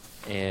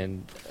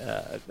 And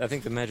I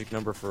think the magic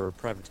number for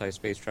privatized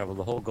space travel,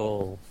 the whole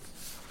goal,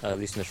 at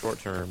least in the short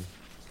term,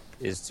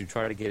 is to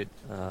try to get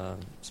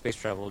space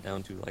travel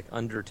down to like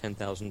under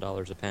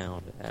 $10,000 a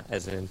pound,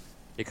 as in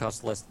it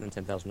costs less than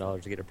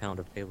 $10,000 to get a pound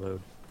of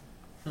payload,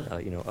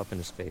 up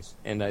into space.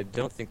 And I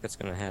don't think that's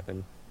going to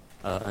happen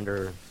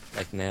under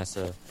like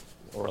NASA,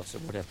 or else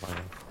it would have money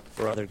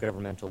for other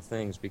governmental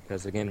things,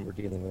 because again, we're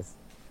dealing with,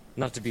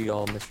 not to be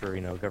all Mr.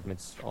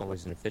 Government's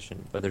always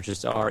inefficient, but there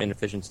just are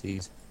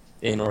inefficiencies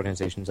in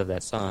organizations of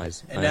that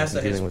size. And NASA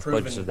has dealing with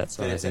proven budgets of that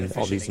that it's size and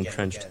all these inefficient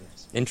entrenched again.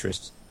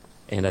 interests.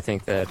 And I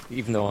think that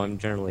even though I'm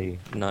generally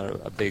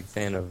not a big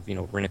fan of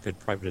rampant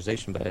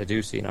privatization, but I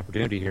do see an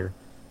opportunity here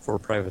for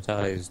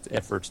privatized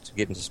efforts to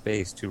get into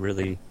space to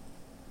really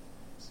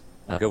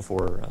go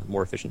for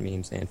more efficient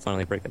means and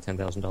finally break that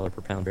 $10,000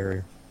 per pound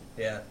barrier.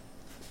 Yeah.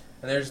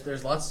 And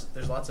there's lots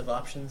of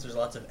options. There's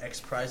lots of X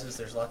prizes.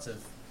 There's lots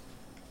of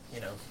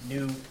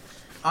new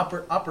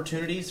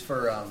opportunities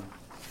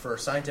for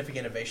scientific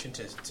innovation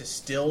to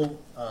still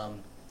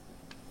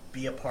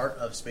be a part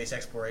of space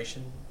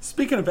exploration.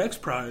 Speaking of X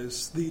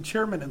Prize, the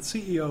chairman and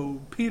CEO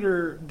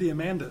Peter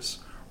Diamandis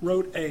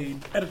wrote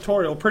an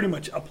editorial pretty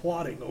much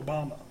applauding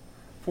Obama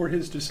for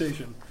his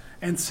decision.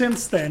 And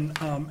since then,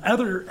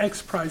 other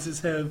X Prizes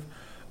have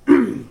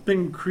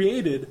been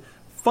created,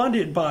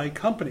 funded by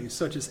companies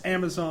such as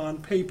Amazon,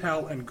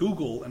 PayPal, and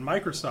Google and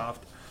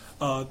Microsoft.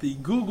 The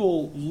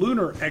Google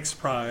Lunar X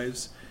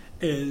Prize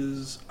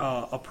is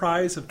a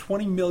prize of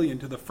 $20 million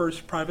to the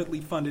first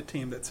privately funded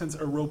team that sends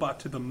a robot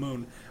to the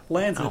moon,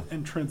 lands it,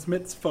 and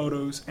transmits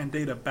photos and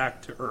data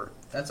back to Earth.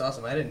 That's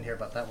awesome. I didn't hear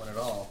about that one at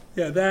all.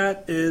 Yeah,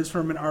 that is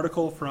from an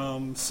article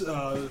from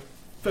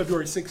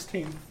February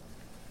 16th.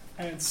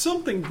 And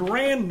something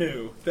brand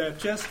new that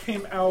just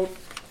came out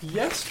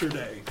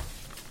yesterday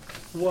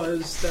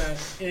was that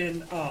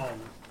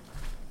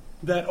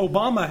that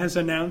Obama has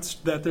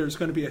announced that there's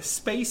going to be a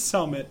space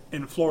summit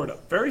in Florida.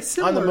 Very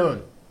similar. On the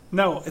moon.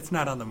 No, it's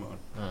not on the moon.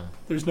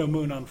 There's no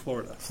moon on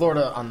Florida.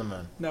 Florida on the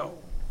moon. No.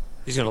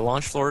 He's going to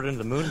launch Florida into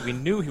the moon? We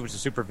knew he was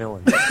a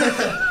supervillain.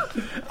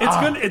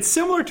 It's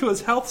similar to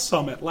his health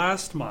summit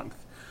last month.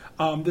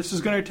 This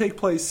is going to take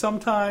place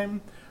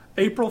sometime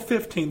April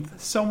 15th,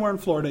 somewhere in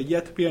Florida,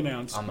 yet to be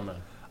announced. On the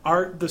moon.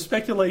 The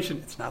speculation,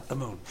 it's not the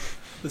moon.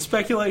 The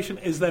speculation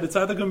is that it's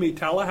either going to be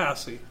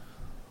Tallahassee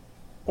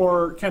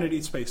or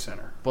Kennedy Space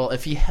Center. Well,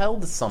 if he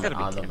held the summit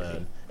on the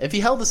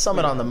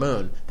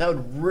moon, that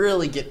would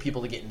really get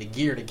people to get into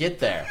gear to get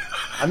there.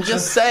 I'm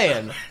just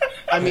saying.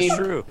 I mean,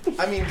 true.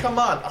 I mean, come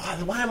on.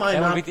 Why am I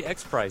that not? would be the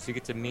X Prize. You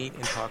get to meet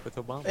and talk with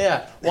Obama.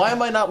 Yeah. Why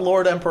am I not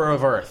Lord Emperor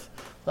of Earth?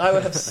 I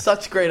would have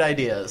such great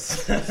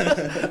ideas.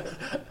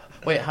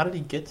 Wait, how did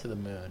he get to the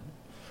moon?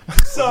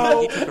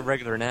 So he took a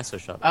regular NASA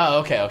shuttle. Oh,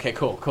 okay,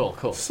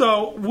 cool.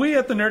 So we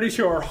at the Nerdy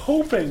Show are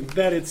hoping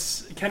that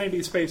it's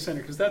Kennedy Space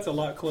Center because that's a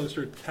lot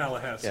closer to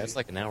Tallahassee. Yeah, it's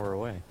like an hour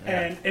away.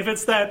 And if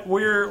it's that,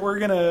 we're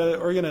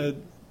gonna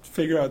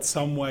figure out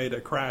some way to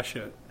crash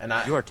it. And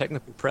you are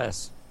technically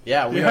press.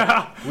 Yeah,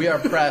 we are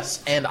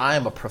press, and I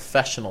am a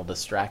professional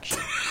distraction.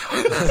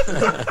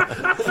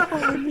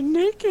 I'm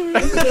naked.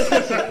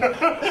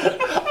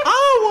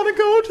 I want to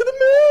go to the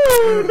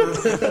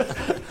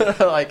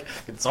moon. Like,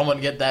 can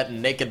someone get that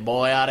naked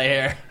boy out of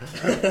here?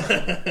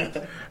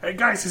 Hey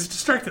guys, he's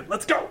distracted.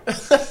 Let's go.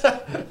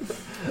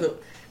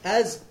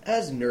 As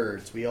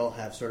nerds, we all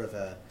have sort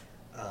of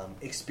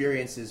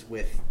experiences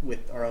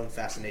with our own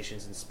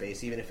fascinations in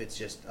space, even if it's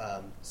just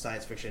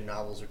science fiction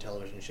novels or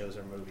television shows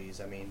or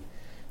movies. I mean,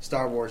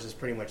 Star Wars is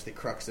pretty much the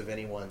crux of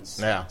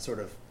anyone's sort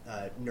of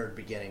nerd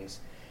beginnings.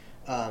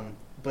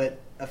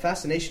 But a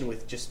fascination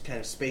with just kind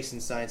of space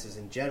and sciences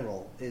in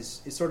general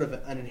is sort of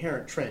an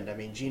inherent trend. I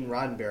mean, Gene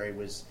Roddenberry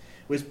was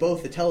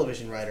both a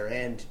television writer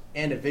and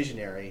a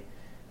visionary,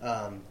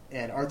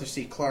 and Arthur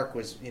C. Clarke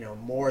was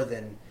more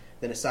than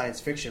a science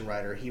fiction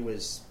writer. He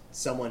was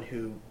someone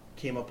who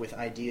came up with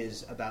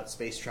ideas about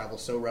space travel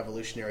so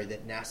revolutionary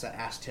that NASA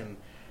asked him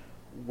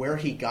where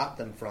he got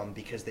them from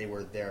because they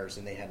were theirs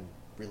and they hadn't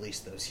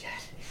released those yet.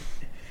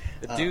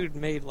 The dude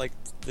made like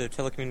the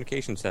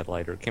telecommunication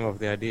satellite, or came up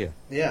with the idea.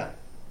 Yeah.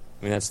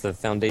 I mean, that's the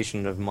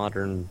foundation of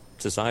modern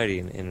society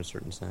in a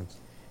certain sense.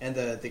 And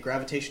the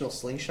gravitational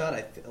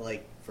slingshot,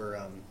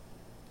 for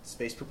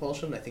space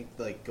propulsion, I think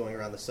like going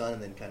around the sun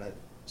and then kind of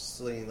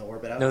slinging the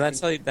orbit out. No,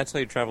 that's how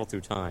you travel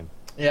through time.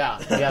 Yeah,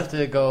 you have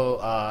to go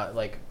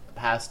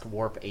past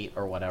warp 8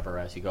 or whatever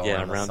as you go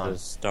around the sun. the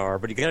star.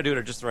 But you got to do it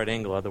at just the right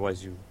angle,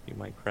 otherwise you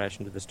might crash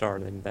into the star,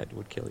 and then that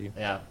would kill you.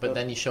 Yeah, but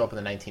then you show up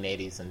in the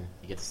 1980s and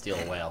you get to steal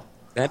a whale.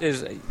 That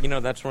is,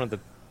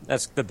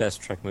 that's the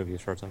best Trek movie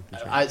as far as I'm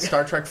concerned.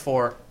 Star Trek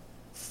 4,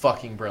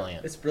 fucking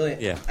brilliant. It's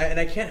brilliant. Yeah. And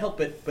I can't help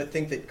but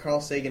think that Carl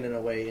Sagan, in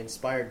a way,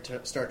 inspired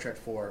Star Trek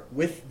 4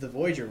 with the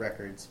Voyager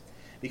records,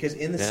 because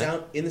in the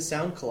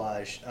sound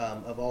collage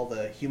of all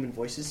the human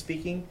voices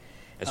speaking.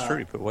 That's true.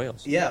 You put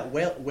whales. Yeah,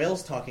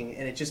 whales talking,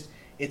 and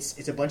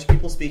it's a bunch of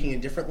people speaking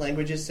in different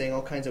languages, saying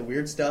all kinds of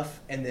weird stuff,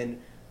 and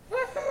then.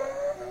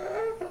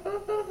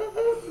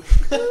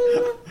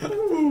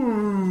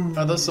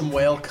 Are those some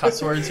whale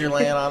cuss words you're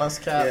laying on us,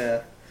 Cap?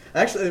 Yeah.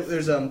 Actually,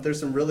 there's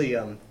some really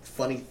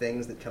funny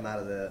things that come out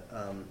of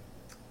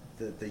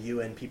the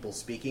UN people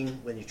speaking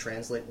when you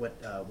translate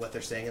what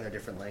they're saying in their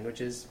different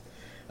languages.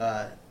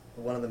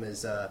 One of them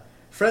is,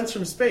 "Friends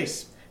from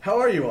space, how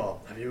are you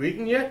all? Have you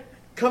eaten yet?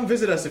 Come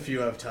visit us if you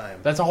have time."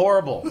 That's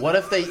horrible. What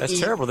if they That's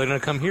terrible. They're going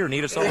to come here and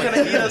eat us all. They're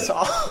going to eat us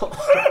all.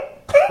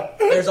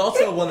 There's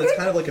also one that's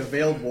kind of like a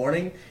veiled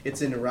warning.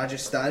 It's in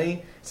Rajasthani.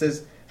 It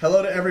says,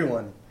 "Hello to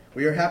everyone.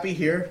 We are happy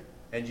here,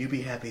 and you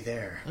be happy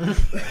there."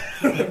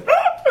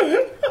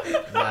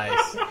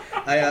 Nice.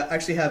 I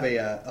actually have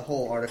a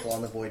whole article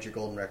on the Voyager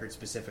Golden Record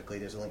specifically.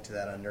 There's a link to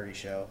that on Nerdy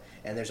Show.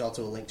 And there's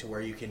also a link to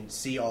where you can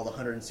see all the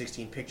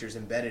 116 pictures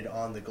embedded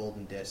on the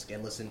Golden Disc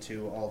and listen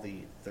to all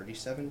the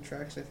 37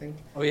 tracks, I think.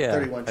 Oh, yeah.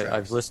 31 tracks.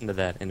 I've listened to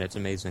that, and it's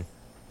amazing.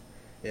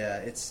 Yeah,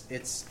 it's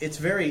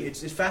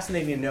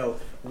fascinating to know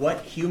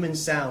what human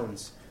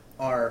sounds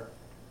are,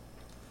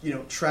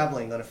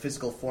 traveling on a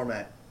physical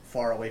format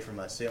far away from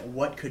us.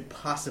 What could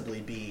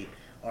possibly be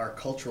our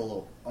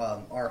cultural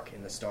arc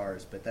in the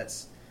stars? But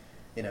that's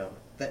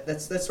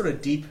sort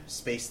of deep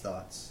space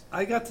thoughts.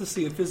 I got to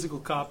see a physical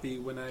copy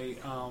when I,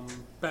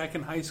 back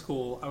in high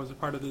school, I was a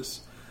part of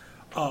this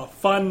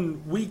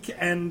fun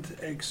weekend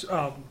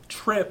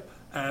trip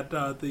at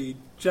the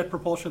Jet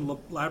Propulsion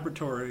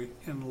Laboratory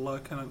in La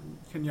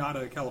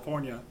Cañada,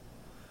 California,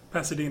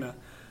 Pasadena,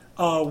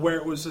 where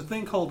it was a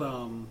thing called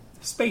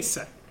Space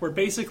Set, where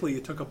basically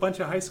you took a bunch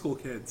of high school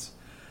kids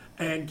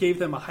and gave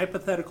them a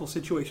hypothetical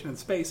situation in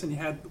space, and you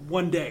had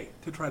one day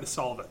to try to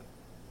solve it.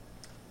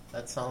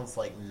 That sounds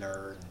like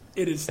nerd.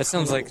 It is. That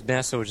sounds like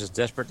NASA was just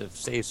desperate to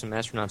save some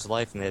astronaut's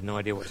life, and they had no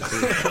idea what to do.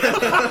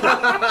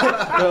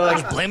 They're like,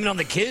 just blame it on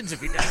the kids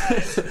if he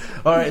dies.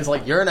 All right, it's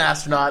like you're an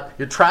astronaut.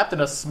 You're trapped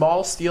in a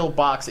small steel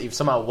box that you've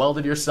somehow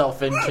welded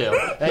yourself into,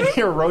 and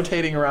you're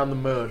rotating around the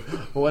moon.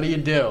 What do you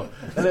do?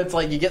 And it's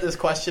like you get this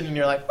question, and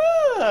you're like,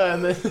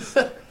 and then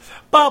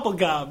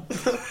bubblegum.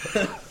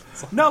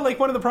 No, like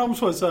one of the problems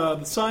was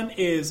the sun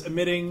is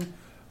emitting,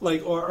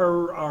 like,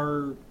 or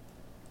our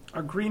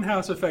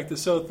greenhouse effect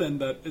is so thin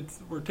that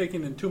we're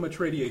taking in too much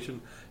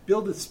radiation.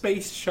 Build a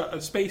space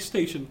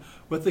station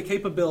with the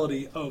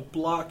capability of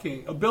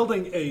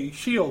building a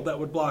shield that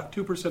would block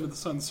 2% of the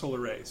sun's solar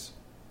rays.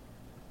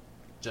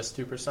 Just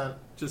 2%?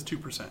 Just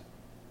 2%.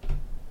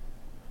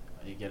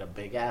 You get a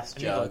big ass I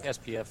jug. need like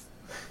SPF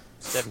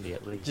 70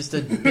 at least. Just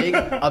a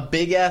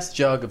big ass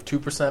jug of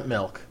 2%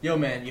 milk. Yo,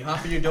 man, you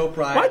hop in your dope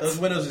ride. What? Those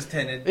windows is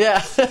tinted.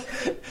 Yeah,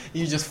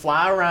 you just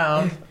fly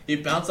around.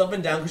 You bounce up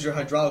and down because your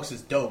hydraulics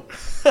is dope.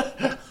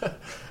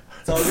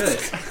 It's all good.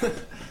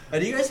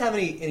 Do you guys have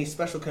any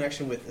special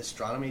connection with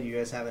astronomy? Do you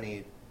guys have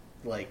any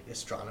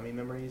astronomy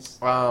memories?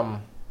 I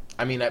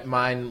mean,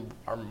 mine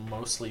are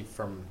mostly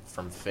from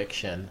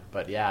fiction,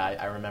 but yeah,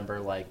 I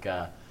remember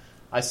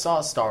I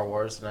saw Star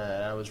Wars and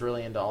I was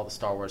really into all the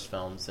Star Wars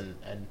films,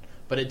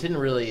 but it didn't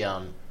really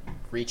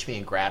reach me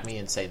and grab me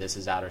and say this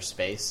is outer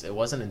space. It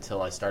wasn't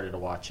until I started to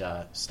watch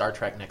Star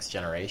Trek: Next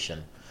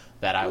Generation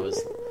that I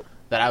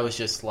was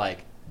just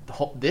like,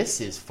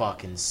 this is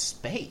fucking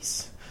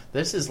space.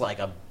 This is like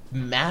a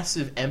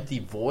massive empty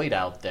void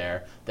out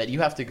there that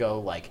you have to go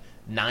like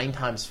 9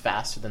 times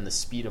faster than the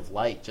speed of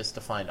light just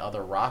to find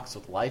other rocks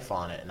with life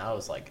on it. And I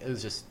was like, it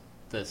was just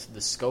the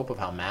scope of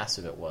how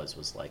massive it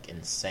was like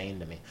insane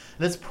to me. And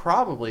that's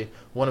probably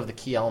one of the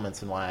key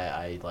elements in why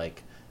I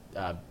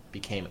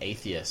became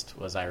atheist,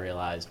 was I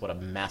realized what a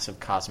massive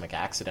cosmic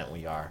accident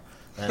we are.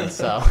 And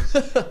so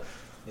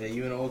yeah,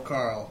 you and old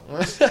Carl.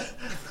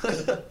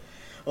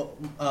 Well,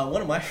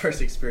 one of my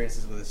first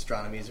experiences with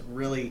astronomy is a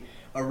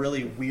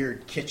really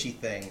weird, kitschy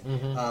thing.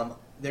 Mm-hmm.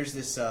 There's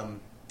this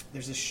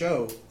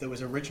show that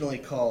was originally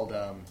called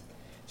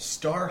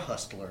Star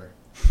Hustler,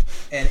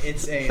 and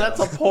it's a that's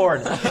a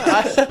porn.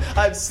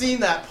 I've seen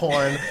that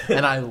porn,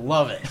 and I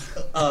love it.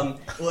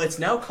 Well, it's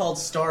now called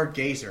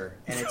Stargazer,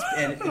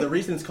 and the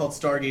reason it's called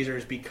Stargazer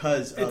is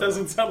because it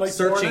doesn't sound like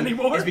searching porn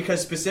anymore. Is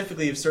because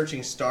specifically of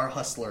searching Star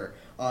Hustler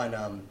on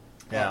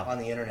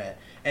the internet,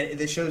 and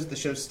the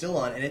show's still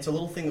on, and it's a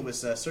little thing that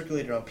was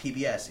circulated on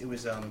PBS. It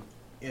was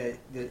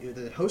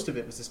the host of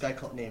it was this guy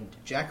named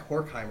Jack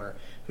Horkheimer,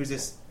 who's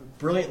this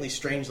brilliantly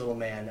strange little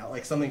man,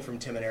 like something from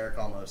Tim and Eric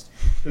almost,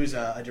 who's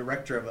a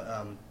director of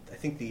I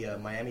think the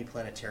Miami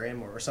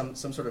Planetarium or some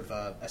sort of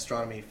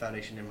astronomy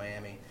foundation in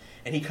Miami.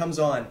 And he comes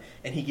on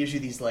and he gives you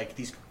these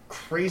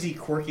crazy,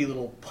 quirky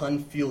little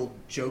pun-fueled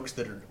jokes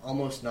that are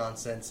almost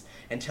nonsense,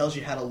 and tells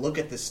you how to look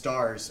at the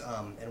stars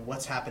and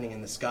what's happening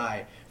in the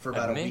sky for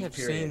about a week period. I may have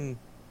seen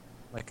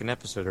like an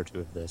episode or two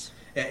of this.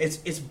 Yeah,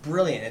 it's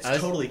brilliant. It's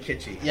totally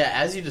kitschy. Yeah,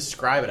 as you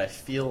describe it, I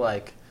feel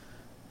like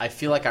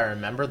I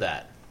remember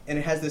that. And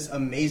it has this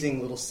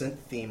amazing little synth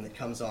theme that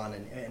comes on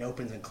and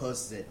opens and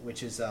closes it,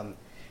 which is a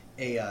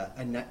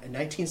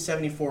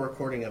 1974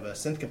 recording of a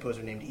synth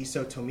composer named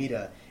Iso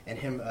Tomita, and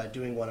him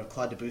doing one of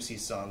Claude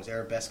Debussy's songs,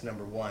 Arabesque No.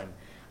 1.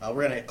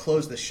 We're going to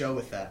close the show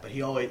with that, but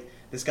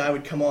this guy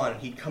would come on,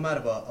 and he'd come out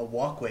of a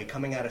walkway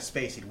coming out of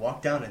space. He'd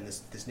walk down, and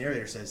this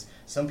narrator says,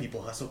 some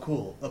people hustle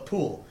a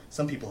pool,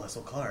 some people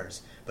hustle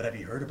cars, but have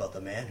you heard about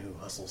the man who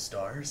hustles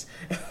stars?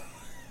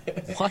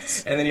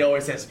 What? And then he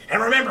always says,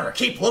 and remember,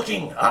 keep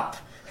looking up.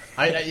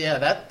 Yeah,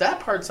 that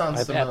part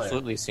sounds familiar. I've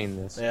absolutely seen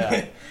this.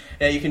 Yeah,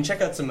 yeah. You can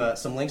check out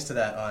some links to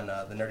that on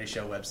the Nerdy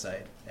Show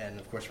website, and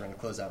of course we're going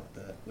to close out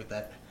with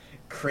that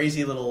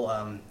crazy little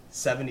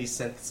 70s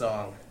synth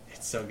song.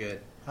 It's so good.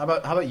 How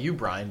about you,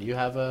 Brian? Do you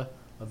have a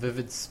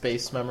vivid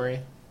space memory?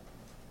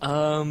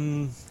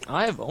 I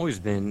have always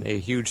been a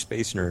huge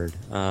space nerd.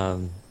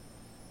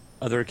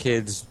 Other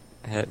kids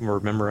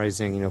were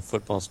memorizing,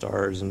 football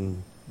stars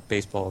and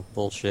baseball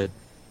bullshit,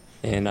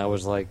 and I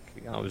was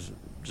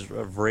just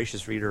a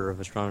voracious reader of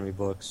astronomy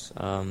books.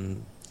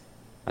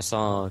 I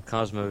saw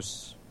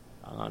Cosmos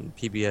on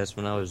PBS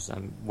when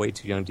I'm way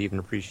too young to even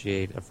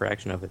appreciate a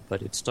fraction of it,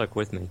 but it stuck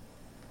with me.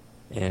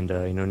 And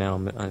now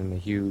I'm a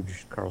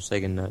huge Carl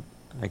Sagan nut.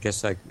 I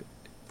guess I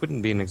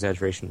wouldn't be an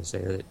exaggeration to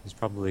say that he's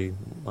probably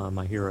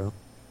my hero.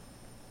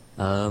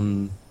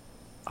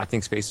 I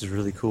think space is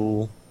really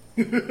cool.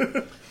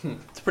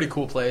 It's a pretty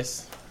cool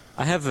place.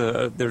 I have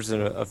there's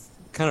a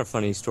kind of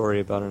funny story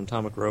about an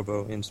atomic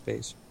robo in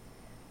space.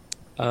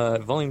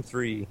 Volume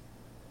 3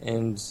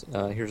 ends,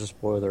 here's a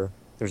spoiler,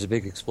 there's a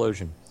big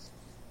explosion.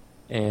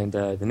 And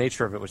the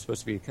nature of it was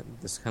supposed to be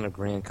this kind of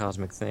grand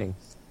cosmic thing.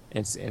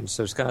 And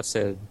so Scott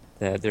said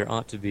that there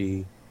ought to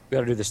be, we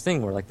ought to do this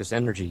thing where like this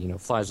energy,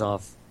 flies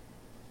off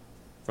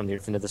from the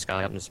earth into the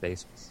sky out into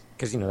space.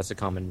 Because, that's a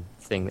common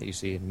thing that you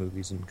see in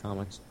movies and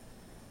comics.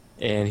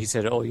 And he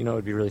said,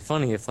 it'd be really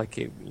funny if like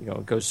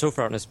it goes so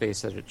far out into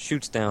space that it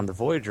shoots down the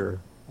Voyager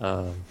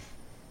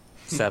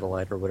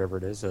satellite or whatever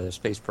it is, a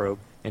space probe,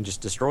 and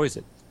just destroys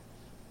it.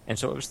 And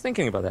so I was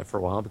thinking about that for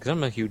a while because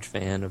I'm a huge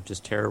fan of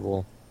just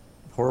terrible,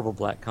 horrible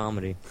black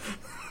comedy.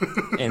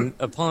 And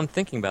upon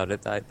thinking about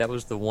it, that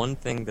was the one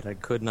thing that I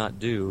could not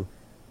do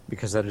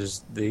because that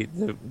is the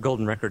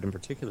Golden Record in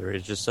particular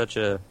is just such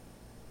a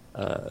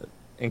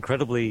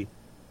incredibly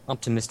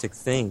optimistic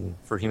thing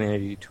for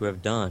humanity to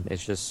have done.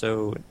 It's just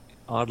so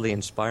oddly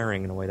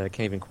inspiring in a way that I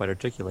can't even quite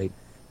articulate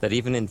that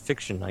even in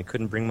fiction I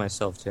couldn't bring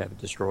myself to have it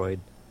destroyed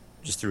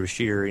just through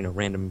sheer,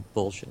 random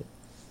bullshit.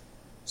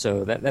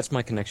 So that's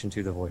my connection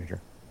to the Voyager.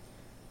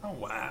 Oh,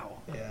 wow.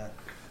 Yeah.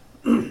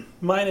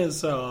 Mine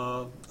is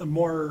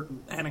more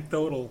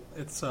anecdotal.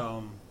 It's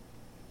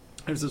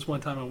there's this one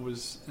time I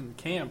was in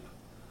camp.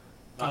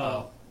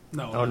 No,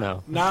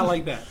 not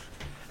like that.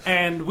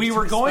 And we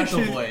were going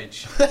to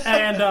voyage.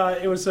 And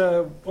it was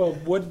a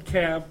wood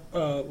camp,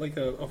 like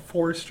a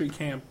forestry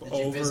camp. Did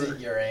you visit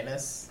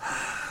Uranus?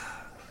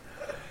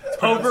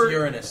 Over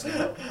Uranus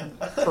now.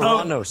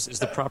 Uranus is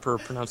the proper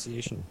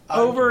pronunciation.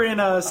 Over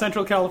in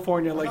Central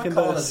California, like in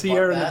the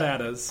Sierra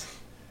Nevadas.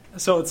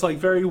 So it's like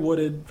very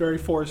wooded, very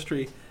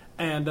forestry.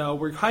 And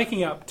we're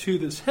hiking up to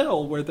this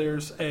hill where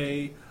there's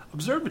a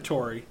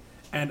observatory.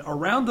 And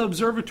around the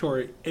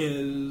observatory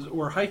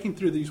we're hiking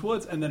through these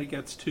woods, and then it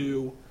gets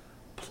to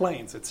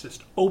plains. It's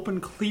just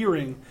open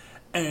clearing,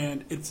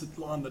 and it's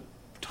on the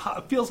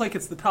top. It feels like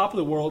it's the top of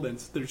the world, and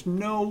there's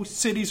no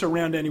cities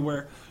around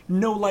anywhere,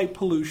 no light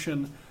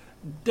pollution,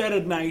 dead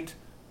at night,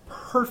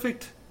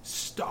 perfect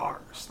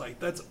stars. Like,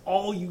 that's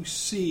all you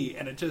see,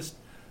 and it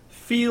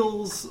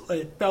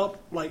felt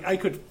like I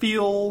could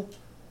feel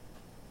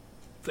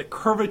the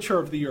curvature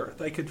of the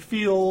earth. I could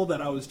feel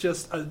that I was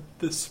just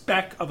the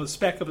speck of a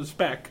speck of a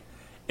speck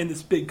in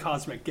this big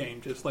cosmic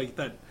game, just like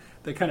that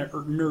kind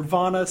of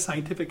nirvana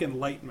scientific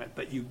enlightenment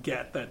that you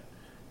get, that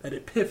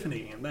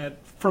epiphany, and that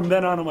from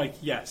then on I'm like,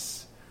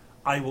 yes,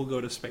 I will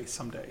go to space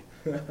someday.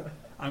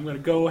 I'm going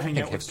to go hang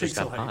out with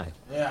Pixelhead.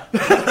 Yeah.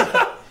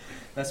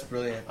 That's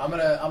brilliant. I'm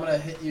gonna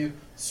hit you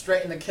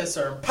straight in the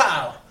kisser and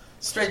pow!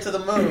 Straight to the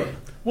moon.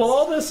 Well,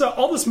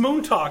 all this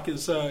moon talk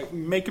is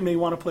making me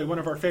want to play one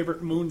of our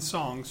favorite moon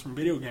songs from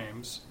video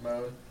games.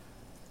 Moon.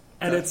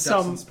 And it's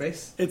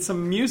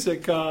some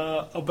music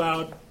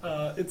about.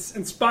 It's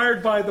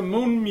inspired by the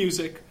moon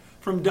music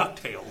from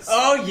DuckTales.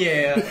 Oh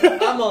yeah,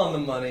 I'm on the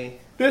money.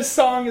 This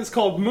song is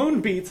called Moon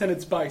Beats, and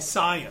it's by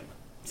Cyan.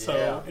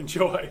 So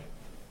enjoy.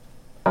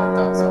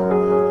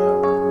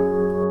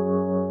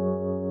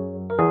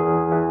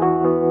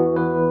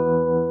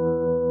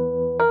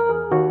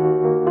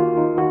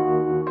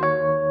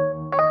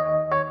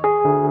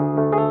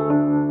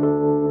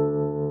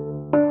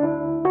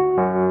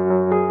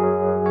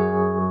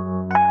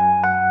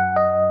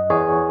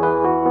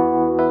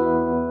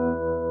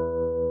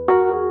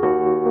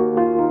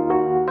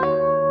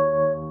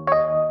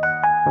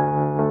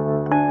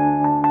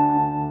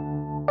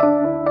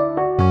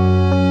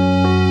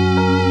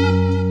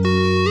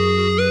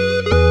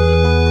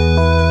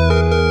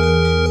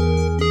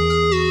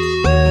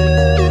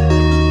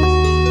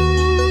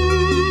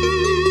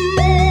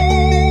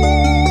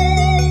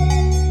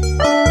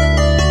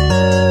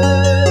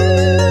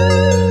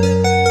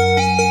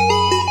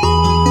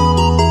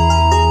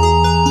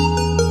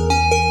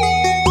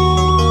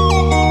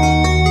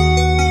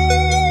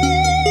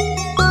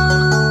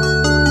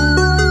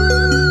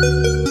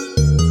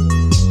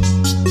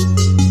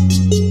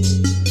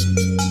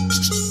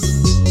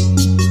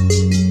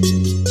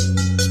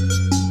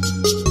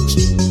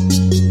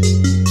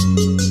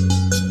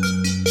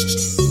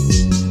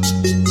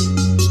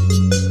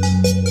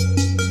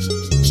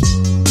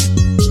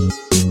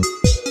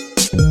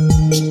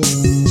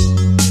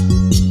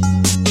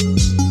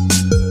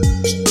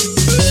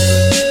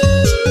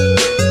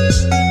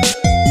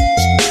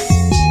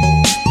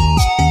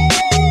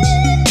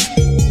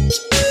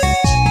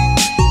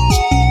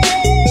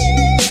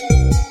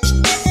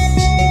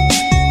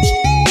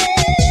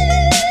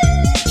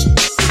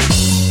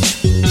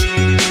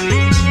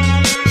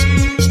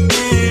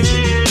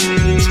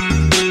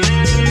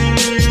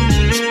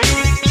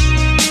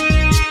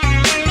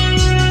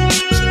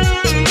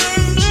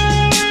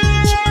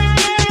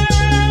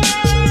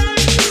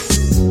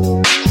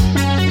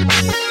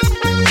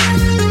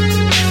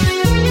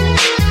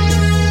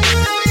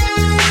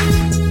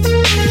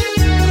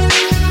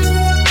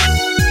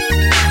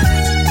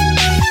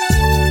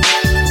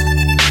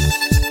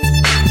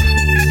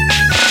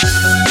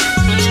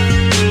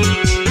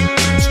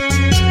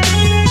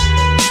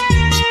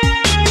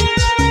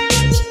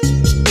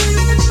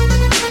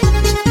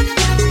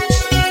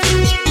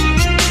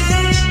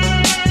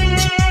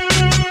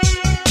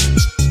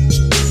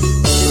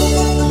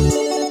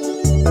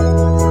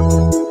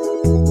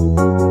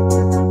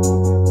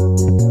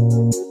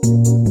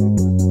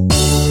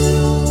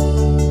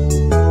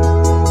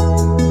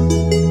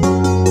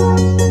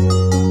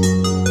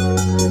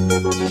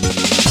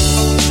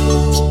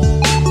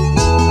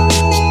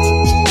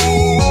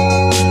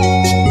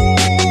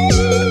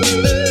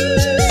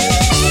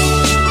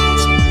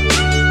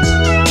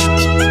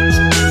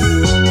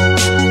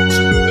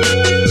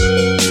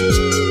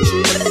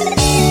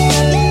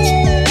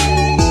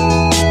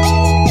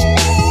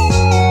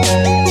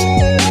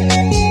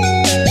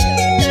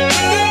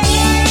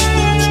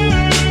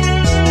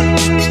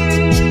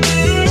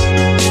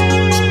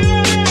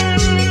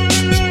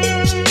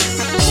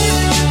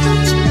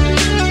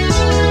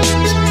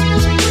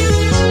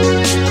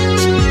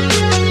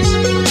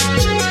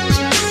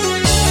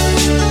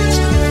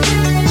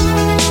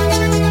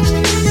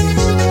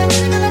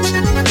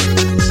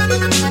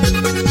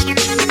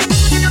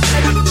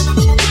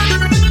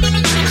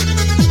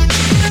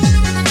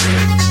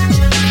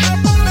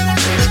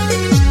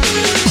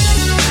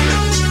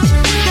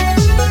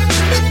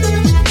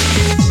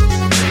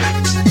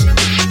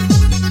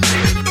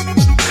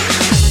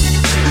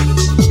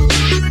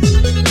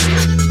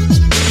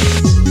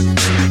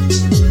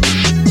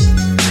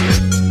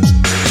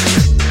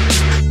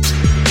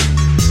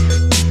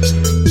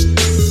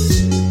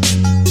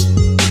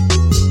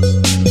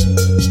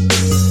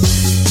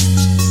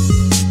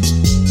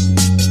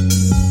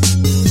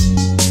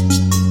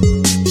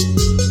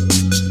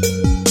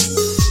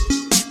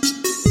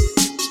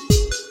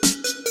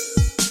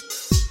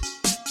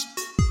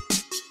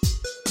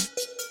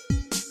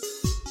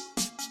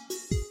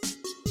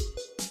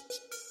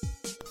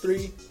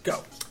 3,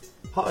 go.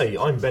 Hi,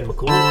 I'm Ben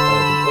McCall, the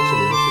Utter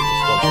Lunatic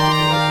responsible for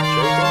writing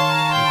Joker.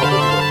 You probably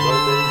won't know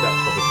me, that's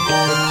probably a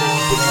good thing,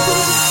 but you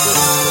will be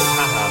soon, so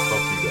haha,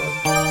 fuck you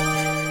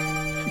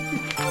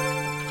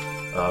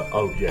guys.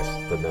 Oh yes,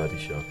 the Nerdy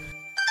Show.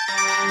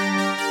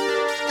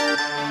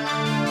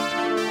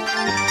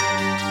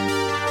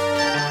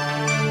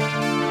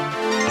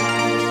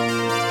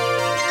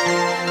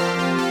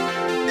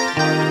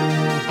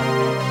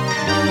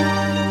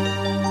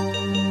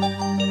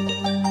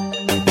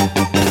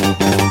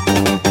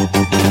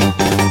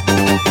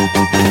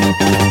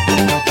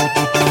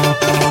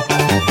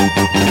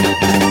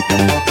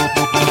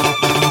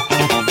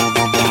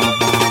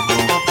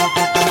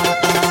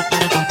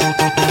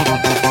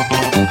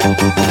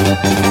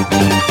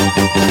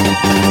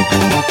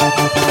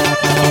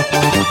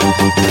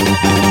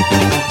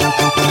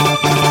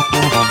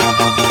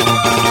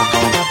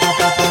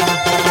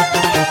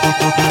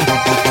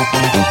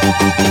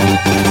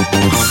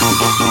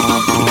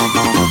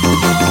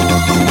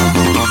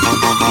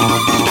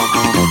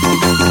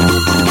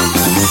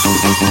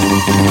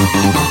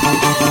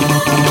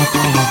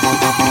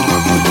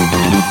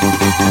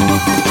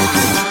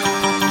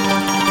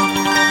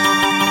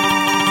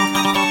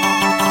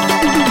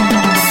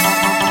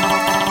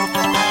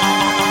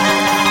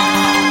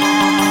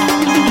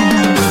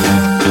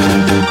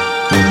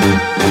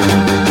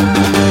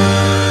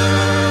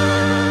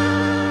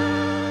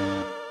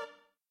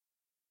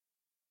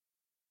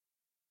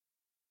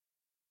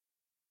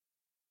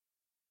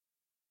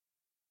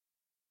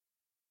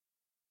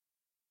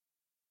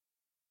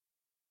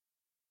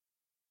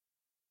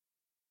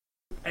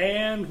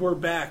 And we're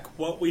back.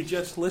 What we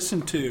just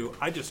listened to,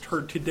 I just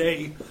heard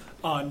today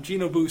on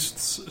Geno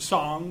Boost's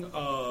song,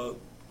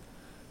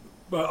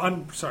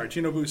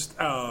 Geno Boost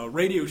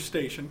radio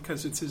station,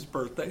 because it's his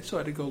birthday, so I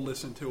had to go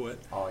listen to it.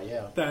 Oh,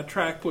 yeah. That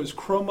track was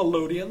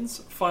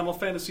Chromelodians' Final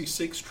Fantasy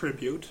VI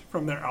tribute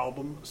from their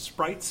album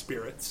Sprite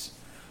Spirits.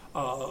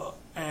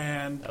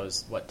 And that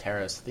was,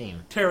 Terra's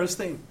theme? Terra's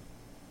theme.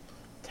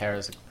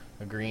 Terra's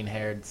a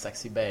green-haired,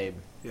 sexy babe.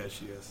 Yeah,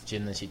 she is.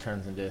 Jin that she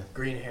turns into...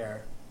 Green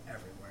hair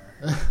everywhere.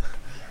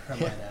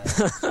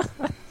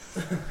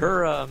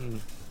 Her,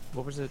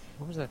 what was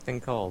that thing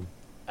called?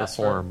 Her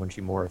Esper? form when she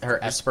morphed. Her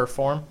Esper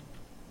form?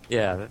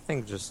 Yeah, that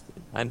thing just...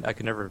 I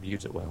could never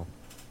use it well.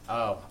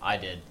 Oh, I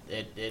did.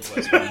 It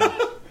was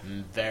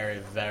very,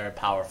 very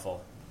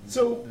powerful.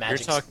 So You're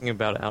talking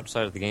about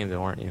outside of the game,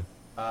 though, aren't you?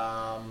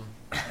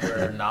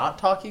 We're not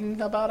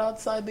talking about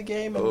outside the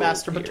game and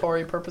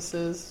masturbatory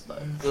purposes.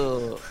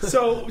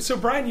 So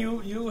Brian,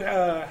 you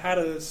had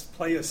us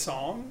play a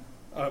song.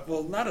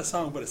 Well, not a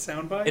song, but a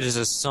soundbite. It is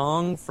a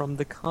song from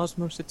the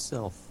cosmos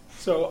itself.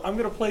 So I'm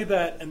going to play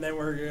that, and then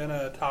we're going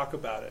to talk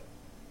about it.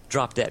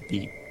 Drop that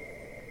beat.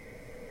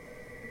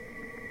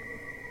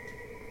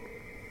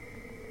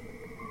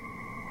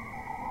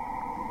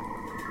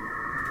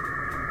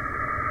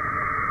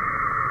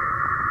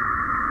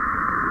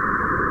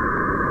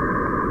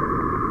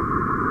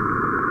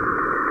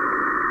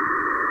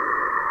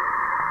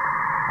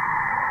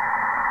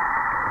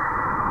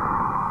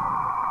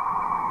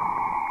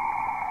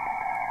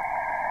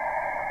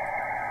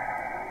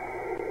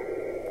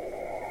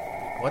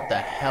 What the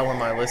hell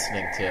am I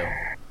listening to?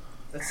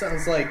 That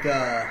sounds like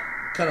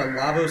kind of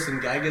Lavos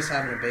and Gygas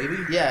having a baby.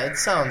 Yeah, it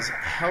sounds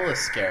hella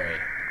scary.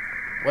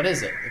 What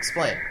is it?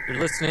 Explain. You're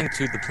listening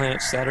to the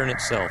planet Saturn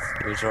itself.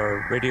 Those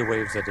are radio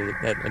waves that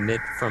emit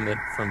from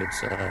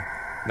its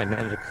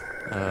magnetic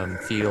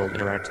field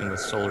interacting with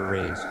solar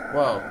rays.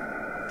 Whoa,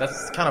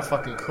 that's kind of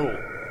fucking cool.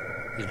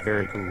 It's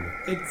very cool.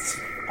 It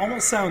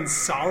almost sounds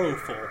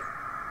sorrowful.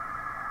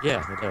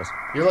 Yeah, it does.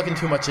 You're looking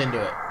too much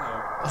into it.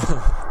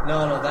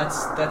 No,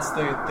 that's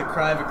the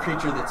cry of a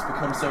creature that's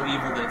become so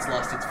evil that it's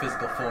lost its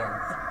physical form.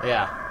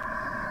 Yeah.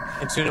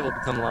 And soon it will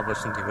become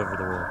Lavos and take over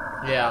the world.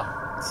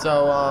 Yeah.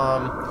 So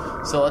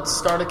let's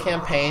start a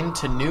campaign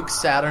to nuke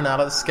Saturn out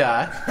of the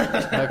sky.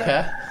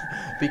 Okay?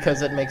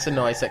 Because it makes a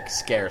noise that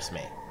scares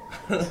me.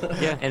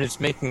 Yeah, and it's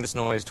making this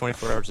noise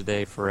 24 hours a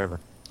day forever.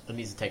 It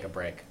needs to take a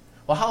break.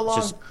 Well, how long?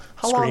 Just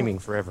screaming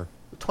forever.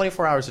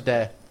 24 hours a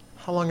day.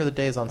 How long are the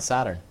days on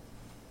Saturn?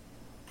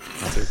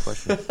 That's a good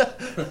question.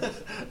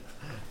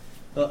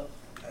 Well,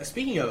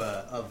 speaking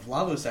of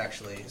Lavos,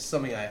 actually,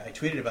 something I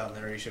tweeted about on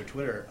the Nerdy Show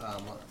Twitter.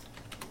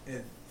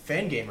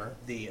 Fangamer,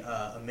 the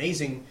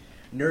amazing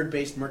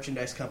nerd-based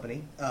merchandise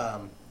company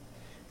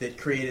that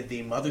created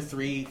the Mother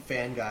 3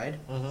 fan guide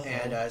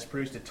and has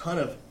produced a ton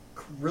of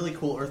really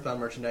cool Earthbound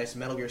merchandise,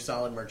 Metal Gear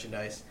Solid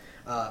merchandise,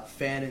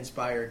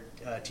 fan-inspired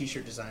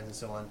T-shirt designs, and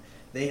so on.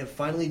 They have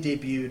finally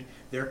debuted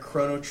their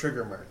Chrono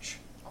Trigger merch.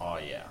 Oh,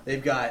 yeah.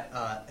 They've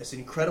got this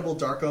incredible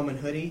Dark Omen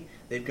hoodie.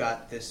 They've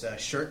got this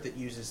shirt that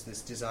uses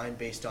this design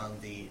based on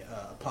the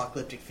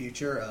apocalyptic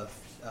future of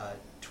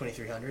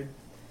 2300.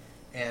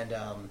 And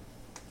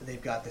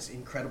they've got this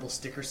incredible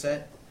sticker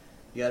set.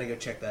 You gotta go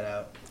check that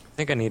out. I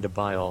think I need to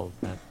buy all of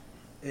that.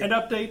 An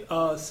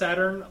update,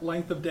 Saturn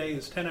length of day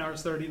is 10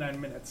 hours 39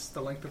 minutes,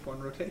 the length of one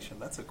rotation.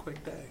 That's a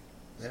quick day.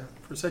 Yeah.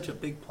 For such a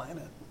big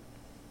planet.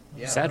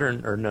 Yeah.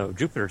 Saturn, or no,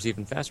 Jupiter's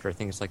even faster. I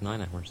think it's like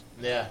 9 hours.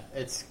 Yeah,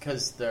 it's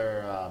because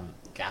they're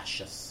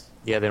gaseous.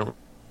 Yeah, they don't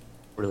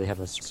really have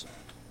a...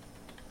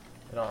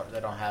 They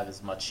don't have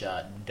as much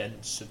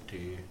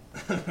density.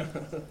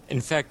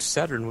 In fact,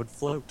 Saturn would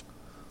float.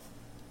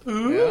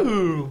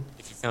 Ooh.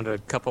 If you found a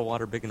cup of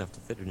water big enough to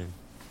fit it in.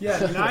 Yeah,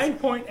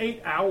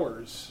 9.8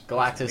 hours.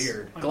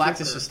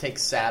 Galactus just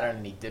takes Saturn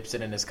and he dips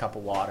it in his cup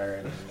of water.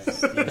 And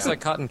it's, It's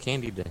like cotton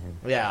candy to him.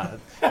 Yeah.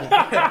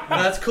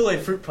 That's Kool-Aid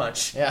Fruit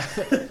Punch. Yeah.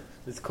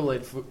 It's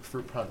Kool-Aid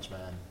Fruit Punch,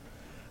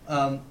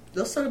 man.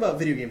 Let's talk about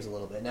video games a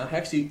little bit. Now,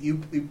 Hex, you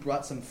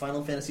brought some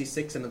Final Fantasy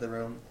VI into the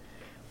room.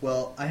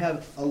 Well, I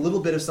have a little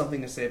bit of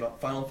something to say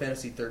about Final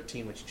Fantasy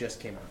XIII, which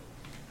just came out.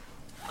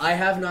 I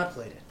have not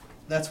played it.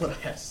 That's what I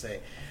have to say.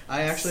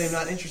 I actually am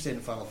not interested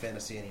in Final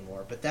Fantasy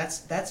anymore, but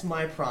that's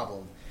my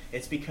problem.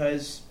 It's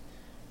because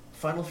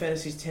Final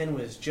Fantasy X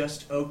was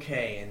just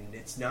okay, and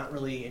it's not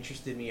really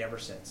interested me ever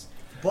since.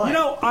 But you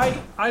know,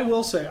 I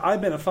will say, I've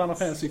been a Final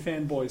Fantasy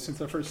fanboy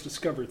since I first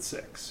discovered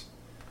 6.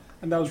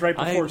 And that was right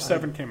before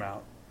 7 came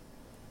out.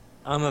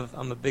 I'm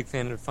a big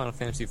fan of Final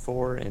Fantasy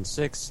 4 and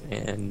 6,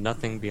 and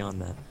nothing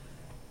beyond that.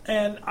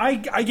 And I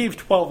gave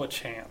 12 a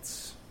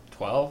chance.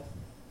 12?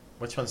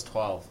 Which one's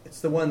 12?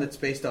 It's the one that's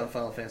based on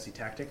Final Fantasy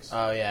Tactics.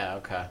 Oh yeah,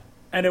 okay.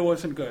 And it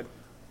wasn't good.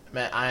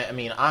 Man,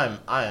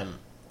 I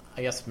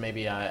guess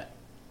maybe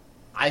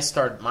I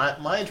started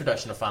my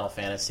introduction to Final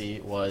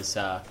Fantasy was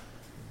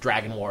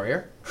Dragon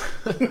Warrior.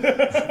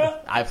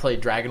 I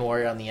played Dragon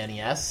Warrior on the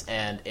NES,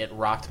 and it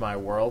rocked my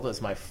world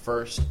as my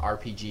first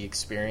RPG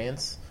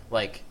experience,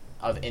 like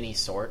of any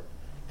sort.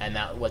 And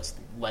that what's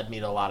led me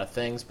to a lot of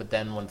things. But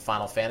then when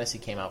Final Fantasy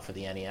came out for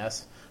the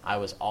NES, I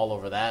was all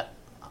over that.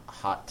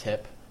 Hot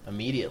tip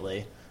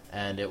immediately,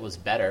 and it was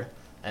better.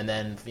 And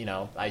then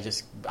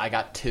I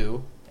got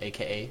 2,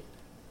 aka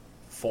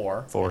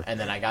 4, and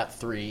then I got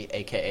 3,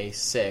 aka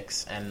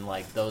 6, and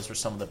like those were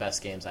some of the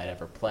best games I'd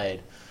ever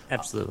played.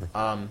 Absolutely.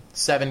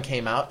 7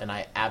 came out, and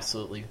I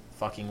absolutely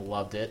fucking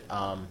loved it.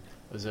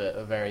 It was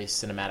a very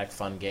cinematic,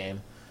 fun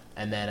game.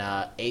 And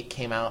then 8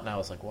 came out, and I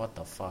was like, what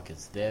the fuck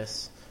is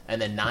this?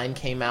 And then 9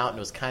 came out, and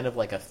it was kind of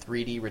like a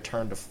 3D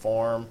return to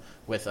form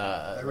with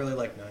I really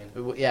like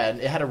 9. Yeah, and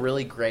it had a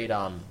really great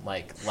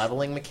like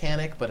leveling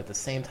mechanic, but at the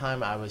same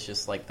time, I was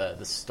just like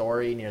the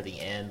story near the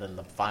end and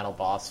the final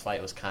boss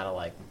fight was kind of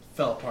like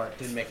fell apart.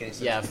 Didn't make any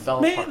sense. Yeah, it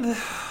fell apart.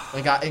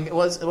 It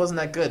wasn't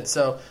that good.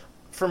 So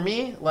for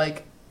me,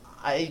 like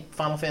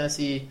Final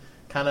Fantasy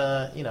kind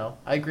of,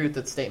 I agree with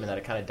that statement that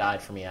it kind of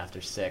died for me after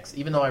 6,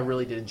 even though I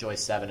really did enjoy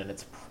 7, and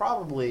it's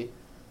probably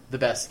the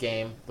best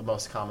game, the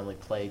most commonly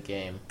played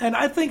game. And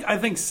I think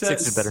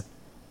 6 is better.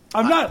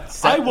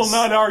 I will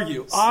not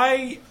argue.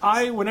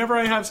 Whenever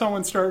I have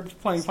someone start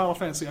playing Final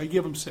Fantasy, I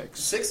give them 6.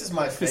 6 is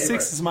my favorite.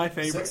 6 is my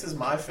favorite. 6 is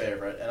my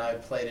favorite, and I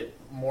played it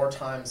more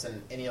times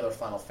than any other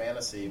Final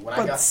Fantasy.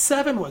 But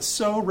 7 was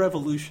so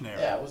revolutionary.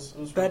 Yeah, it was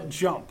that really,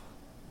 jump.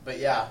 But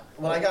yeah,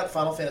 when I got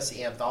Final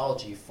Fantasy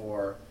Anthology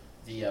for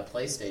the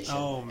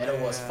PlayStation, and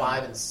it was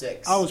 5 and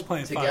 6. I was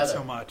playing together. 5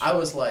 so much. I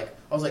was like,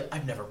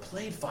 I've never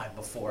played 5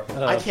 before.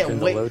 Oh, I can't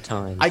wait. Low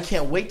times. I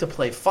can't wait to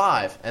play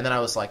 5. And then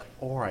I was like,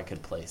 or I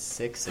could play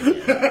 6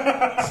 again.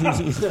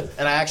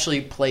 And I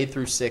actually played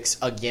through 6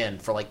 again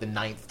for like the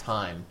 9th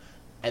time.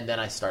 And then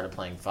I started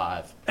playing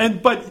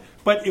 5. But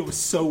it was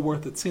so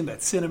worth it. Seeing that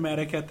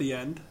cinematic at the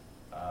end.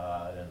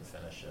 I didn't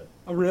finish it.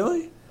 Oh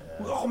really?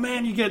 Oh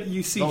man,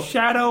 you see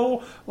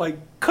Shadow like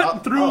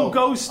cutting through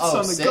ghosts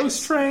on the 6?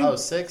 ghost train. Oh,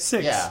 6?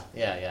 6.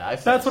 Yeah.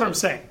 That's what I'm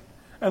saying.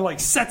 And like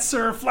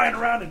Setzer flying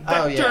around in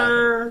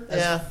Vector.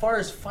 As far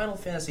as Final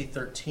Fantasy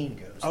 13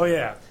 goes. Oh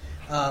yeah.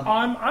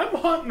 I'm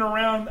hunting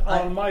around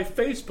on my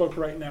Facebook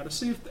right now to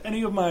see if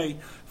any of my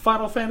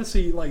Final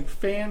Fantasy like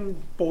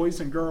fan boys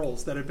and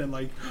girls that have been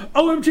like,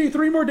 OMG,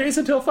 3 more days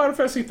until Final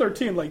Fantasy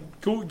 13, like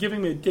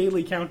giving me a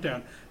daily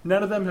countdown.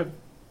 None of them have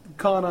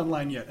gone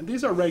online yet, and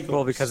these are regulars.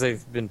 Well, because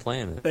they've been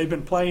playing it. They've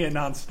been playing it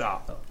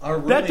nonstop.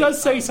 Roommate, that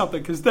does say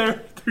something because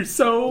they're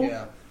so.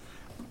 Yeah.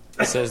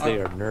 It says they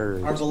are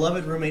nerds. Our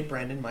beloved roommate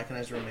Brandon, Mike and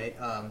I's roommate,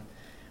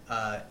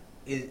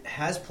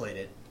 has played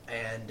it,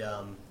 and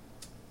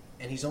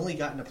he's only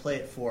gotten to play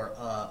it for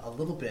a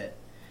little bit.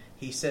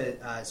 He said,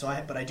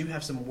 but I do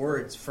have some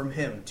words from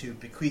him to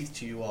bequeath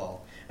to you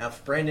all. Now,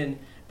 Brandon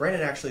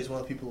actually is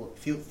one of the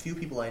few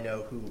people I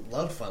know who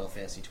loved Final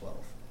Fantasy 12.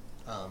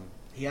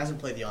 He hasn't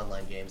played the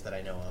online games that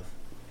I know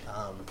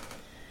of,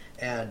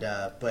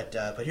 but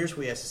here's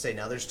what he has to say.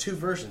 Now, there's 2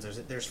 versions.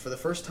 There's for the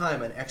first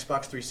time an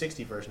Xbox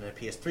 360 version and a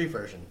PS3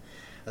 version.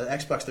 The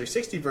Xbox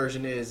 360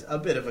 version is a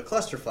bit of a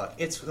clusterfuck.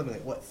 It's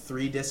something like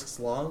 3 discs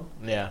long,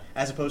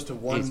 as opposed to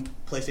 1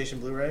 PlayStation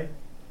Blu-ray.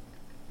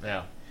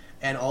 Yeah.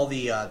 And all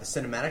the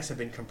cinematics have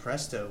been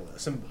compressed to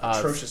some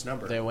atrocious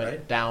number. They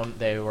went down.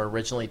 They were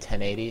originally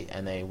 1080,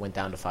 and they went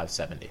down to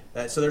 570.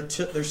 So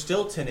they're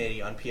still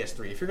 1080 on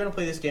PS3. If you're going to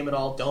play this game at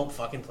all, don't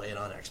fucking play it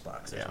on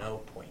Xbox. There's no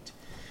point.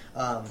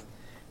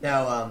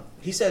 Now,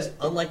 he says,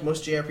 unlike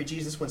most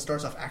JRPGs, this one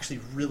starts off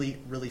actually really,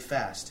 really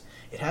fast.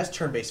 It has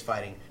turn-based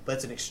fighting, but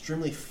it's an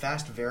extremely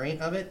fast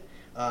variant of it,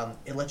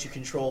 It lets you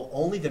control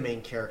only the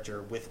main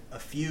character with a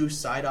few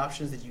side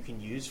options that you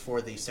can use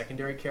for the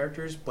secondary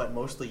characters, but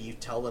mostly you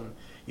tell them,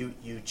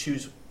 you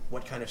choose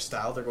what kind of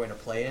style they're going to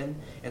play in,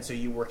 and so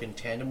you work in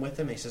tandem with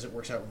them. He says it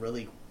works out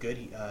really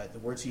good. The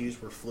words he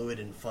used were fluid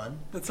and fun.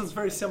 That sounds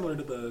very similar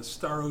to the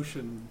Star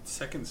Ocean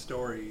second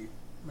story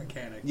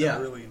mechanic Yeah. that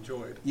I really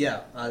enjoyed.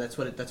 Yeah, that's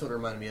what it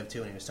reminded me of too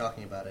when he was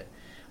talking about it.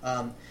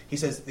 He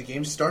says the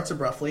game starts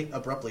abruptly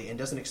and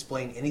doesn't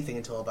explain anything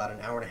until about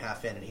an hour and a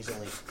half in, and he's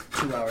only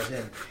 2 hours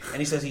in. And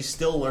he says he's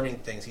still learning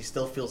things. He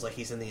still feels like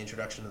he's in the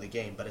introduction of the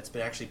game, but it's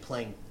been actually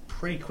playing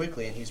pretty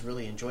quickly, and he's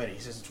really enjoyed it. He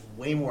says it's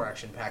way more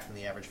action-packed than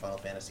the average Final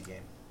Fantasy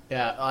game.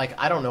 Yeah, like,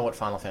 I don't know what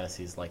Final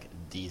Fantasy is like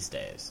these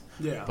days.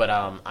 Yeah. But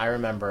I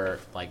remember,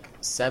 like,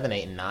 7,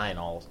 8, and 9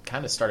 all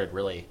kind of started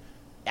really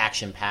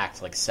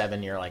action-packed. Like,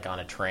 7, you're, like, on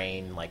a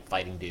train, like,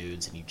 fighting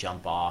dudes, and you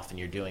jump off, and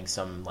you're doing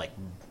some, like,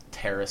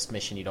 terrorist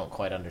mission you don't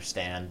quite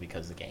understand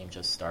because the game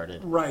just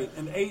started. Right,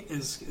 and 8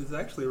 is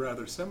actually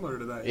rather similar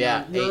to that.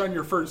 Yeah, You're 8 on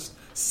your first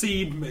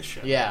seed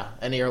mission. Yeah,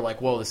 and you're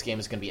like, whoa, this game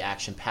is going to be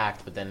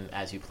action-packed, but then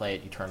as you play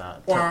it, you turn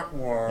on... Wah,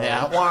 wah.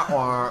 Yeah, wah,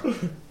 wah.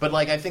 But,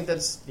 like, I think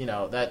that's,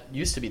 that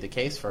used to be the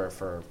case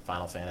for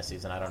Final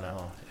Fantasies, and I don't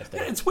know if they...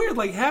 Yeah, it's weird,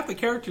 like half the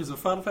characters of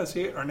Final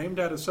Fantasy VIII are named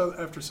after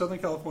Southern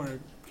California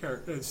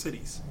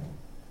cities.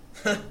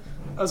 I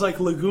was like,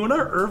 Laguna?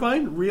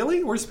 Irvine?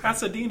 Really? Where's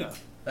Pasadena?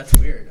 That's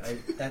weird.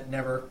 I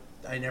never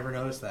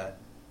noticed that.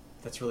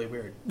 That's really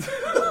weird.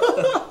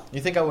 You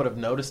think I would have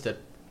noticed it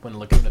when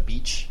Laguna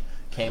Beach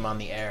came on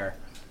the air,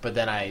 but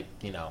then I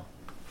didn't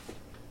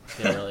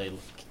really...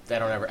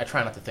 I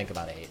try not to think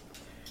about 8.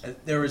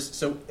 There was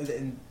the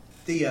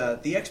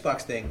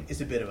Xbox thing is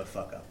a bit of a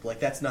fuck up.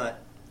 Like that's not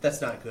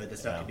good.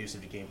 That's not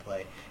conducive to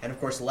gameplay. And of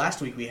course, last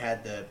week we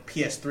had the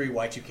PS3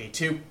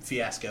 Y2K2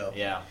 fiasco.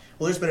 Yeah.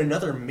 Well, there's been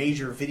another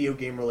major video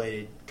game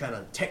related kind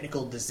of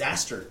technical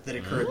disaster that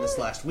occurred this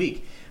last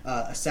week.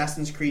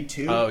 Assassin's Creed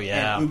 2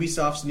 and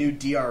Ubisoft's new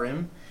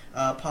DRM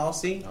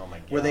policy,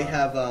 where they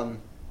have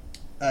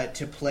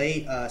to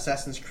play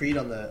Assassin's Creed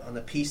on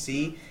the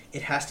PC,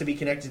 it has to be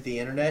connected to the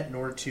internet in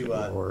order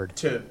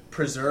to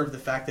preserve the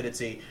fact that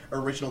it's a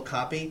original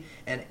copy,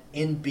 and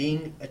in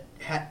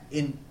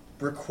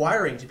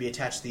requiring to be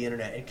attached to the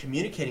internet and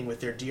communicating with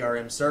their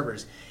DRM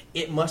servers,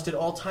 it must at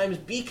all times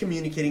be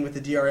communicating with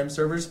the DRM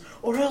servers,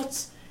 or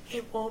else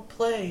it won't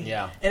play.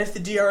 Yeah. And if the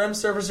DRM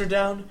servers are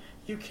down,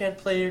 you can't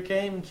play your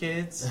game,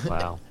 kids.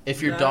 Wow.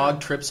 If your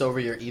dog trips over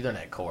your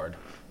Ethernet cord,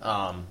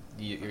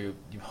 you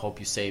hope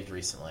you saved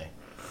recently.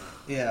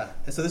 Yeah.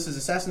 And so this is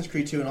Assassin's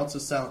Creed 2 and also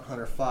Silent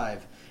Hunter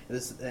 5.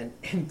 And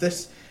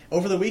this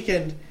over the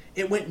weekend,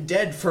 it went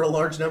dead for a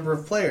large number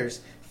of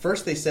players.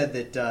 First, they said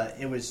that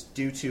it was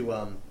due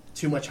to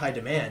too much high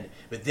demand,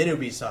 but then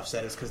Ubisoft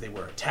said it's because they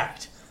were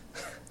attacked.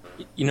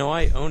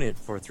 I own it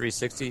for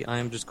 360. I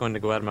am just going to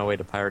go out of my way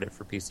to pirate it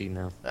for PC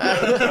now.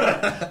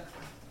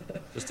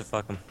 Just to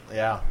fuck them.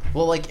 Yeah.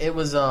 Well, like, it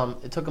was,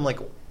 it took them, like,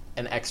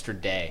 an extra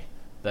day,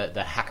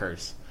 the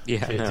hackers,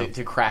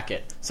 to crack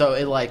it. So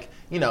it, like,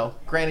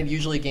 granted,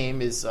 usually a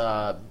game is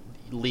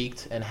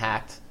leaked and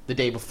hacked the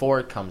day before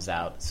it comes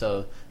out.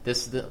 So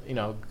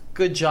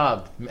good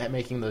job at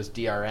making those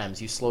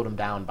DRMs. You slowed them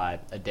down by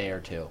a day or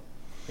two.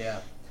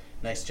 Yeah.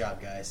 Nice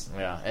job, guys.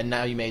 Yeah, and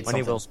now you made money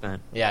something... well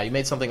spent. Yeah, you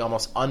made something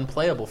almost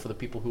unplayable for the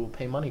people who will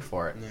pay money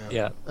for it.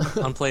 Yeah.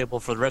 Unplayable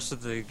for the rest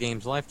of the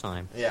game's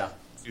lifetime. Yeah.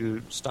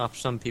 To stop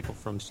some people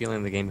from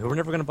stealing the game who were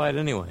never going to buy it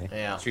anyway.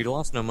 Yeah. So you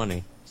lost no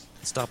money.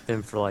 Stop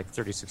them for like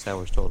 36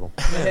 hours total.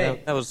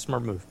 Hey, that was a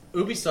smart move.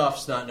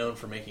 Ubisoft's not known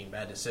for making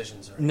bad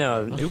decisions.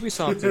 No,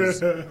 Ubisoft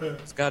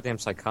is goddamn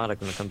psychotic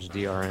when it comes to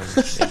DRM.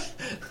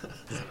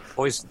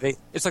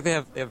 It's like they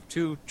have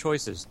two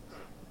choices.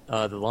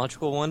 The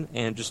logical one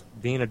and just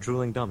being a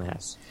drooling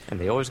dumbass. And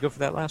they always go for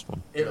that last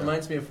one. It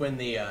reminds me of when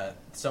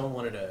someone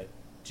wanted to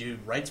do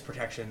rights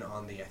protection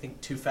on the, I think,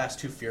 Too Fast,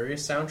 Too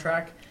Furious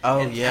soundtrack. Oh,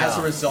 and yeah. as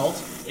a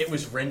result, it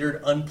was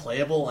rendered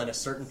unplayable on a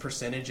certain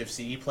percentage of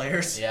CD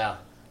players. Yeah.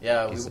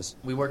 Yeah,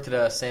 we worked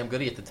at Sam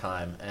Goody at the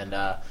time, and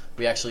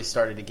we actually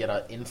started to get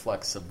an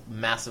influx of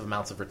massive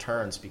amounts of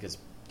returns because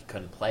you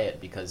couldn't play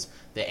it because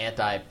the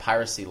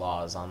anti-piracy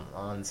laws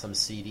on some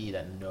CD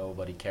that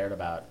nobody cared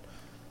about.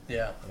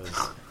 Yeah.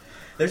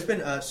 There's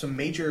been some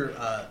major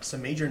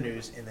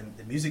news in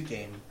the music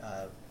game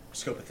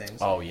scope of things.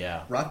 Oh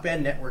yeah, Rock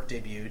Band Network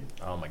debuted.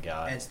 Oh my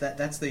god! And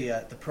that's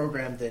the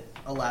program that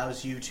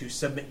allows you to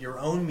submit your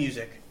own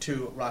music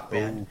to Rock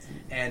Band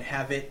and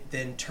have it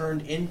then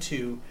turned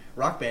into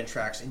Rock Band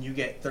tracks, and you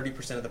get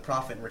 30% of the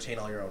profit and retain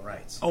all your own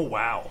rights. Oh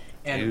wow!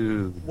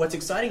 And what's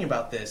exciting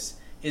about this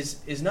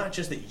is not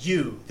just that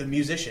you, the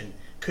musician,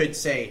 could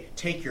say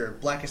take your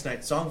Blackest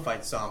Night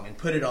Songfight song and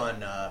put it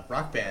on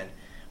Rock Band,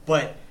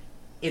 but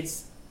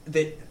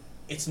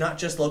it's not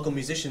just local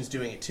musicians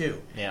doing it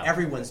too. Yeah.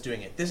 Everyone's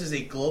doing it. This is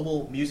a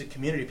global music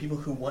community, people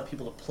who want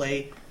people to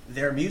play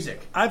their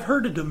music. I've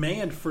heard a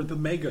demand for the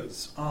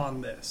megas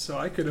on this, so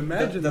I could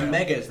imagine the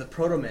megas, the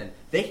proto-men,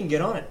 they can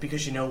get on it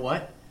because you know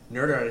what?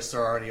 Nerd artists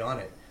are already on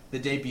it. The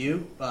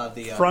debut,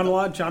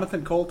 Frontlot,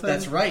 Jonathan Colton.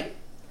 That's right.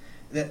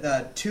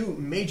 two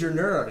major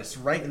nerd artists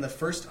right in the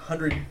first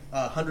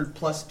 100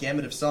 plus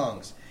gamut of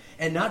songs.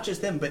 And not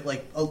just them, but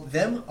like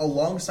them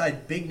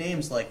alongside big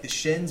names like the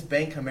Shins,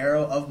 Ben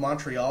Camaro of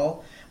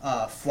Montreal,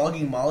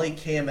 Flogging Molly,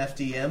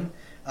 KMFDM,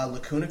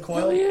 Lacuna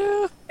Coil. Oh,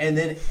 yeah.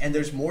 And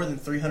there's more than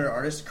 300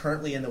 artists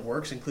currently in the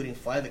works, including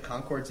Fly the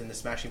Conchords and the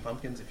Smashing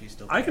Pumpkins. If you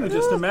still, I can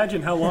just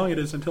imagine how long it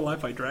is until I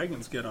Fight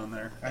Dragons get on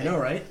there. I know,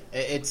 right?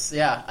 It's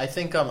I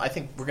think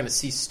we're going to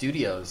see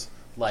studios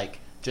like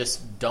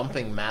just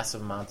dumping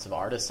massive amounts of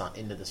artists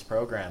into this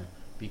program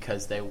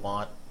because they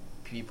want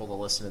people to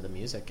listen to the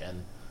music,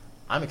 and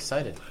I'm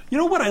excited. You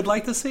know what I'd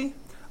like to see?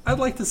 I'd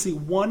like to see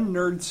one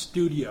nerd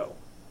studio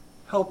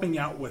helping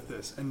out with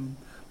this, and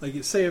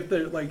say if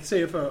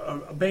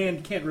a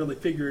band can't really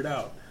figure it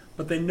out,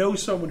 but they know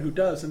someone who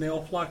does, and they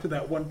all flock to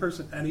that one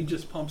person, and he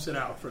just pumps it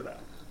out for them.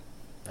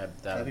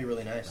 That'd be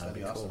really nice. That'd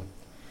be awesome.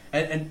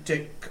 Cool.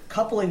 And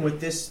coupling with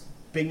this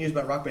big news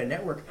about Rock Band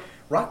Network,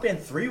 Rock Band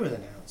 3 was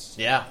announced.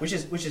 Yeah, which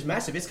is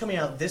massive. It's coming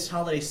out this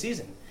holiday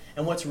season,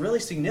 and what's really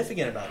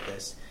significant about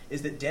this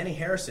is that Danny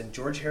Harrison,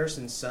 George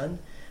Harrison's son,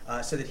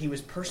 said that he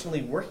was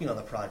personally working on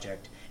the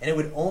project, and it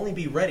would only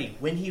be ready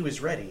when he was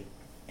ready.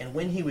 And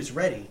when he was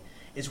ready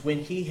is when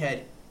he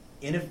had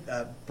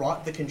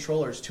brought the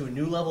controllers to a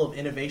new level of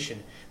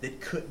innovation that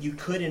you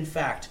could in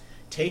fact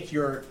take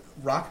your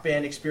Rock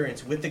Band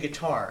experience with the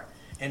guitar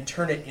and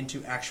turn it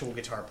into actual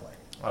guitar playing.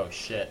 Oh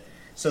shit!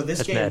 So this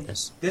That's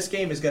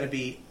game is going to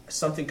be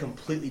something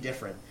completely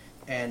different,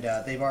 and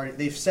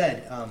they've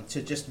said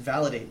to just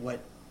validate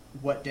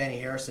what Danny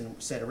Harrison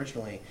said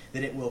originally,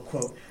 that it will,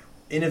 quote,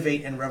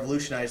 innovate and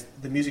revolutionize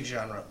the music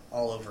genre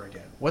all over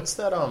again. What's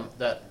that?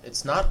 That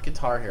it's not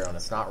Guitar Hero and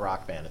it's not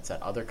Rock Band. It's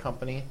that other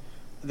company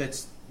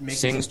that's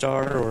making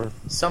SingStar or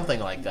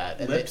something like that.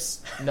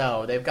 Lips.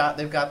 They've got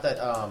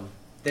that.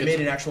 They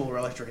made an actual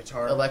electric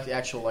guitar.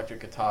 Actual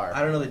electric guitar.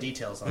 I don't know the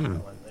details on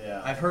that one. Yeah,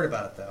 I've heard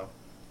about it though.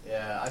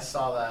 Yeah, I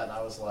saw that and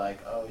I was like,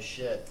 oh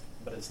shit!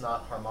 But it's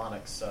not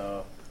harmonic,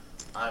 so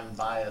I'm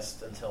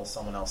biased until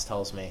someone else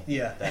tells me.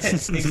 Yeah, that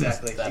it's,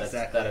 exactly.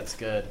 That it's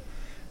good.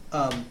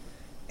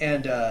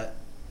 And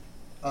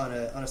on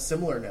a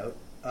similar note,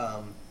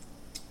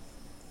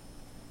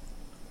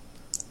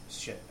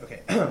 okay.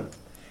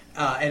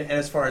 And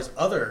as far as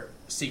other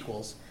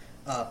sequels,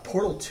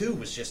 Portal 2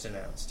 was just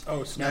announced.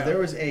 Oh, snap. Now, there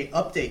was a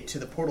update to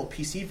the Portal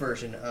PC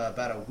version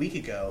about a week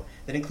ago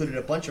that included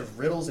a bunch of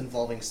riddles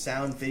involving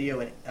sound,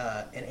 video, and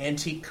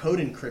antique code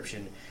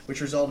encryption,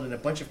 which resulted in a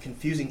bunch of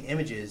confusing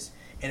images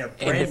and a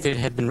brand... And if it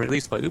had been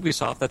released by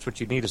Ubisoft, that's what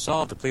you need to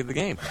solve to play the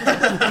game.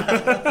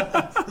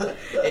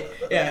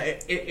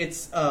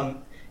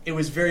 It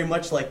was very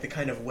much like the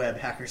kind of web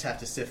hackers have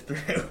to sift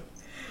through.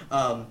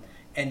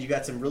 And you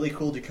got some really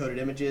cool decoded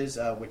images,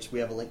 which we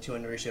have a link to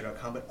on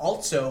nerdshow.com, but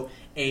also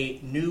a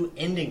new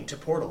ending to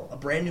Portal, a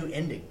brand new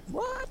ending.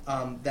 What?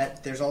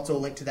 That there's also a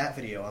link to that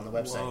video on the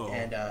website.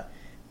 Whoa.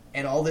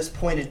 And all this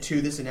pointed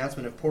to this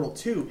announcement of Portal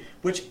 2,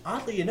 which,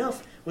 oddly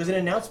enough, was an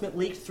announcement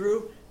leaked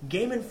through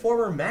Game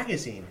Informer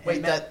magazine.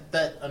 Wait,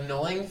 that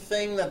annoying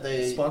thing that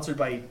they... Sponsored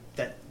by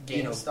that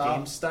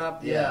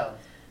GameStop? Yeah.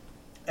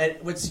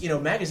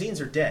 And magazines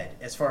are dead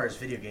as far as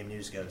video game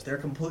news goes. They're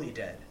completely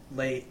dead.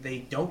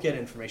 They don't get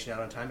information out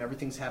on time.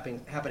 Everything's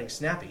happening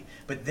snappy.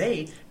 But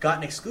they got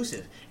an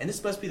exclusive. And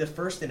this must be the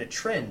first in a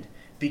trend,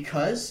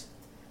 because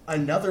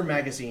another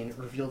magazine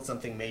revealed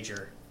something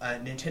major.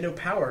 Nintendo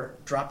Power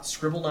dropped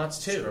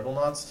Scribblenauts 2.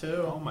 Scribblenauts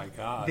 2? Oh my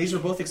god. These were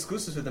both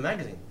exclusives with the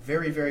magazine.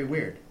 Very, very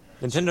weird.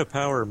 Nintendo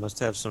Power must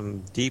have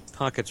some deep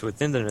pockets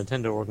within the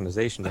Nintendo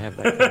organization to have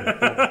that kind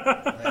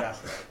of Yeah.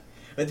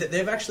 But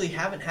they've actually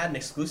haven't had an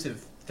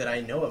exclusive that I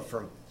know of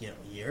for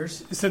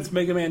years. Since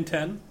Mega Man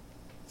 10?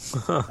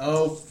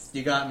 Oh,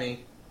 you got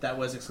me. That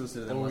was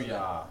exclusive to them. Oh,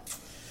 yeah.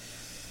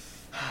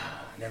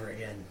 Never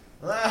again.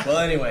 Well,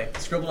 anyway,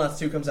 Scribblenauts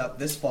 2 comes out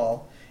this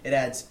fall. It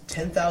adds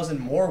 10,000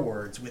 more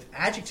words, with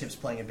adjectives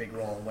playing a big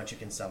role in what you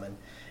can summon,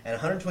 and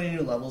 120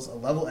 new levels, a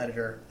level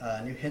editor,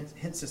 a new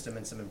hint system,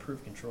 and some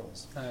improved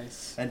controls.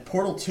 Nice. And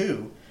Portal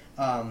 2,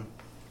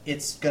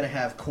 it's going to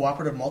have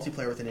cooperative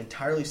multiplayer with an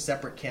entirely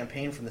separate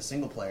campaign from the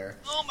single player.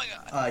 Oh my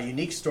god!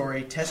 Unique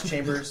story, test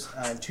chambers,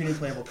 and 2 new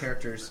playable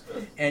characters,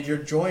 and you're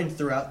joined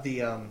throughout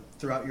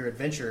your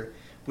adventure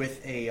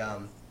with a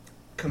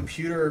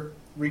computer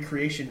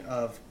recreation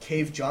of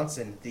Cave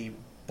Johnson, the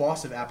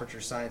boss of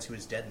Aperture Science, who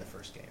is dead in the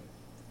first game.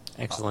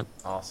 Excellent.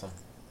 Awesome.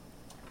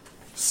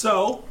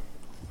 So,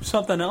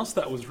 something else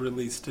that was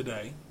released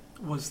today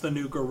was the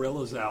new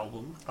Gorillaz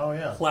album. Oh,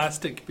 yeah.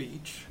 Plastic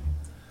Beach.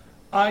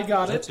 I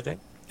got it today.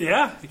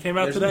 Yeah, it came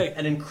out today.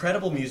 An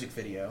incredible music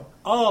video.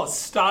 Oh,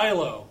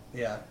 stylo.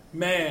 Yeah.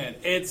 Man,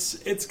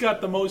 it's got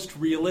the most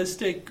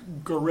realistic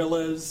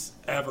Gorillaz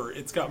ever.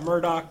 It's got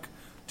Murdoch,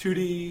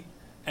 2D,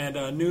 and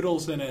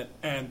Noodles in it,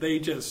 and they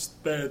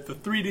just the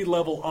 3D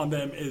level on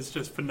them is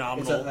just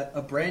phenomenal. It's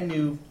a brand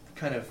new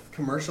kind of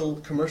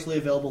commercially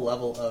available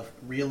level of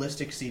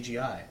realistic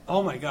CGI.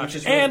 Oh my gosh! Which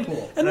is really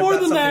cool. And more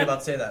than that,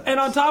 about Say That. and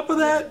on top of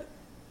that,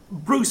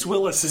 Bruce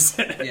Willis is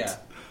in it. Yeah.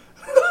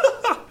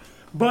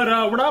 But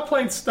we're not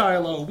playing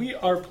Stylo. We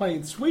are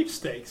playing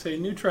Sweepstakes, a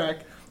new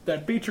track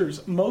that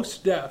features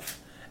Most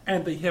Def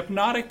and the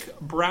Hypnotic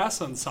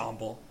Brass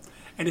Ensemble.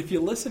 And if you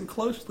listen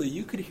closely,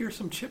 you could hear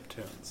some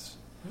chiptunes.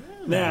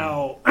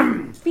 Now,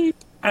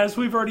 as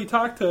we've already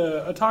talked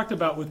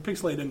about with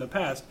Pixelate in the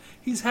past,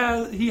 he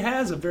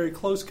has a very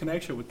close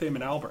connection with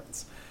Damon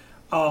Albarn's.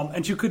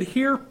 And you could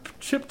hear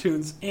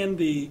chiptunes in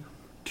the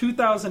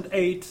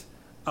 2008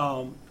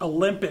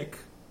 Olympic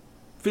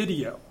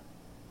video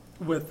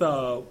with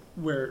where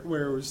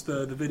it was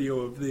the video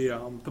of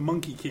the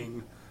Monkey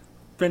King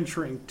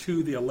venturing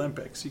to the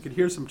Olympics. You could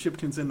hear some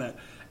chiptunes in that,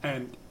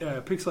 and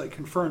Pixelate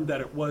confirmed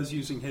that it was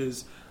using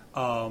his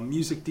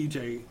music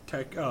DJ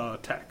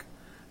tech.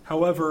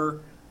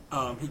 However,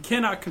 he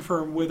cannot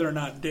confirm whether or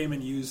not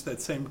Damon used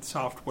that same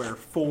software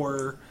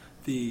for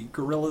the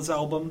Gorillaz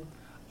album,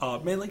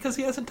 mainly because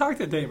he hasn't talked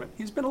to Damon.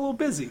 He's been a little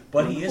busy.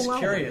 But he is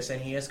curious, and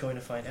he is going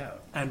to find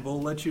out. And we'll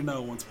let you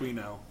know once we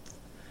know.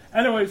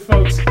 Anyway,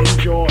 folks,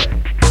 enjoy.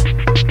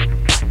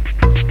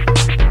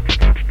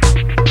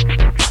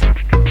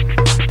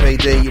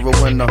 Payday, you're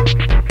a winner.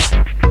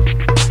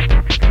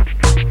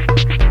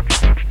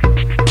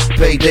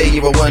 Payday,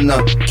 you're a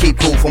winner. Keep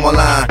cool for my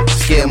line.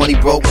 Scare money,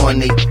 broke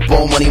money.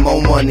 More money,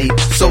 more money.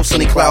 So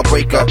sunny, cloud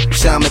breaker.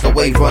 Shine, make a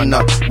wave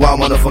runner. Wild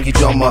motherfucking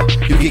drummer.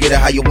 You can get it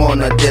how you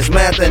wanna. There's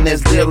math and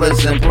there's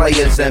dealers and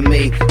players and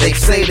me. They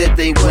say that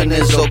they win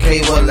is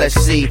okay, well let's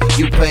see.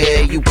 You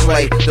pay, you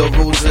play. The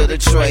rules of the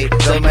trade.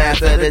 The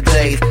math of the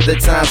days. The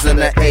times and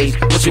the age.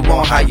 What you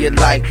want, how you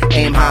like.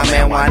 Aim high,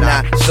 man, why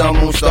not? Some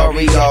moon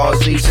story, y'all.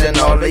 Each and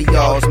all of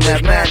y'all's.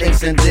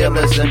 Mathematics and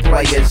dealers and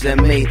players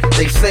and me.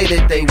 They say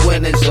that they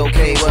win is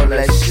okay, well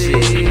let's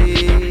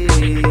see.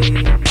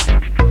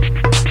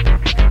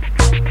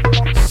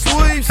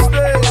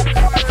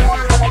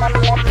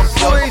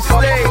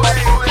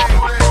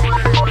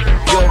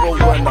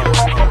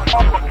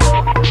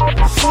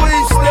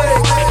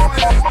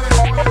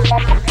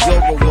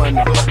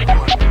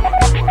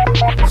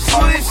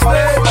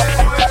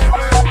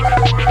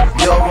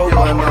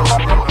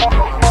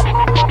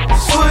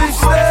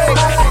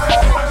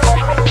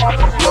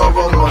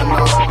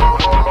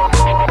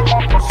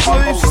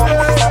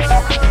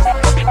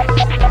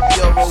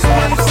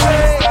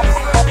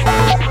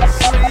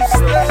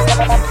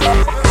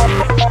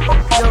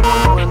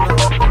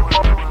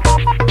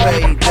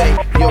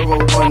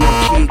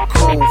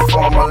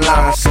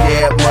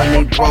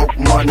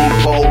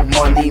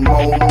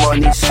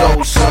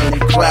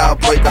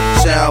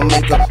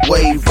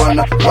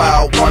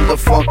 Wild wonder,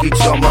 funky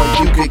drummer,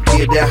 you could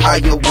get it how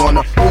you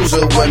wanna. Who's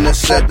a winner?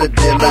 Said the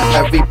dealer,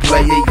 every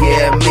player,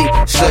 yeah, me.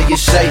 So you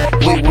say,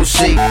 we will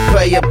see.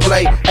 Play a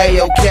play,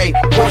 A-OK.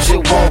 What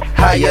you want,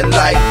 how you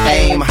like.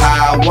 Aim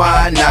high,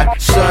 why not?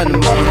 Sun,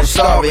 moon, and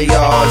starry,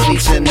 y'all.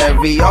 Each and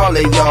every, all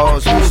of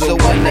y'all's. Who's a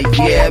winner?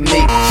 Yeah,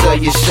 me. So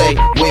you say,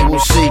 we will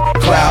see.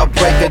 Cloud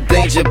breaker,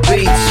 danger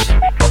beach.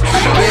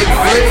 Big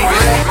V.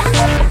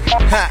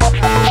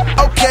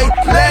 Okay,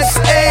 let's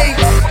eat.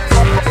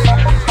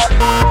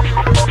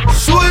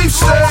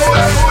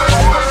 Sweepstakes.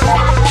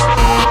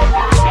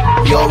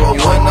 You're a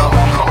winner.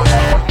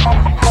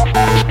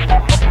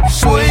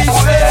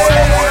 Sweepstakes.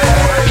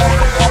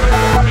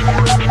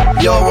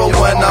 You're a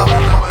winner.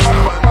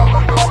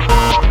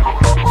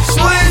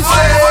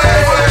 Sweepstakes.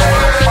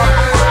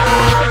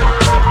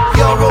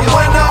 You're a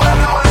winner.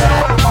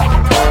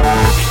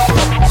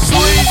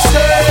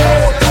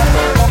 Sweepstakes.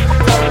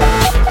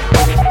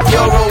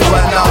 You're a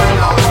winner.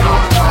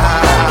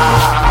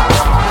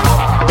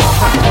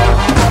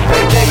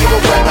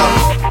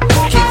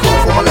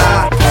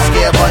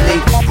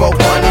 Broke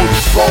money,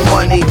 more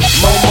money,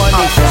 more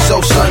money.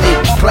 So sunny,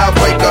 cloud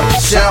breaker,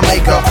 sound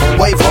maker,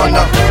 wave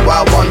runner,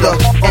 wild wonder,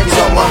 and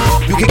drummer.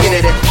 You can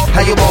get it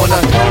how you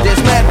wanna. There's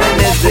math and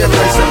there's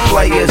dealers and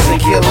players and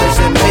killers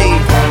and me.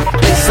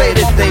 They say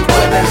that they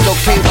win, it's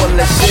okay, well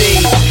let's see.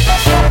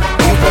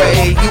 You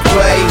pay, you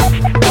play,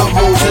 the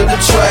rules of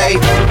the trade,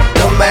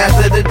 the math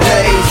of the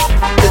days,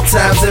 the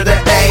times of the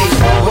age.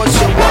 What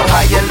you want,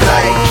 how you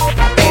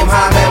like. Aim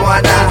high, man,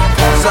 why not?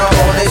 Some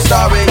on this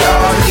story,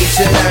 y'all. Each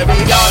and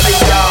every all of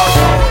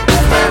y'all.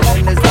 This man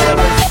and this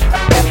dealers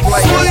and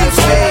players and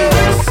fades.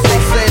 They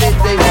say that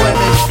they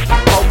winners.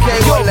 Okay,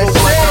 well let's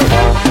see.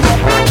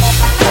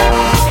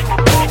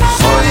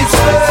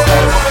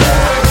 Sweepstakes.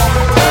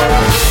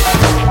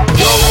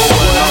 You're a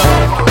winner.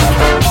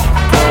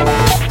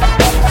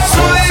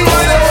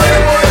 Sweepstakes.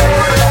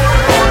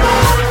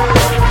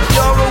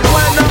 You're a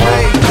winner.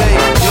 Baby,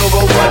 you're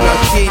a winner.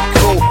 Keep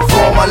cool.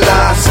 Form a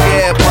line.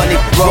 Scared money.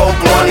 Broke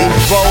money.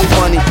 Roll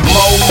money.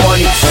 More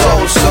money. So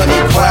sunny.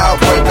 Cloud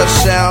breaker.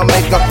 Sound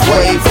maker.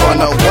 Wave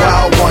runner.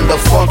 Wild wonder.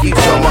 Funky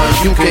drummer.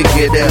 You can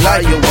get it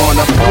like you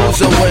wanna.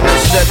 Who's a winner?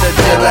 Said the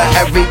dealer.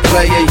 Every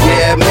player,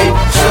 yeah, me.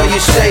 So you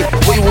say,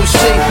 we will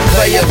see.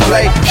 Play a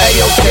play.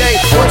 A-OK.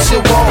 What you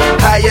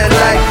want? How you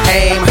like?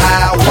 Aim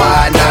high.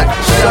 Why not?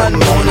 Sun,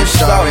 moon, and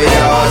starry,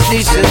 y'all.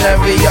 Each and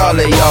every all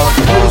of y'all.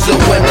 Who's a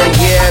winner?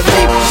 Yeah,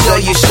 me. So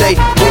you say,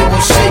 we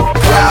will see.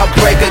 Cloud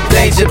breaker.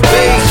 Danger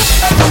beach.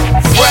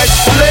 Fresh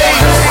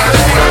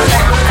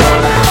fleet.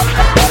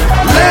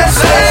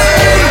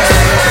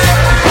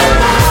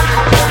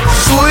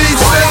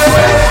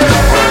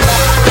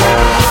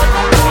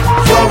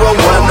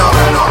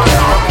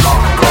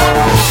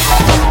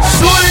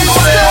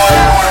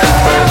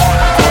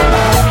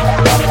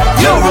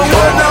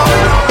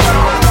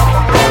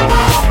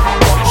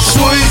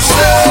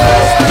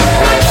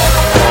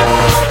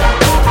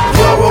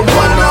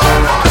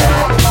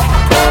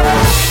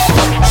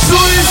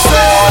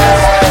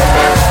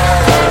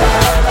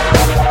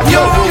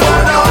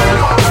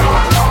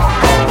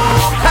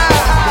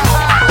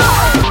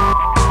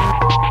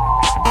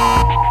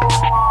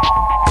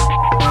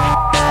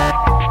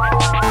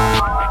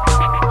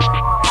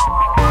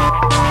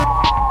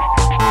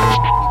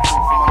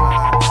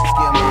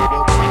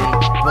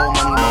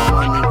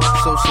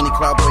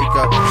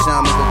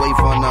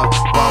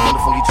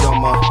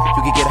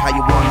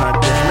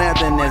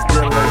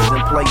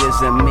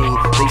 players and me.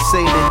 They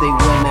say that they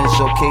winners,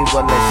 okay,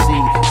 well let's see.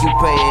 You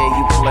pay and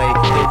you play,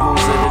 the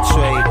rules of the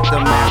trade,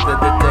 the math of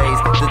the days,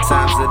 the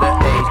times of the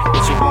age.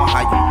 What you want,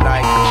 how you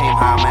like, aim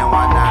high, man,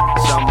 why not?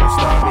 Some will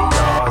start with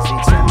yours,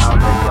 each and all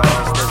the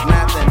yours. There's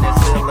nothing that's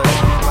iller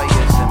than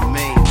players and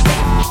me.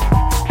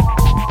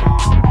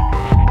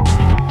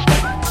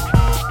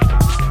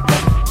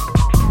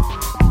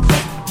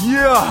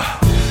 Yeah.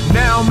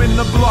 Now I'm in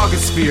the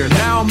blogosphere,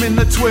 now I'm in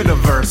the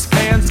Twitterverse.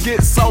 Fans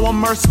get so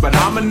immersed, but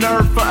I'm a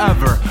nerd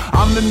forever.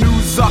 I'm the new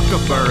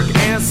Zuckerberg,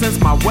 and since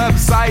my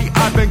website,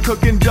 I've been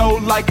cooking dough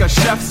like a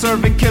chef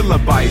serving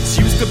kilobytes.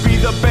 Used to be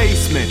the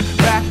basement,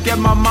 back at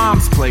my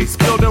mom's place,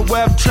 building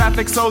web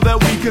traffic so that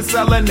we could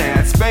sell an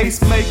ad space.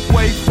 Make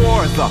way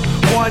for the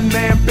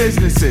one-man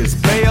businesses,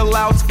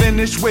 bailouts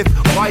finish with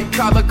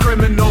white-collar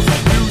criminals.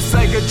 New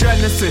Sega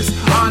Genesis,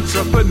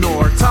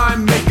 entrepreneur,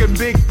 time making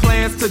big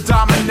plans to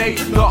dominate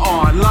the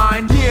online.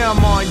 Yeah,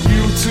 I'm on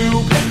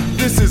YouTube.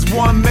 This is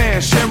one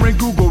man sharing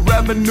Google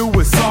revenue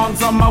with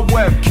songs on my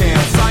webcam.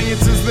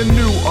 Science is the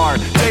new art,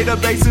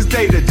 databases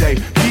day to day.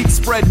 Geeks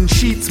spreading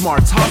sheet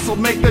smarts, hustle,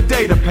 make the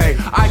data pay.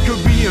 I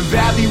could be in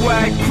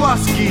Valleywag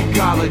plus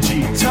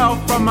Geekology. Tell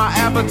from my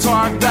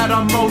avatar that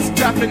I'm most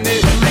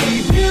definitely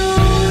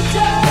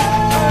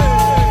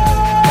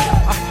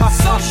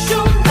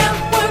Social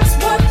networks,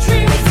 what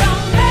dreams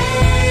are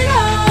made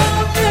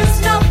of. There's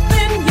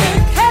nothing you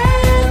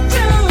can't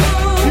do.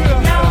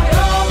 Now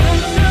you're the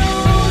new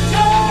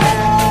dog.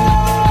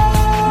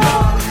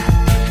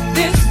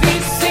 This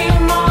VC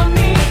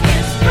money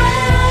is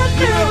brand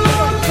new.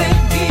 The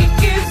geek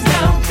is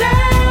now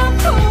damn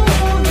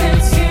cool.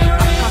 Let's hear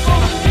it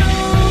for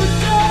new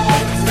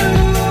dogs, new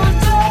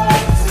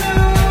dogs,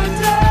 new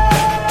dogs.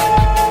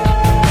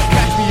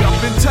 Catch me up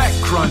in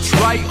TechCrunch,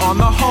 right on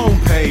the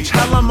homepage.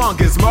 Hell, I'm on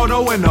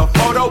Gizmodo in a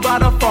photo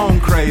about a phone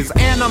craze.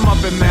 And I'm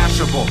up in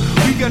Mashable.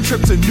 Weekend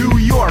trip to New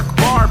York,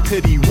 Bar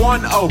Pity,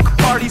 One Oak.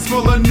 Parties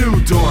full of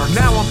new dorks.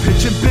 Now I'm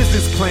pitching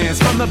business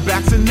plans from the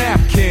backs of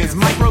napkins.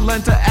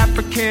 Microlend to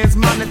Africans,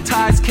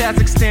 monetize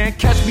Kazakhstan.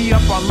 Catch me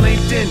up on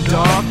LinkedIn,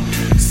 dog.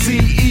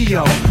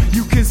 CEO,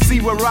 you can see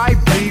where I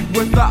be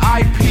with the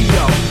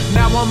IPO.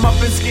 Now I'm up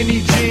in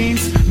skinny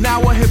jeans,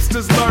 now a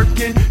hipster's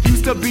lurking.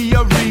 Used to be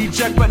a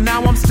reject, but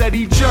now I'm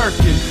steady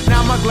jerking.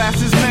 Now my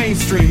glass is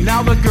mainstream,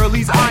 now the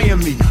girlies eyeing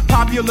me.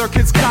 Popular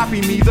kids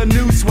copy me, the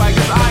new swag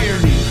is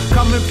irony.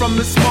 Coming from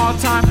the small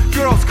time,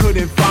 girls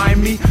couldn't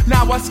find me.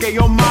 Now I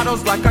scale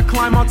models like I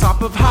climb on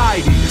top of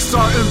Heidi.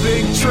 Starting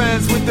big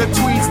trends with the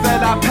tweets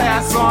that I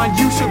pass on.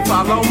 You should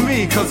follow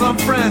me, cause I'm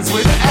friends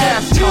with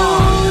Ass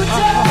Tom.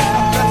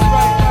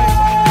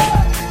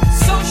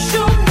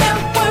 Social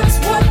networks,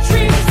 what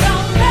dreams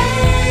are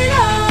made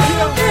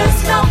of.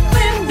 There's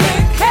nothing you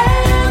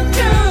can't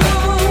do.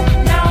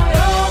 Now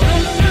you're the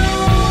new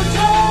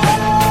dog.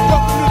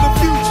 Welcome to the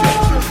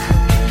future.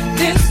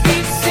 This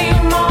VC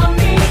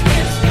money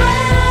is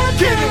brand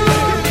new.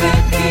 The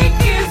geek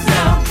is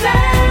now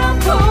damn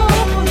cool.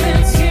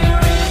 Let's hear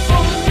it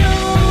for new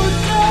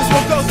dogs. This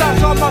one goes out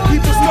to all my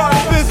people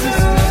starting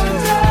businesses,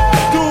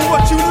 doing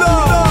what you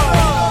love.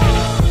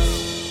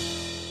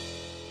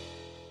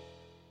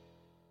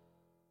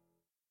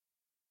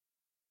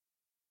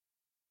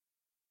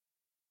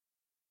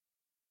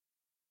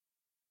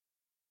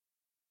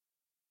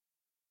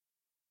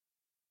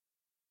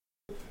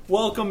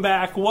 Welcome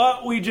back.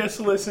 What we just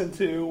listened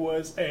to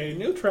was a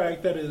new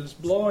track that is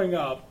blowing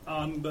up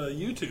on the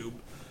YouTube.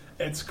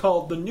 It's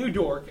called The New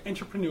Dork,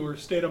 Entrepreneur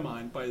State of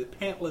Mind by the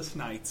Pantless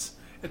Knights.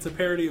 It's a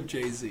parody of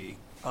Jay-Z,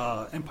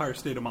 Empire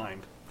State of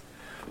Mind.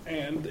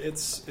 And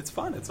it's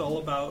fun. It's all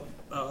about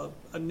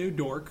a new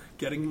dork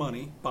getting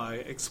money by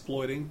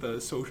exploiting the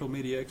social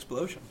media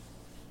explosion.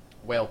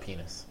 Whale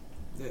penis.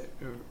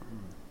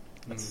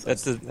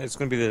 It's going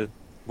to be the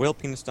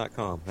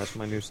whalepenis.com. That's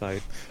my new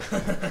site.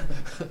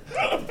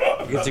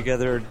 Get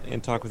together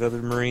and talk with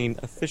other marine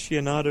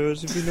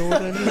aficionados, if you know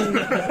what I mean.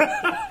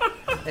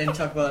 And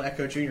talk about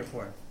Echo Junior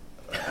porn.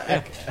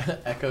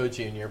 Echo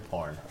Junior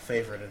porn. A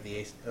favorite of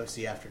the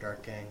OC After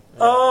Dark gang.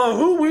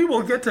 Who we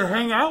will get to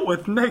hang out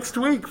with next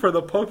week for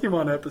the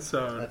Pokemon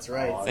episode. That's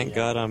right. Thank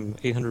God I'm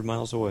 800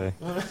 miles away.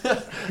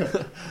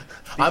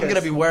 I'm going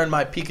to be wearing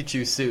my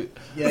Pikachu suit.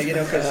 Yeah, you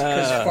know, because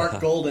Spark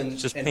Gold and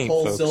paint,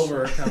 Cold folks.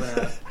 Silver are coming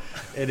out.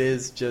 It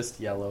is just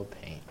yellow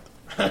paint.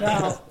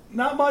 Now,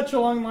 not much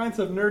along the lines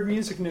of nerd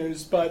music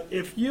news, but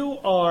if you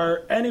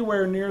are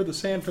anywhere near the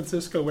San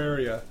Francisco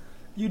area,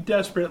 you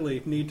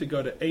desperately need to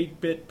go to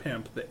 8-Bit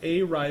Pimp, the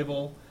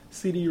A-Rival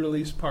CD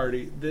release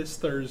party this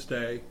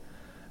Thursday.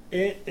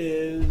 It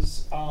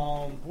is,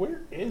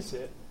 where is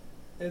it?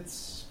 It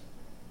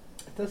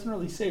doesn't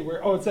really say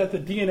where. Oh, it's at the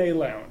DNA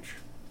Lounge.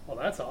 Well,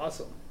 that's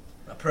awesome.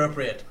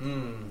 Appropriate.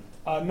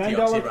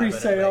 $9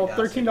 pre-sale,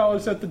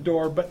 $13 at the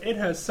door, but it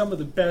has some of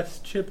the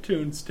best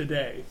chiptunes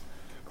today.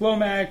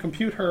 Glowmag,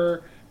 Compute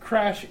Her,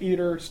 Crash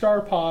Eater, Star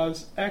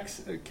Paws,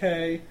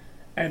 XK,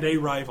 and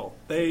A-Rival.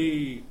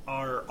 They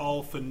are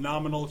all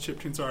phenomenal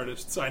chiptunes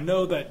artists. I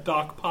know that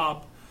Doc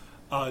Pop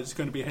is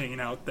going to be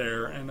hanging out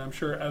there, and I'm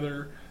sure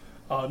other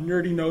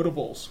Nerdy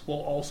Notables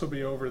will also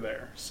be over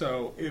there.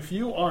 So if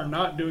you are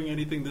not doing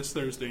anything this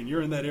Thursday and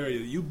you're in that area,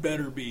 you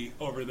better be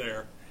over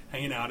there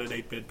hanging out at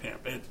 8-Bit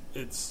Pimp.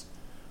 It's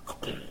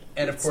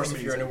And of course, amazing.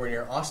 if you're anywhere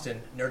near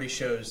Austin, Nerdy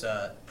Show's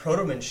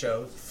Protoman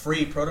show,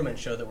 free Protoman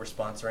show that we're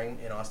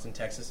sponsoring in Austin,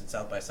 Texas at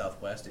South by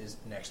Southwest is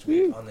next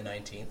week on the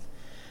 19th.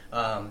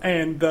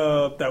 And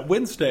that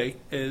Wednesday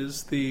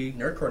is the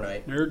Nerdcore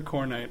Night.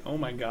 Nerdcore Night. Oh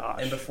my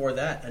gosh! And before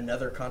that,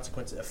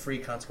 a free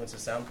Consequence of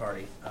Sound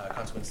party.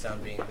 Consequence of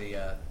Sound being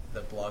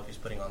the blog who's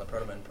putting on the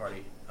Protoman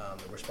party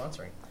that we're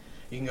sponsoring.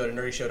 You can go to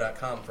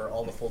nerdyshow.com for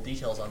all the full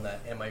details on that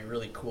and my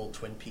really cool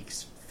Twin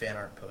Peaks fan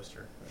art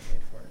poster I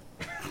made for it.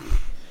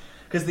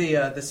 Because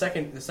the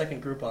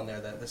second group on there,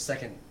 the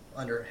second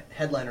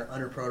headliner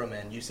under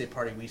Protoman, You Say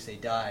Party, We Say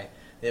Die,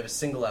 they have a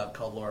single out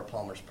called Laura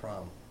Palmer's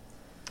Prom.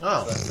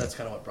 Oh, so that's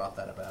kind of what brought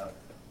that about.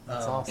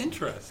 That's awesome.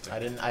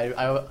 Interesting.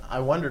 I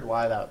wondered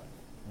why that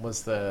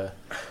was the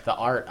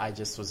art. I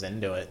just was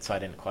into it, so I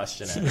didn't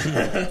question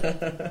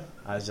it.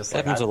 I was just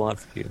That happens a lot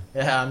for you.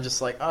 Yeah, I'm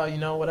just like,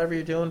 oh, whatever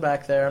you're doing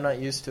back there, I'm not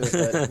used to it,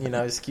 but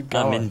just keep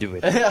going. I'm into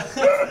it.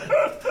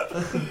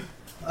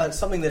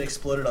 Something that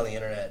exploded on the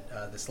internet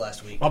this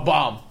last week, a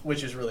bomb,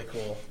 which is really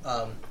cool,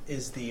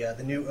 is the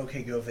new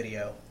OK Go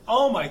video.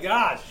 Oh my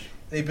gosh!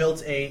 They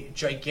built a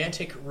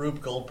gigantic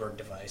Rube Goldberg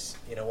device,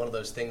 one of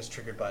those things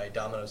triggered by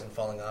dominoes and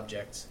falling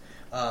objects.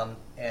 And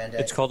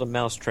it's called a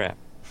mousetrap.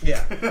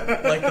 Yeah,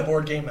 like the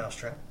board game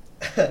Mousetrap.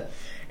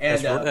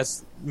 And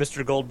that's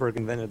Mr. Goldberg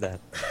invented that.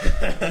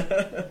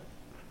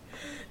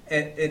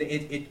 And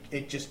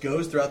it just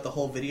goes throughout the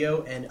whole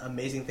video, and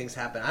amazing things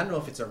happen. I don't know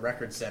if it's a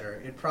record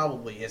setter. It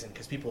probably isn't,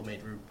 because people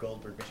made Rube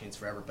Goldberg machines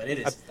forever, but it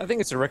is. I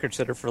think it's a record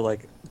setter for,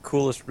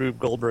 coolest Rube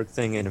Goldberg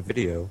thing in a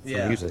video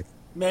for music.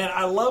 Man,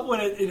 I love when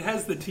it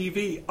has the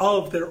TV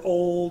of their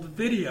old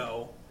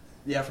video.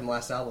 Yeah, from the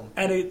last album.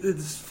 And it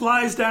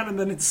flies down, and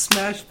then it's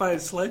smashed by a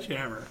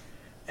sledgehammer.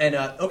 And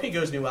OK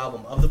Go's new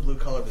album, Of the Blue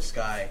Color of the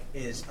Sky,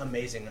 is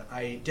amazing.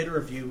 I did a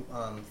review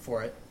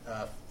for it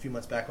a few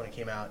months back when it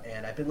came out,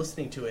 and I've been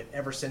listening to it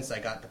ever since I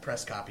got the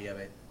press copy of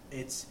it.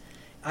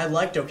 I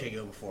liked OK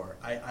Go before.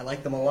 I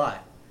liked them a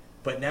lot.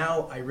 But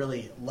now I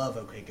really love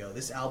OK Go.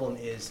 This album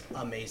is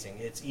amazing.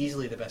 It's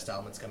easily the best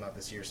album that's come out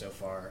this year so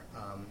far.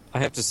 I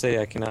have to say,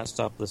 I cannot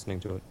stop listening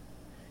to it.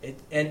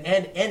 And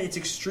it's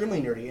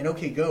extremely nerdy, and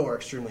OK Go are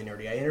extremely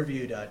nerdy. I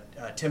interviewed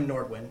Tim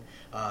Nordwin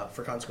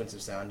for Consequence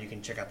of Sound. You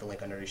can check out the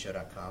link on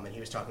nerdyshow.com, and he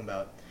was talking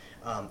about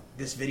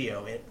this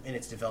video in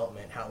its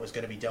development, how it was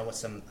going to be done with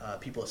some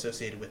people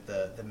associated with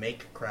the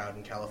Make crowd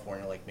in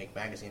California, like Make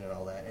Magazine and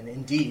all that. And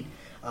indeed,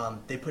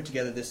 they put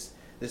together this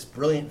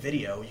brilliant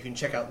video. You can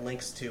check out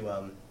links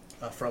to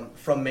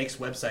from Make's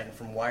website and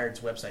from Wired's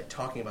website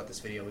talking about this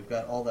video. We've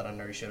got all that on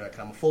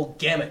nerdyshow.com. A full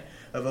gamut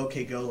of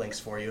OK Go links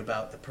for you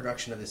about the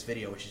production of this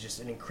video, which is just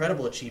an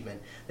incredible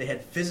achievement. They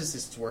had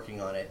physicists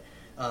working on it.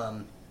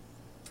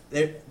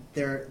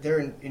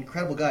 They're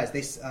incredible guys.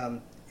 They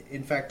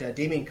in fact,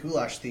 Damian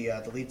Kulash,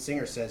 the lead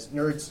singer, says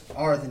nerds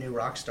are the new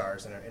rock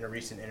stars in a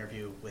recent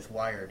interview with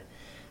Wired.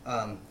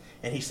 And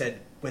he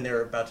said when they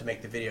were about to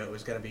make the video, it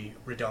was going to be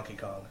Redonkey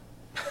Kong.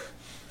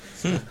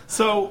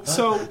 So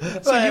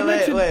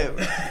wait.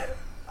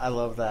 I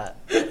love that.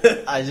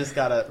 I just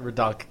got a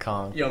Redonkey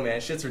Kong. Yo, man,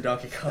 shit's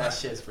Redonkey Kong. That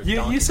shit's Redonkey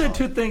Kong. You said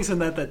two things in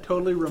that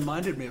totally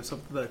reminded me of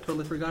something that I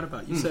totally forgot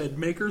about. You said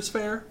Makers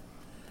Fair,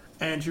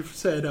 and you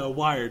said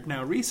Wired.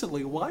 Now,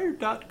 recently,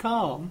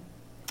 Wired.com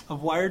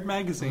of Wired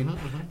Magazine,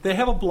 they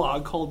have a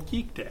blog called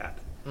Geek Dad,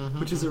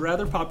 which is a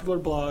rather popular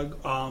blog.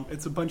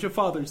 It's a bunch of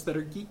fathers that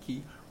are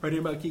geeky, writing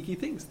about geeky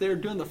things. They're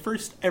doing the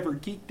first ever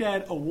Geek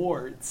Dad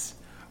Awards,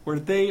 where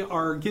they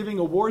are giving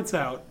awards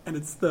out, and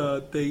it's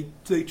they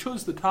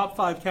chose the top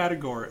five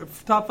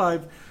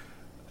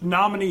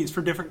nominees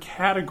for different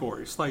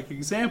categories. Like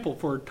example,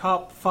 for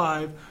top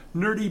 5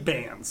 nerdy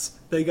bands,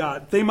 they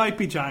got They Might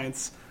Be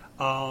Giants,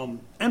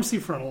 MC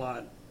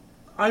Frontalot,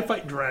 I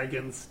Fight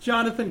Dragons,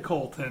 Jonathan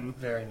Colton.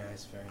 Very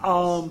nice, very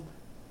nice.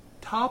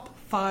 Top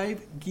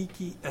 5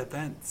 geeky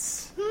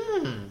events.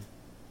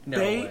 No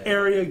Bay way.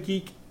 Area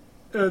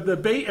the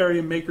Bay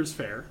Area Makers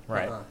Fair.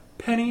 Right.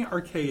 Penny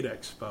Arcade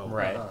Expo.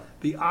 Right.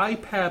 The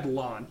iPad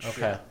launch.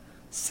 Okay.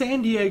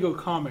 San Diego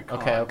Comic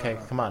Con. Okay,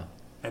 come on.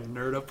 And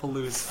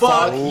Nerdapalooza.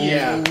 Fuck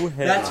yeah.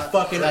 That's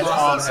fucking That's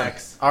awesome.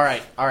 Hex. All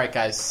right,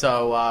 guys.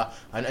 So I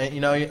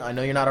know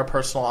you're not our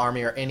personal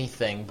army or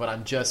anything, but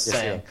I'm just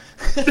saying.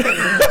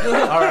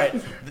 All right.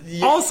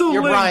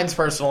 You're Brian's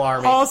personal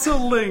army. Also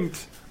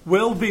linked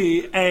will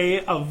be a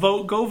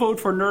vote. Go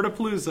vote for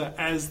Nerdapalooza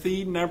as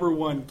the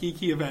 #1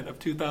 geeky event of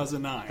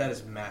 2009. That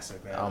is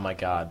massive, man. Oh my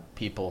god,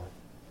 people.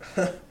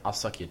 I'll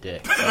suck your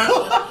dick.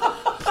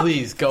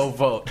 Please go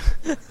vote.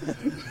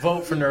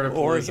 Vote for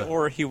Nerdapalooza.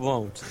 Or he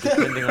won't,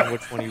 depending on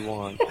which one you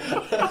want.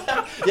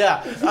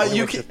 Yeah,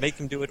 you can make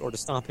him do it, or to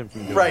stop him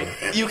from doing it. Right.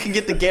 You can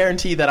get the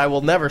guarantee that I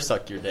will never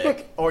suck your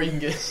dick, or you can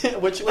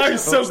get which. I'm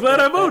so glad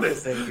I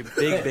voted.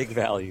 Big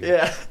value.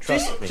 Yeah.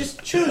 Trust me.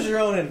 Just choose your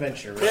own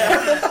adventure. Right?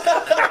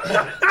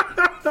 Yeah.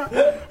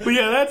 But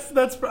yeah,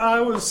 that's. I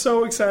was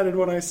so excited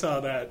when I saw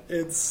that.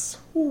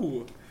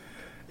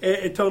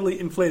 it totally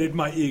inflated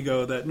my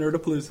ego that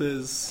Nerdapalooza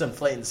is... It's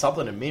inflating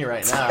something in me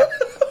right now.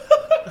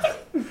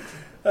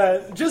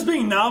 Just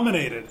being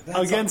nominated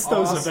against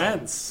those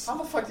events. How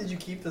the fuck did you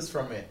keep this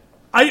from me?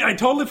 I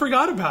totally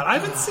forgot about it. I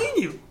haven't seen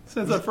you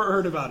since I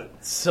heard about it.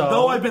 So,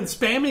 though I've been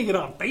spamming it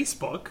on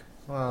Facebook.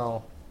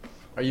 Well,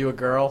 are you a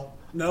girl?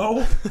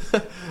 No.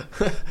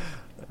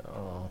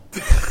 Oh.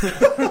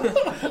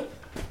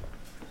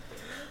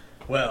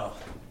 Well,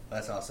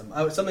 that's awesome.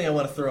 Something I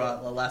want to throw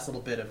out, the last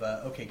little bit of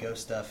OK Go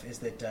stuff, is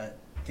that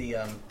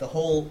the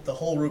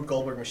whole Rube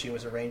Goldberg machine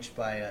was arranged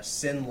by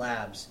Sin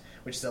Labs,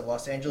 which is a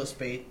Los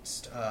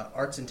Angeles-based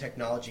arts and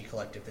technology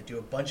collective that do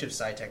a bunch of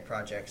sci-tech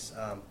projects,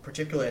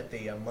 particularly at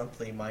the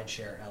monthly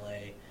Mindshare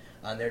LA.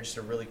 They're just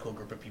a really cool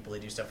group of people. They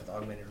do stuff with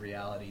augmented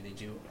reality. They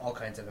do all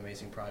kinds of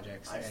amazing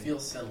projects. I feel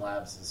Sin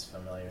Labs is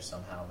familiar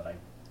somehow, but I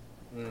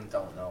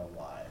don't know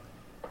why.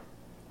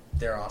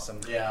 They're awesome.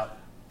 Yeah.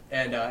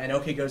 And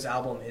OK Go's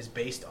album is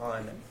based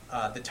on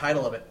the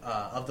title of it,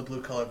 Of the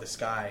Blue Color of the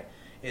Sky,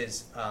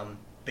 is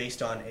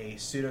based on a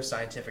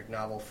pseudoscientific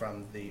novel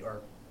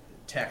or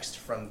text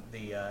from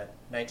the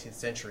 19th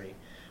century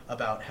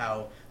about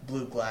how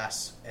blue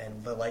glass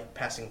and the light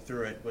passing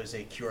through it was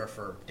a cure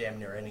for damn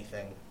near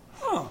anything.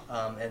 Huh.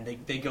 And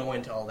they go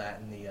into all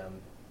that in the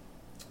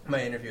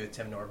my interview with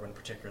Tim Nordwin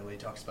particularly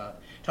talks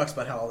about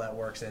how all that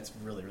works, and it's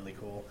really, really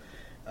cool.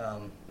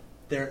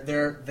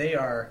 They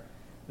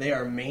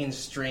are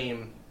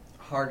mainstream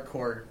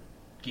hardcore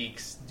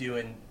geeks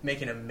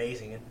making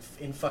amazing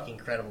and fucking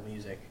incredible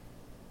music,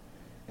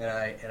 and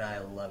I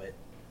love it.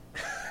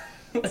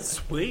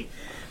 Sweet.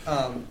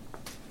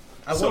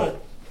 What's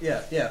up?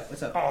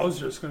 I was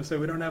just going to say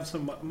we don't have so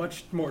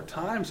much more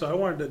time, so I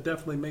wanted to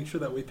definitely make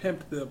sure that we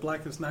pimped the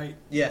Blackest Night.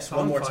 Yes, song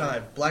one more fight.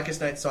 time. Blackest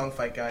Night song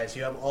fight, guys.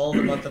 You have all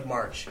the month of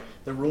March.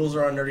 The rules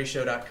are on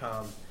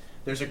nerdshow.com.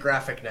 There's a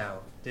graphic now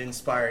to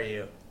inspire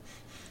you.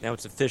 Now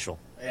it's official.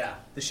 Yeah,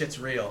 the shit's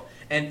real.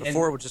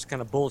 Before it was just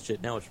kind of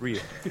bullshit. Now it's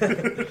real.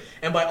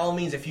 And by all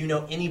means, if you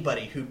know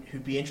anybody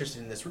who'd be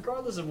interested in this,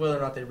 regardless of whether or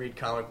not they read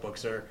comic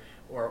books or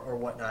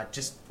whatnot,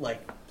 just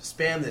like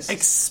spam this.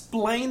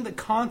 Explain the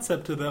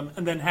concept to them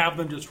and then have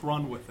them just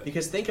run with it.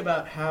 Because think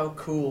about how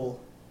cool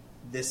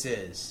this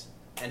is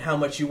and how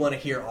much you want to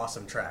hear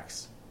awesome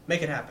tracks.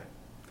 Make it happen.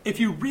 If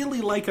you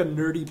really like a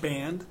nerdy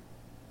band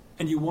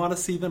and you want to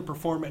see them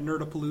perform at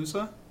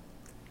Nerdapalooza,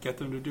 get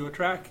them to do a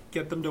track,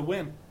 get them to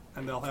win,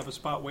 and they'll have a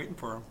spot waiting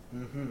for them.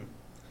 Mm-hmm.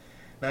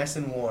 Nice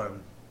and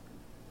warm.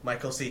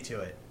 Michael, see to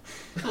it.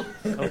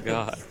 Oh,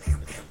 God.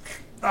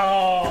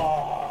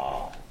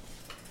 Oh.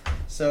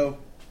 So,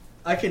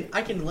 I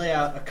can lay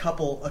out a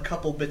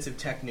couple bits of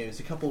tech news,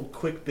 a couple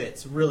quick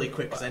bits, really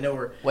quick, because I know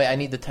we're... Wait, I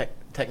need the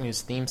tech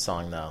news theme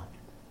song, though.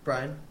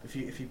 Brian, if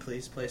you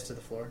please, play us to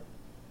the floor.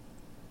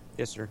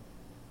 Yes, sir.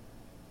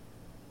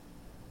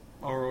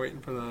 Oh, we're waiting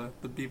for the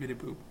beepity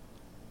boop.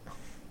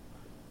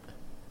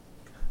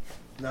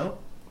 No?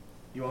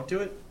 You won't do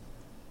it?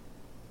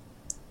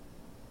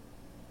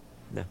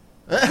 No.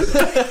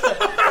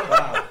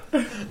 Wow.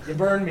 You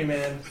burned me,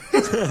 man.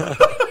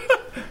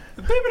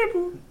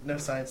 No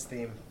science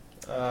theme.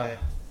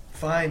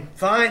 Fine.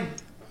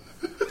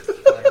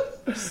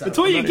 That's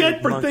what you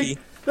get for thinking.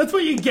 That's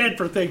what you get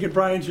for thinking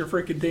Brian's your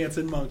freaking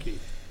dancing monkey.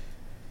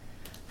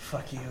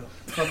 Fuck you.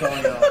 Fuck all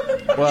y'all.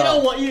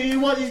 Well, you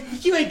want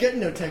you ain't getting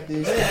no tech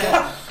news.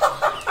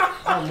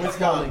 What's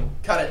going?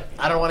 Cut it.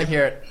 I don't want to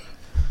hear it.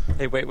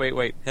 Hey,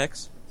 wait.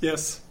 Hex?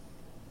 Yes.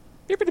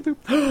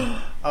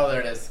 Oh,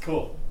 there it is.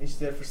 Cool. You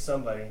stood for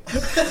somebody.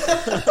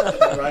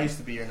 I used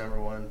to be your number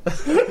one.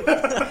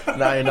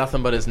 Now you're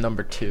nothing but his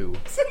number two.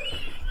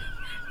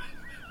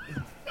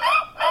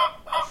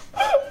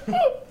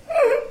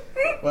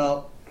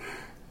 Well,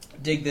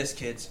 dig this,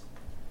 kids.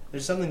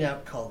 There's something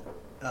out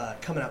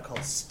coming out called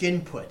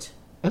Skinput.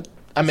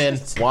 I'm in.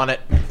 Want it.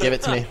 Give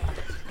it to me.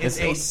 It's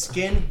a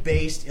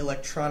skin-based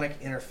electronic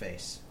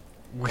interface.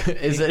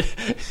 Is it?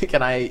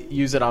 Can I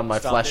use it on my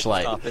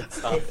fleshlight?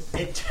 Stop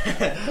it.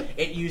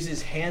 It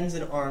uses hands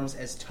and arms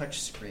as touch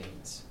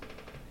screens.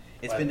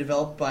 It's been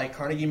developed by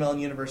Carnegie Mellon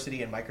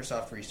University and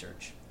Microsoft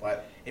Research.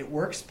 What? It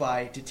works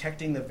by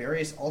detecting the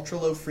various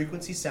ultra-low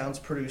frequency sounds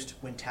produced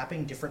when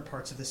tapping different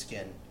parts of the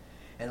skin,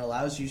 and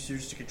allows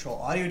users to control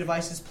audio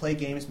devices, play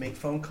games, make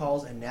phone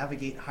calls, and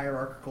navigate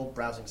hierarchical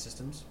browsing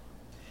systems.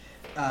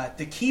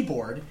 The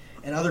keyboard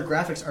and other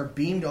graphics are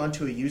beamed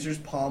onto a user's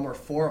palm or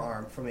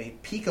forearm from a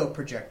Pico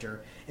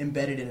projector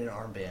embedded in an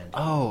armband.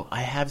 Oh,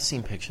 I have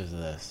seen pictures of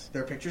this.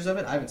 There are pictures of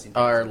it? I haven't seen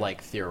pictures. Or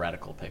like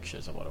theoretical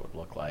pictures of what it would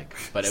look like.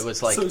 But it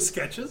was like so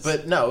sketches?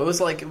 But no, it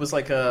was like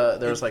a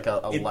there was like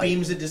a it light.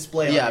 Beams a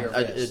display on your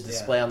wrist. A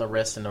display on the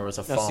wrist, and there was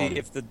a now, phone. see,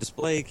 if the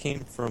display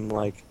came from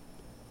like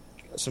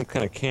some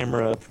kind of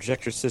camera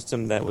projector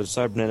system that was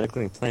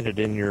cybernetically implanted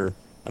in your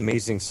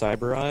amazing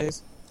cyber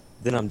eyes,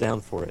 then I'm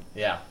down for it.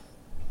 Yeah.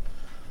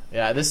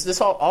 Yeah, this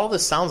all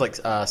this sounds like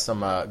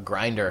some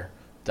Grinder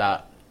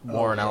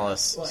Warren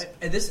Ellis. Well,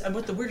 and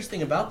what the weirdest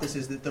thing about this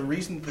is that the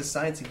reason that the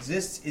science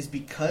exists is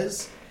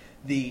because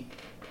the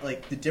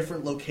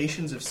different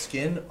locations of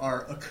skin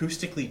are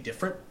acoustically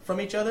different from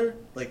each other.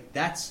 Like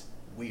that's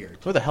weird.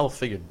 Who the hell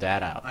figured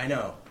that out? I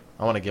know.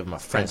 I want to give him a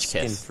French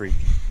Skin kiss. freak.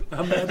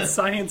 I'm at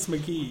Science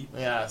McGee.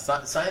 Yeah,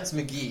 Science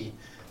McGee.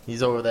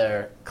 He's over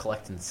there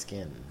collecting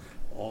skin.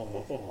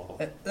 Oh.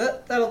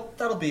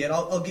 That'll be it.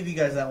 I'll give you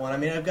guys that one. I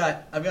mean, I've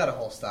got a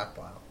whole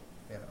stockpile.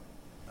 You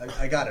know,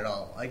 I got it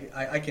all.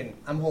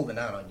 I'm holding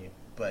out on you,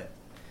 but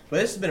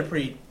this has been a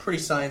pretty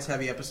science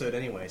heavy episode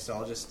anyway. So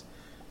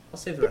I'll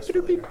save the rest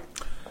for later.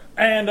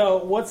 And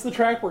what's the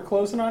track we're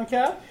closing on,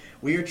 Cap?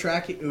 We are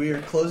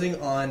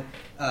closing on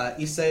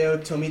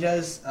Isao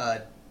Tomida's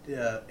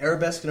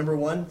Arabesque No.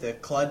 1, the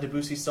Claude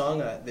Debussy song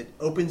that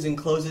opens and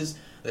closes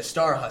The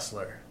Star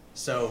Hustler.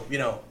 So,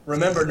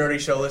 remember, Nerdy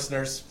Show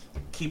listeners,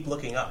 keep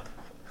looking up.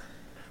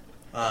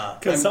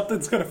 Because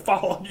something's going to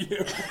fall on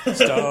you.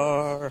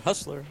 Star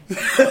Hustler. He's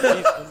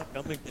gonna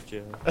come and get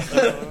you.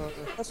 Star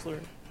Hustler.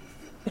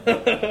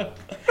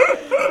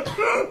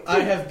 I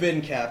have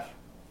been Cap.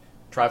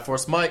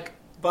 Triforce Mike.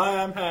 Bye,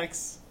 I'm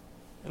Hex.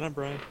 And I'm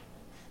Brian.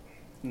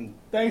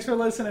 Thanks for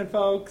listening,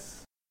 folks.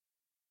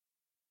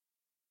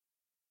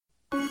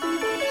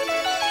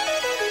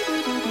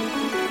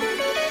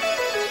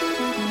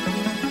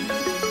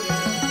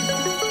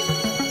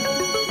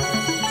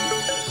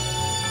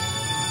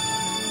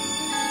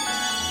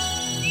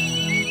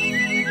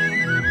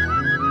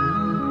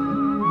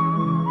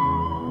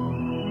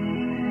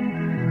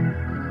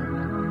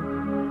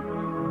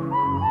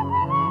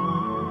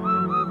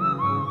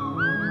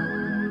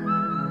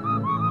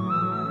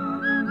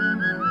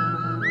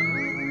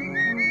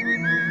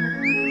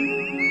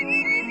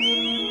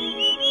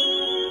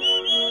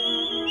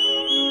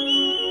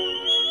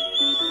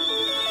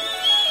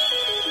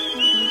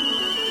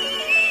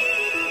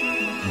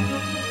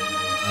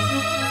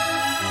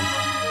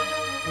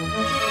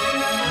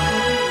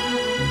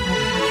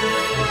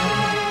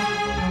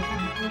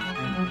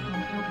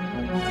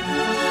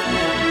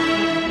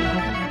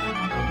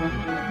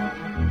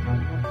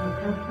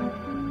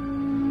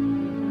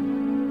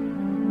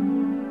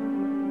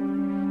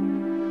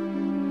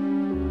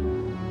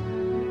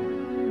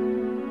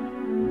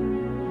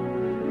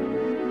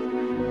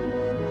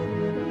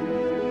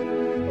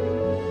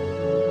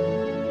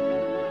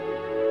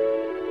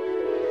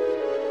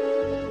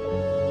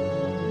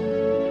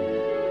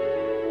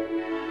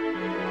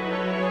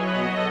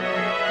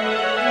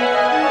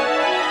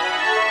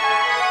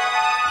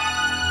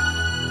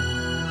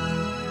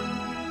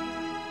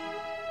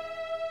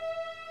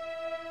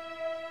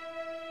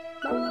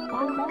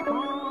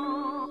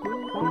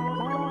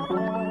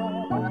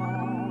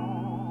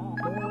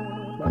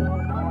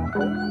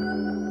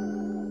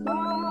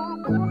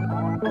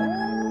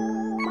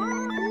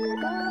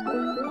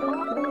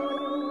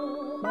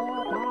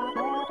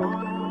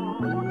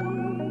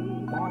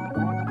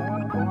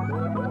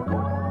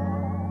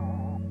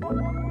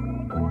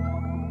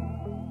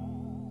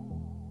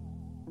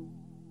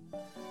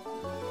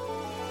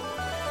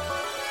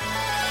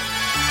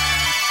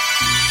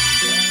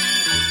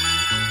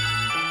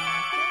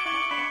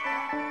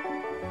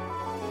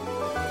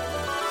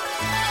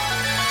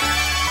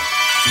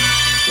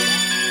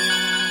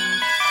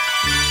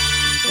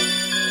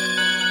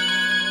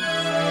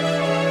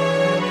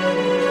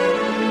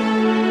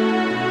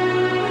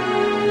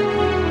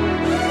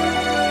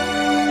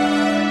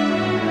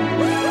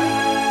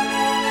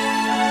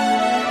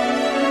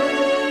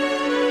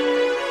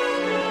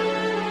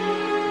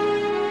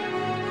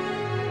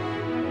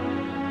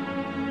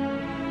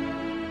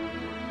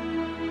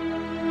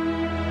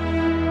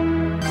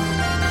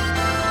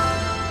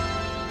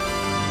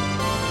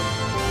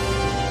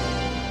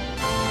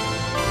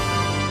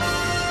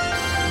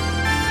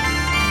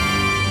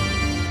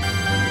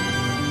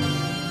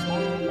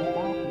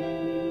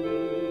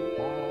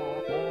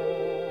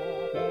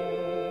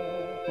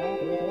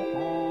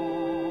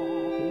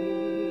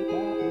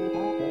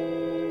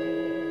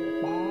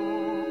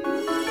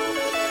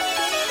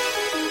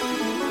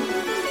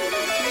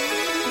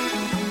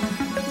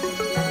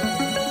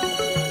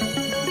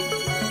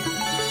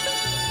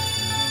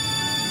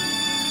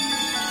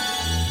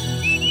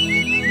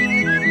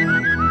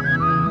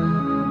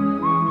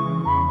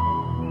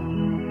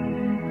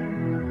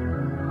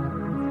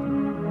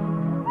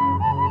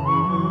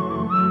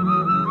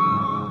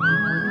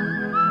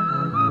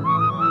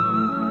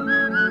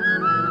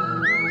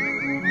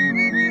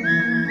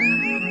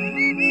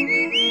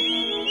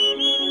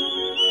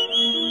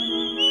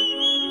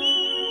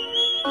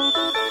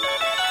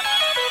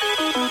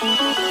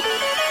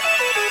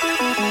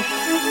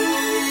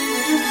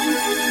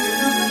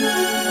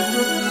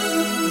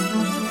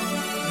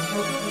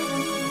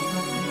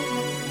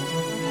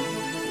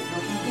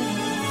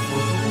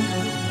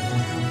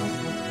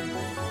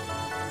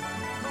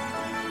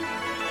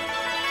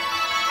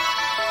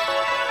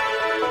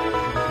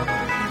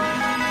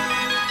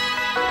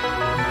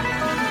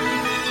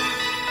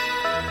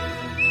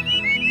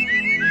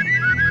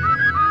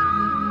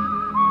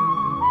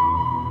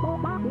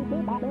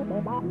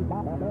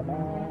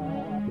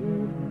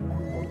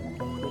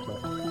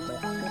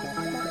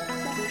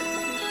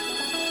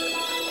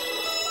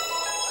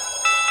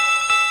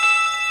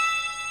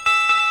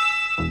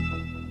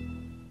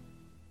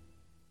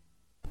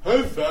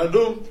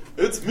 Random,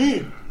 it's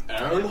me,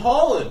 Aaron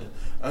Holland,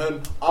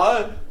 and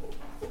I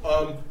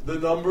the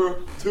number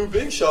 2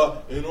 big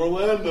shot in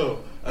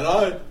Orlando, and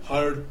I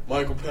hired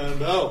Michael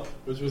Pandel,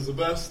 which was the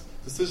best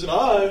decision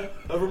I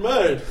ever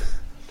made.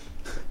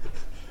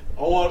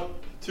 I want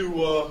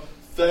to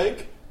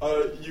thank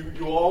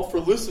you all for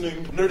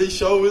listening. Nerdy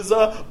Show is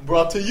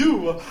brought to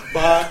you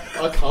by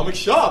a comic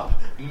shop,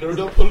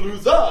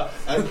 Nerdapalooza,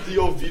 at the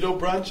Oviedo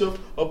branch of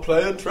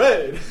Play and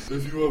Trade.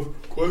 If you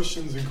have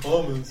questions and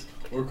comments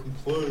or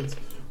complaints,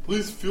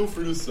 please feel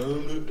free to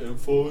send them to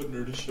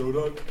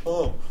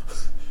info@nerdyshow.com.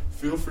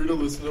 Feel free to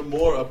listen to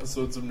more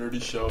episodes of Nerdy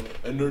Show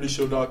at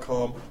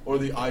nerdyshow.com or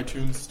the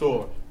iTunes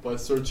Store by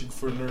searching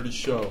for Nerdy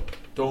Show.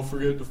 Don't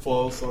forget to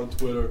follow us on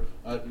Twitter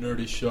at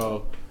Nerdy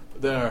Show.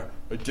 There,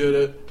 I did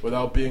it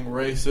without being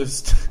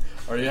racist.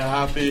 Are you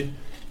happy?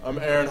 I'm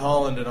Aaron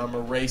Holland and I'm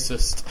a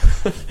racist.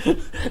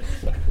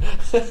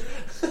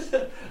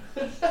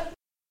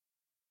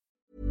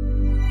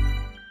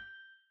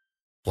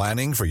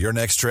 Planning for your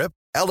next trip?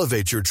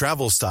 Elevate your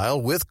travel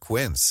style with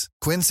Quince.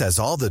 Quince has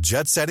all the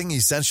jet-setting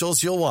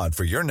essentials you'll want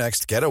for your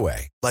next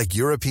getaway, like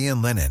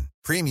European linen,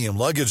 premium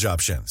luggage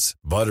options,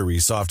 buttery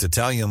soft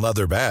Italian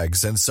leather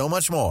bags, and so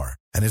much more.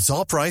 And it's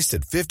all priced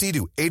at 50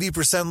 to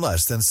 80%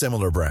 less than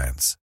similar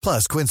brands.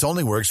 Plus, Quince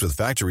only works with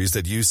factories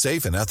that use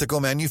safe and ethical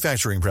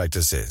manufacturing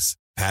practices.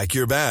 Pack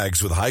your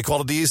bags with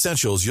high-quality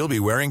essentials you'll be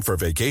wearing for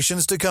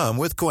vacations to come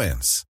with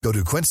Quince. Go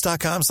to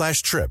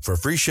quince.com/trip for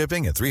free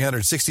shipping and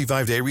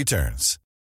 365-day returns.